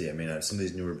crazy. I mean, some of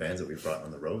these newer bands that we've brought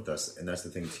on the road with us, and that's the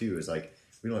thing too, is like,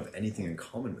 we don't have anything in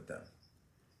common with them.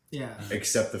 Yeah.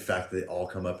 Except the fact that they all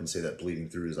come up and say that Bleeding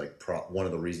Through is like one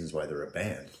of the reasons why they're a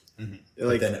band. Mm-hmm.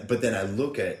 Like, But then I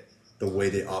look at the way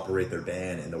they operate their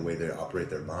band and the way they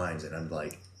operate their minds, and I'm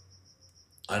like,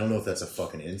 I don't know if that's a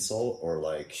fucking insult or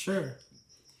like. Sure.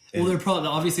 Well, they're probably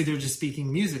obviously they're just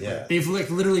speaking musically. Yeah. They've like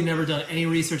literally never done any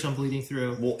research on Bleeding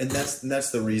Through. Well, and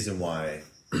that's the reason why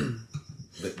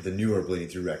the newer Bleeding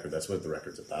Through record. That's what the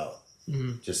record's about.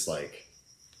 Mm-hmm. Just like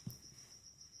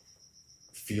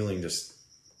feeling just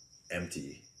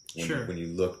empty when you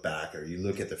look back or you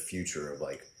look at the future of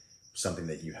like something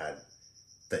that you had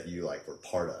that you like were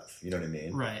part of. You know what I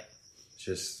mean? Right. It's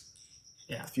just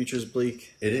future's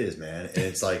bleak. It is, man, and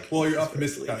it's like. Well, you're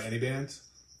optimistic about any bands?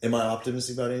 Am I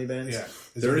optimistic about any bands? Yeah.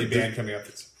 Is there any band coming up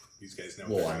that's these guys know?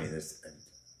 Well, I mean,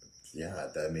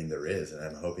 there is, and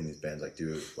I'm hoping these bands like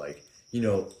do like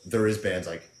there is bands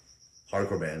like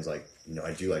hardcore bands like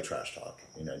I do like Trash Talk,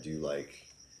 and I do like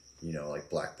like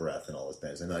Black Breath and all those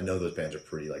bands, and I know those bands are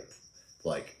pretty like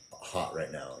hot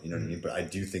right now. You know what I mean? But I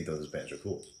do think those bands are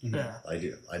cool. Yeah, I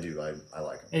do. I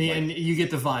like them. And you get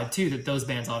the vibe too that those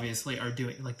bands obviously are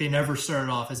doing like they never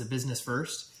started off as a business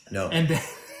first. No, and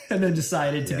then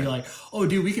decided to be like, oh,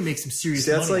 dude, we can make some serious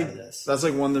money out of this. That's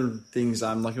like one of the things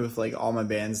I'm lucky with. Like all my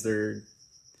bands,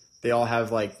 they all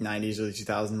have like 90s, early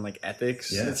 2000s like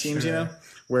ethics. It seems,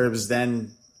 where it was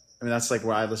then. I mean, that's like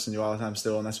what I listen to all the time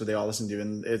still, and that's what they all listen to.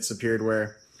 And it's a period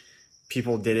where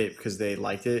people did it because they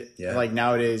liked it. Yeah. Like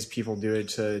nowadays, people do it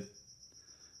to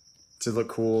look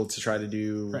cool, to try to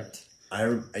do. Right.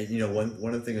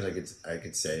 One of the things I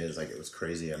could say is like it was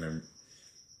crazy. I remember,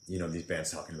 these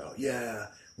bands talking about,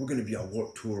 we're going to be on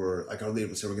Warped Tour. Like our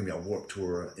label said, we're going to be on Warped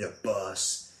Tour in a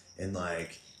bus and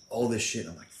like all this shit.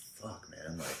 And I'm like, fuck,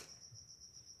 man. Like,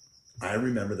 I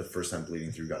remember the first time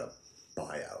Bleeding Through got a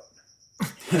buyout.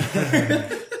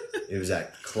 It was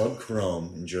at Club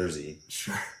Chrome in Jersey.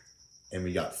 Sure. And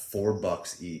we got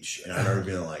 $4 each. And I remember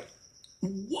being like,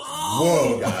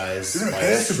 whoa, guys. Like,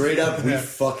 straight up,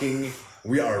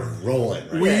 we are rolling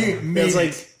right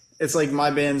now. It's like my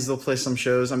bands, they'll play some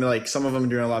shows. I mean, like, some of them are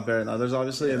doing a lot better than others,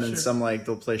 obviously. And then some, like,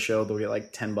 they'll play a show, they'll get,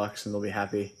 like, $10 and they'll be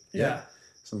happy. Yeah.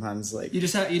 Sometimes, like... You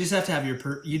just have to have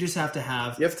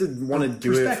You have to want to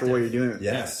do it for what you're doing.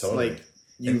 Yeah, totally. Like,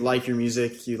 you like your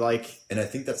music, And I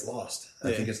think that's lost.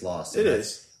 I think it's lost. It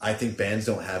is. I think bands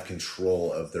don't have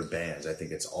control of their bands. I think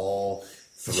it's all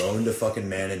thrown to fucking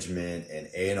management and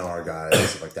A&R guys and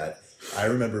stuff like that. I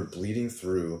remember Bleeding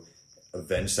Through,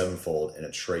 Avenged Sevenfold,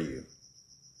 and Atreyu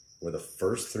were the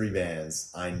first 3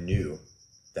 bands I knew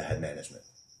that had management.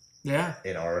 Yeah.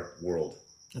 In our world.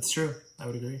 That's true. I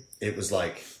would agree. It was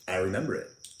like, I remember it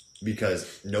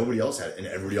because nobody else had it, and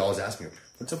everybody always asked me,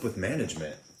 what's up with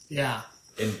management? Yeah.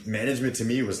 And management to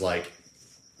me was like,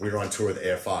 we were on tour with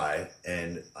AFI,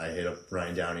 and I hit up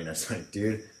Ryan Downey, and I was like,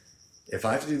 dude, if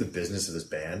I have to do the business of this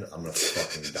band, I'm going to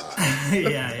fucking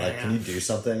die. Can you do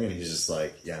something? And he's just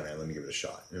like, yeah, man, let me give it a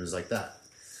shot. And it was like that.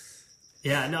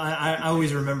 Yeah, no, I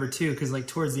always remember, too, because, like,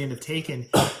 towards the end of Taken,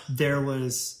 there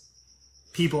was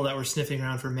people that were sniffing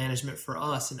around for management for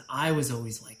us, and I was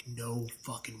always like, no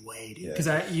fucking way, dude.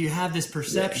 Because you have this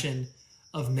perception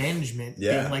of management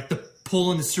being, like, the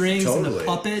pulling the strings and the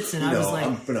puppets, and I was like...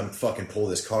 I'm going to fucking pull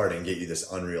this card and get you this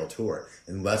unreal tour.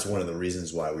 And that's one of the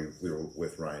reasons why we were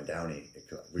with Ryan Downey.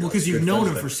 Because you've known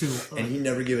him for so long. And he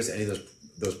never gave us any of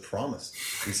those promises.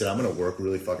 He said, I'm going to work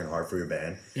really fucking hard for your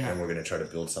band, and we're going to try to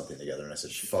build something together. And I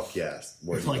said, fuck yes.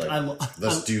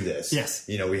 Let's do this. Yes.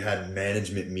 We had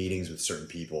management meetings with certain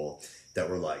people that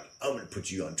were like, I'm going to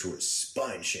put you on tour with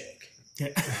Spine Shank. Yeah.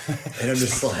 And I'm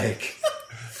just like...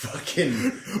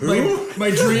 Fucking my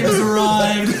dream has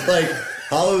arrived. Like,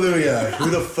 hallelujah.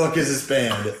 Who the fuck is this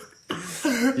band?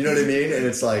 You know what I mean? And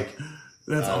it's like,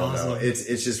 that's awesome. Know.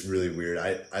 It's just really weird.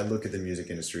 I look at the music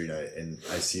industry and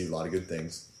I see a lot of good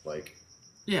things. Like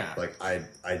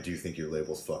I do think your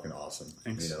label's fucking awesome.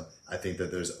 Thanks. I think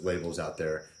that there's labels out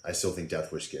there. I still think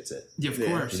Death Wish gets it. Yeah, of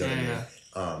course. You know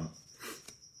what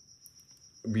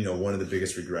I mean? One of the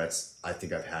biggest regrets I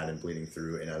think I've had in Bleeding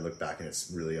Through, and I look back and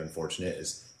it's really unfortunate,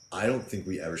 is I don't think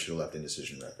we ever should have left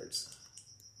Indecision Records.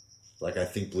 Like, I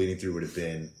think Bleeding Through would have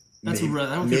been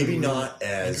maybe not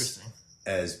as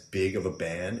big of a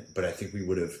band, but I think we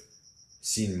would have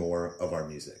seen more of our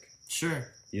music. Sure.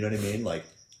 You know what I mean? Like,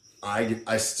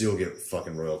 I still get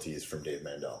fucking royalties from Dave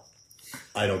Mandel.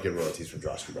 I don't get royalties from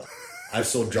Josh Grabel. I've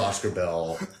sold Josh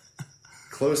Grabel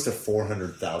close to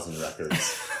 400,000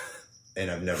 records, and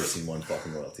I've never seen one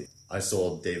fucking royalty. I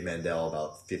sold Dave Mandel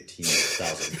about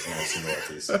 15,000 and I've seen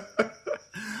royalties.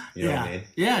 You know what I mean?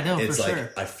 Yeah, no, it's for like,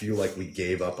 sure. I feel like we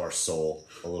gave up our soul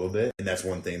a little bit. And that's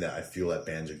one thing that I feel that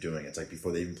bands are doing. It's like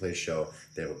before they even play a show,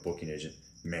 they have a booking agent,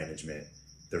 management.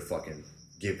 They're fucking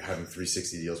having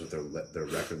 360 deals with their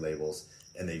record labels.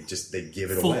 And they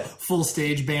give it away. Full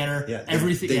stage banner. Yeah,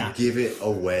 everything. They give it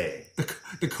away.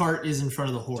 The cart is in front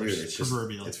of the horse. Dude, it's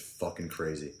proverbially. It's fucking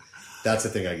crazy. That's the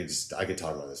thing. I could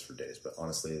talk about this for days, but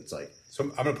honestly, it's like. So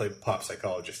I'm gonna play pop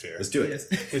psychologist here. Let's do it.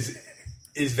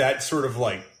 Is that sort of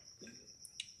like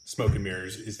smoke and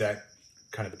mirrors? Is that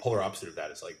kind of the polar opposite of that?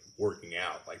 Is like working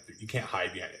out. Like you can't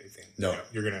hide behind anything. No,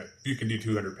 you can do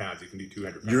 200 pounds. You can do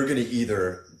 200 pounds. You're gonna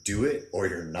either do it or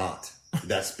you're not.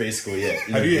 That's basically it.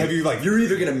 Have you like you're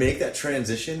either gonna make that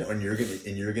transition and you're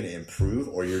gonna improve,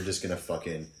 or you're just gonna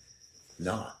fucking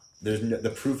not.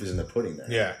 The proof is in the pudding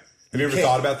there. Yeah. Have you ever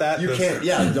thought about that? You can't.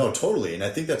 Yeah. No. Totally. And I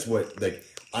think that's what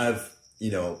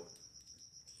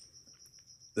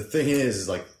the thing is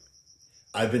like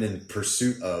I've been in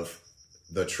pursuit of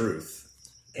the truth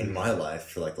in my life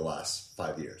for like the last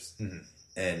 5 years,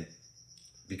 and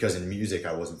because in music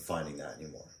I wasn't finding that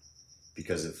anymore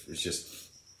because it's just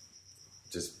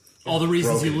all the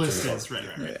reasons you listed.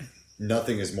 Right.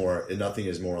 Nothing is more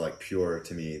like pure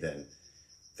to me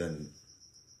than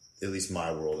at least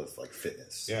my world of like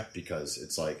fitness. Yeah. Because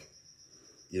it's like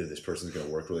either this person's going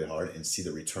to work really hard and see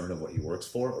the return of what he works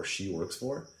for or she works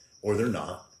for, or they're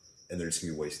not, and they're just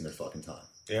going to be wasting their fucking time.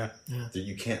 Yeah.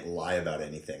 You can't lie about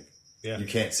anything. Yeah. You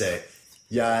can't say,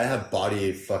 yeah, I have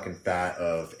body fucking fat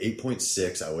of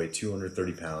 8.6. I weigh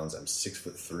 230 pounds. I'm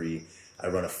 6'3". I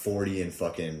run a 40 in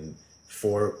fucking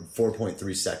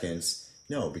 4.3 seconds.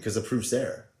 No, because the proof's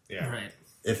there. Yeah. Right.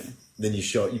 If then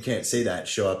you can't say that.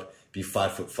 Show up, be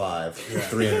 5'5",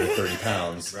 330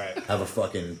 pounds. Right. Have a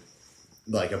fucking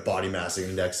like a body mass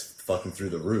index fucking through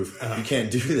the roof. You can't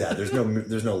do that. There's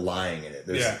no lying in it.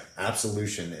 There's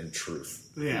absolution and truth.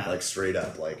 Yeah. Like straight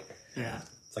up. Like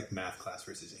it's like math class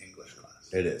versus English class.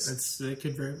 It is. It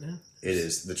could very It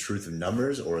is the truth of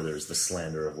numbers, or there's the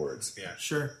slander of words. Yeah.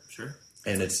 Sure.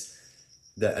 And it's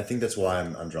that. I think that's why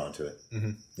I'm drawn to it.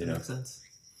 Mm-hmm. You know, makes sense.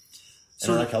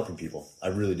 And I like helping people. I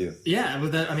really do. Yeah,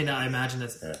 but I imagine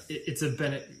that's it's a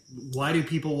benefit. Why do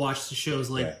people watch the shows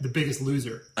like The Biggest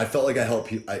Loser? I felt like I helped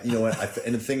people. You know what?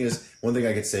 And the thing is, one thing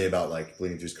I could say about like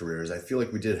Bleeding Through's career is I feel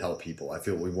like we did help people. I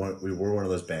feel we were one of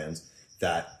those bands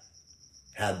that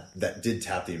did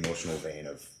tap the emotional vein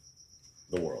of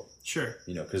the world. Sure.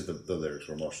 You know, because the lyrics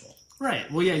were emotional.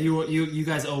 Right. Well, yeah. You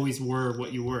guys always were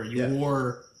what you were. You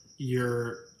wore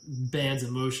your band's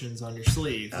emotions on your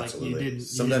sleeve. Absolutely. Like you didn't.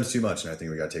 Sometimes too much, and I think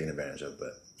we got taken advantage of.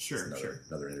 But sure.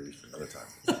 Another interview for another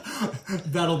time.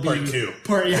 That'll be part two.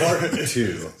 Part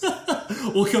two.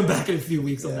 We'll come back in a few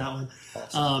weeks on that one.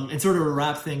 Awesome. And sort of to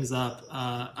wrap things up,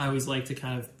 I always like to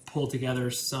kind of pull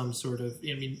together some sort of,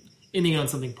 ending on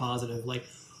something positive. Like,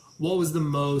 what was the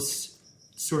most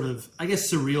sort of, I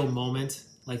guess, surreal moment,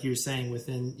 like you were saying,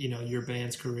 within, your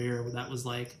band's career, where that was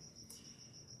like,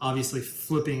 obviously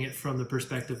flipping it from the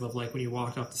perspective of like when you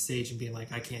walked off the stage and being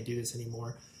like, I can't do this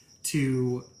anymore,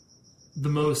 to the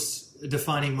most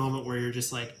defining moment where you're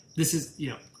just like, this is,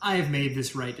 I have made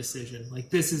this right decision. Like,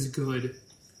 this is good.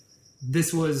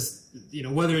 This was,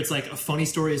 whether it's like a funny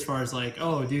story as far as like,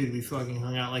 oh, dude, we fucking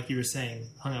hung out, like you were saying,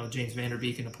 hung out with James Van Der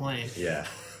Beek in a plane. Yeah.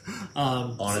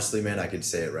 Honestly, man, I could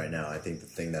say it right now. I think the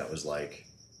thing that was like,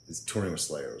 touring with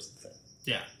Slayer was the thing.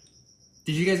 Yeah.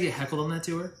 Did you guys get heckled on that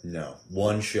tour? No.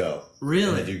 One show. Really?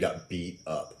 And the dude got beat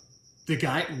up. The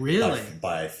guy? Really?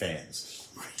 By fans.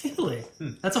 Really?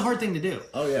 That's a hard thing to do.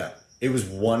 Oh, yeah. It was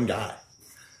one guy.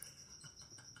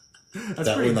 That's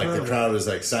that pretty when incredible. The crowd was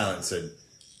like silent and said,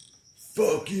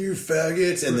 fuck you,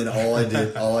 faggots. And then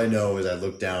all I know is I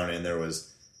looked down and there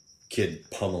was kid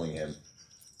pummeling him.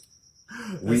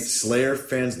 Slayer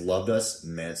fans loved us.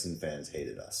 Manson fans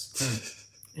hated us.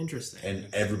 Interesting. And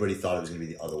everybody thought it was going to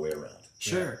be the other way around.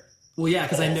 Sure. Yeah. Well, yeah,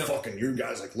 because I know fucking you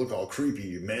guys like look all creepy.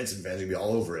 You Manson fans are gonna be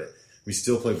all over it. We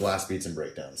still play blast beats and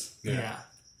breakdowns. Yeah.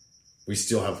 We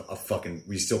still have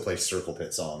we still play circle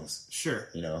pit songs. Sure.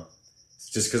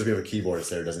 Just because we have a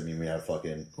keyboardist there doesn't mean we have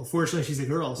fucking. Well, fortunately, she's a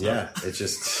girl. So. Yeah, it's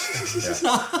just.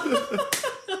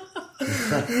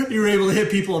 You were able to hit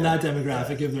people in that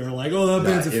demographic if they're like, oh, that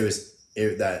band's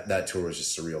that tour was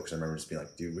just surreal because I remember just being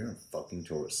like, dude, we're on a fucking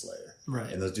tour with Slayer,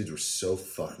 right? And those dudes were so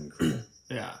fucking cool.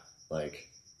 Yeah. Like.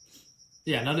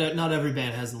 Yeah, not every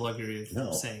band has the luxury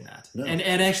of saying that, no.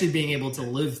 and actually being able to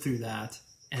live through that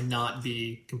and not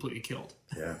be completely killed.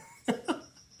 Yeah.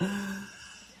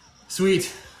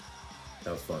 Sweet.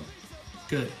 That was fun.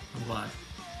 Good. I'm glad.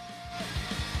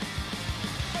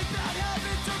 Bad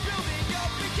habits are building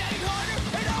up and getting harder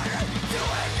and harder.